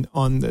chewing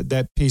on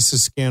that piece of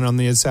skin on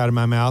the inside of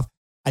my mouth.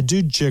 I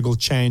do jiggle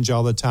change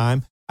all the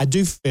time. I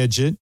do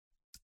fidget.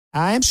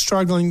 I am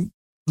struggling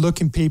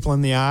looking people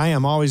in the eye.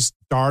 I'm always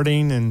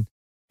darting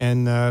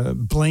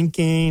and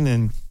blinking,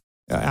 and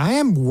I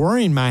am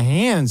worrying my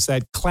hands,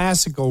 that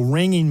classical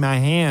wringing my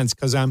hands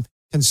because I'm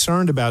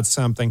concerned about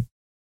something.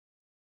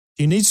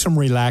 Do you need some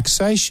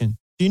relaxation?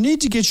 Do you need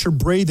to get your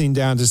breathing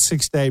down to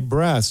 6 to 8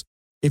 breaths?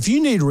 If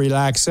you need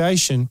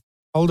relaxation,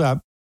 hold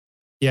up.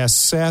 Yes,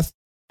 Seth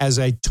has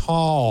a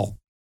tall,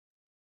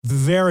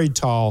 very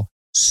tall,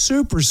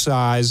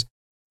 supersized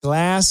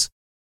glass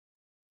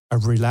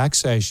of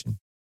relaxation.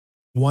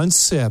 One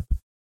sip.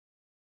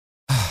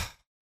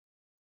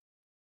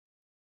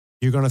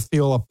 You're going to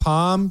feel a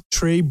palm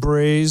tree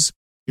breeze.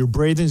 Your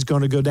breathing is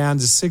going to go down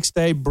to 6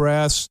 to 8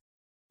 breaths.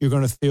 You're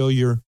going to feel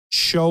your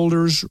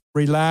shoulders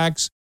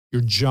relax,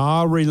 your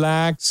jaw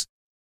relax.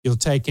 You'll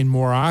take in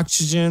more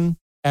oxygen,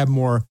 have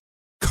more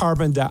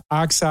carbon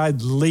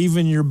dioxide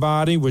leaving your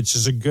body, which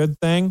is a good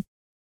thing.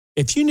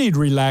 If you need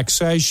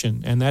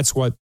relaxation, and that's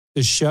what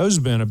this show's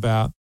been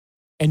about,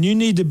 and you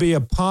need to be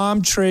a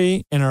palm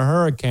tree in a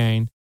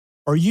hurricane,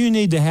 or you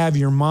need to have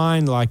your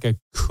mind like a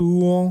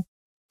cool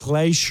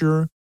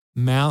glacier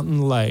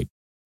mountain lake,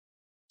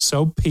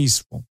 so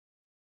peaceful.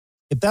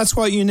 If that's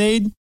what you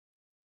need,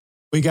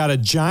 we got a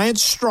giant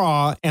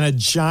straw and a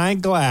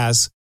giant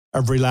glass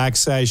of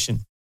relaxation.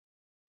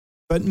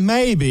 But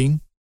maybe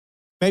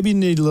you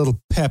need a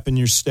little pep in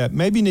your step.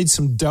 Maybe you need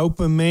some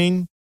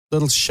dopamine,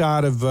 little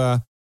shot of,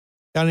 got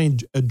any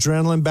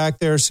adrenaline back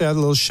there, Seth? A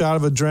little shot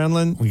of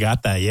adrenaline? We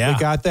got that, yeah. We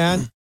got that?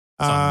 It's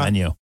on the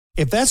menu.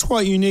 If that's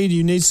what you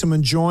need some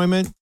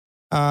enjoyment.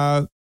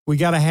 We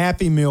got a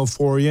happy meal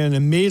for you, and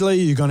immediately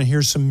you're going to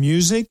hear some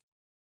music.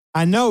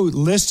 I know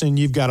listening,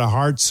 you've got a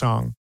heart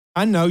song.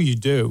 I know you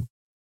do.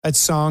 That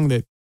song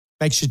that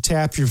makes you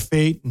tap your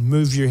feet and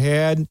move your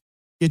head,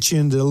 gets you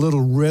into a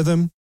little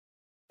rhythm.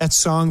 That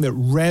song that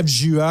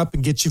revs you up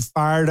and gets you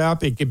fired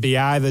up. It could be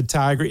Eye of the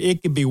Tiger.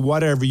 It could be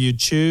whatever you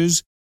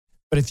choose.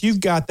 But if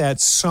you've got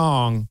that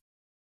song,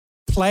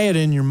 play it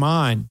in your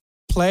mind.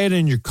 Play it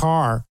in your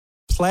car.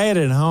 Play it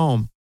at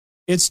home.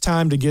 It's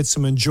time to get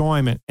some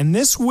enjoyment. And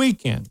this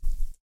weekend,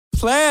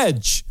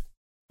 pledge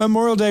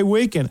Memorial Day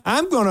weekend.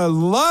 I'm going to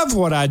love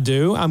what I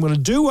do. I'm going to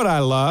do what I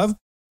love.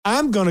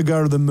 I'm going to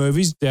go to the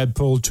movies.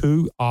 Deadpool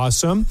 2,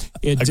 awesome.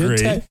 It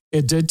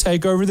did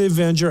take over the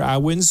Avenger. I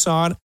went and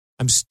saw it.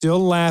 I'm still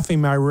laughing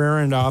my rear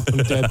end off from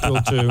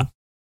Deadpool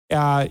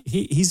 2.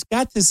 He's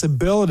got this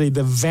ability,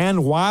 the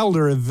Van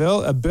Wilder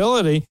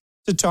ability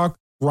to talk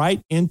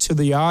right into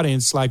the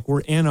audience like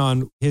we're in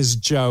on his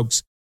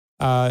jokes.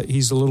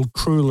 He's a little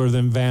crueler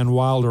than Van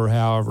Wilder,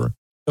 however.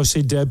 Go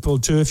see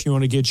Deadpool 2 if you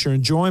want to get your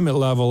enjoyment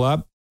level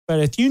up. But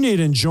if you need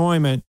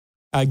enjoyment,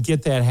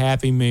 get that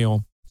happy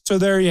meal. So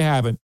there you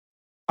have it.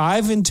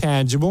 5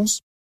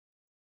 intangibles.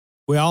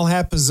 We all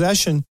have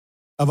possession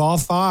of all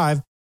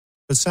 5,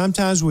 but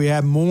sometimes we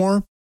have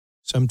more,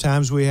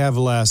 sometimes we have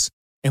less.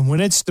 And when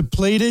it's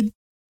depleted,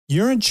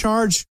 you're in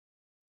charge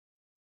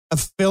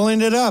of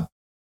filling it up.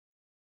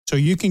 So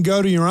you can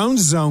go to your own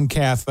Zone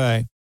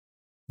Cafe.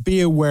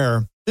 Be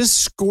aware. This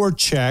score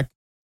check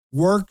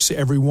works.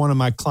 Every one of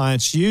my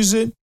clients use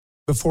it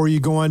before you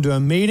go into a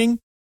meeting.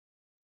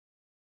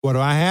 What do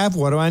I have?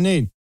 What do I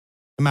need?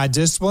 Am I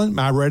disciplined? Am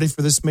I ready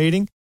for this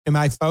meeting? Am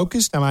I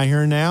focused? Am I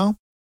here now?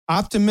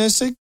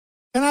 Optimistic?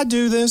 Can I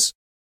do this?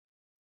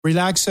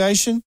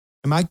 Relaxation?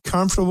 Am I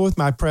comfortable with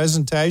my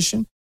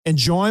presentation?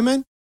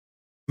 Enjoyment?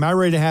 Am I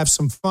ready to have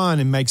some fun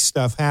and make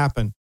stuff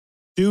happen?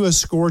 Do a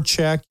score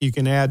check. You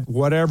can add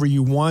whatever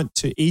you want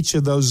to each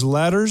of those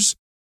letters.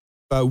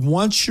 But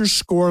once your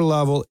score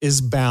level is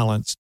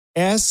balanced,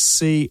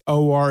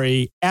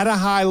 SCORE, at a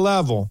high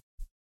level,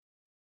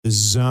 the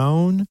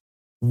zone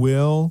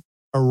will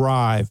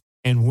arrive.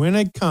 And when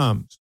it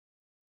comes,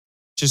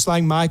 just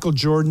like Michael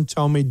Jordan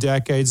told me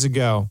decades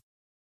ago,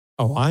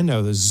 oh, I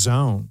know the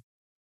zone.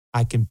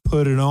 I can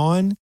put it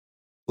on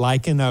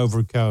like an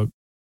overcoat.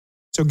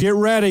 So get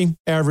ready,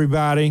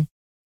 everybody.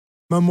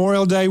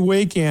 Memorial Day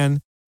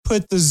weekend,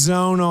 put the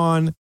zone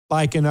on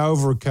like an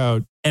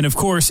overcoat. And of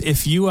course,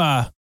 if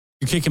you're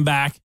kicking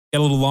back, get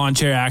a little lawn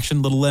chair action,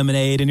 a little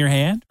lemonade in your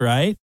hand,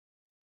 right?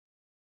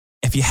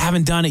 If you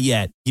haven't done it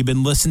yet, you've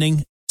been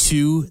listening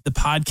to the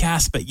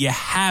podcast, but you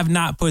have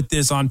not put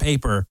this on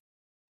paper,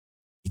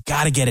 you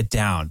got to get it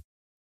down.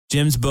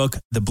 Jim's book,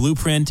 The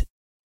Blueprint,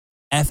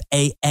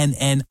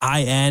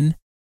 Fannin,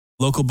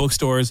 local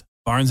bookstores,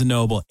 Barnes &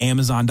 Noble,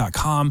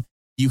 Amazon.com.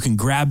 You can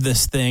grab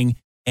this thing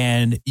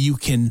and you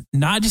can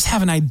not just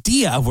have an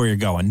idea of where you're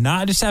going,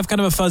 not just have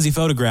kind of a fuzzy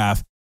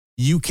photograph.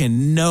 You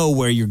can know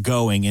where you're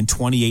going in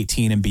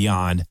 2018 and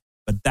beyond.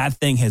 But that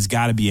thing has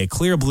got to be a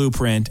clear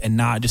blueprint and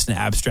not just an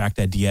abstract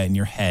idea in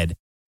your head.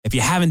 If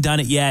you haven't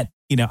done it yet,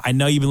 I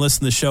know you've been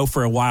listening to the show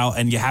for a while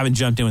and you haven't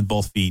jumped in with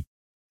both feet.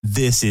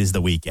 This is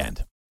the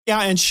weekend.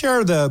 Yeah, and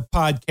share the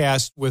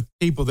podcast with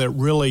people that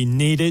really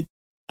need it.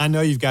 I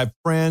know you've got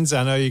friends.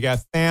 I know you got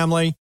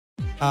family.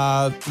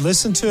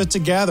 Listen to it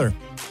together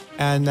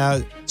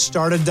and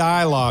start a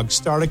dialogue,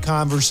 start a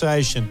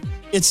conversation.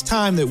 It's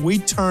time that we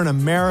turn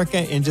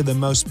America into the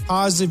most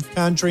positive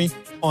country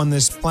on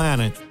this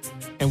planet.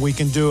 And we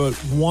can do it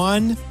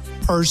one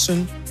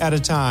person at a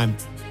time.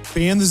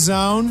 Be in the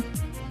zone.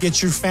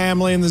 Get your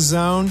family in the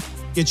zone.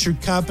 Get your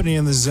company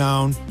in the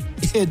zone.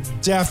 It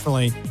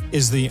definitely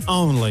is the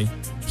only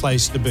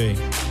place to be.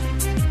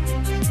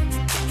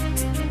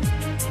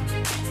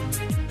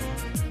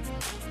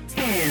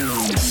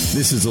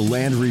 This is a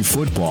Landry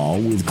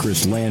Football with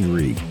Chris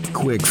Landry.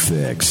 Quick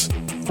fix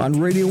on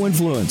Radio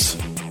Influence.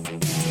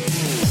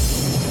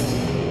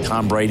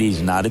 Tom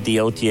Brady's not at the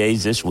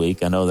OTAs this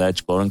week. I know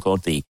that's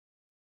quote-unquote the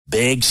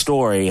big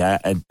story.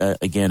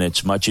 Again,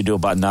 it's much ado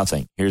about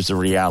nothing. Here's the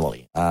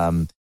reality.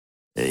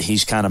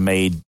 He's kind of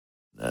made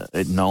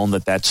it known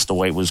that that's the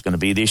way it was going to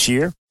be this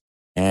year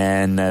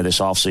and this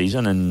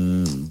offseason,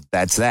 and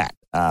that's that.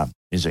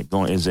 Is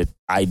it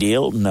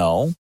ideal?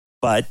 No.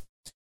 But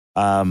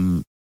I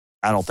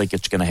don't think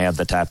it's going to have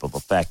the type of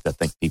effect I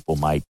think people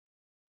might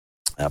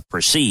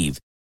perceive.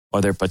 Are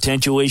there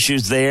potential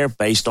issues there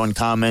based on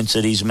comments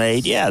that he's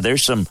made? Yeah,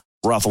 there's some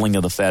ruffling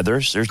of the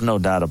feathers. There's no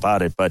doubt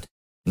about it. But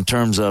in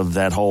terms of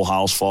that whole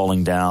house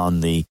falling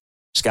down, the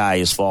sky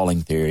is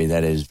falling theory,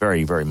 that is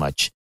very, very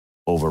much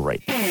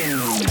overrated.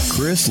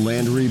 Chris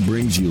Landry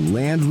brings you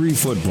Landry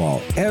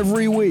Football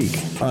every week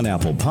on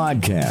Apple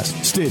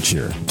Podcasts,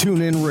 Stitcher,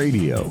 TuneIn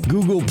Radio,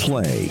 Google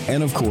Play,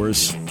 and of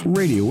course,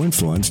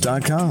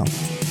 RadioInfluence.com.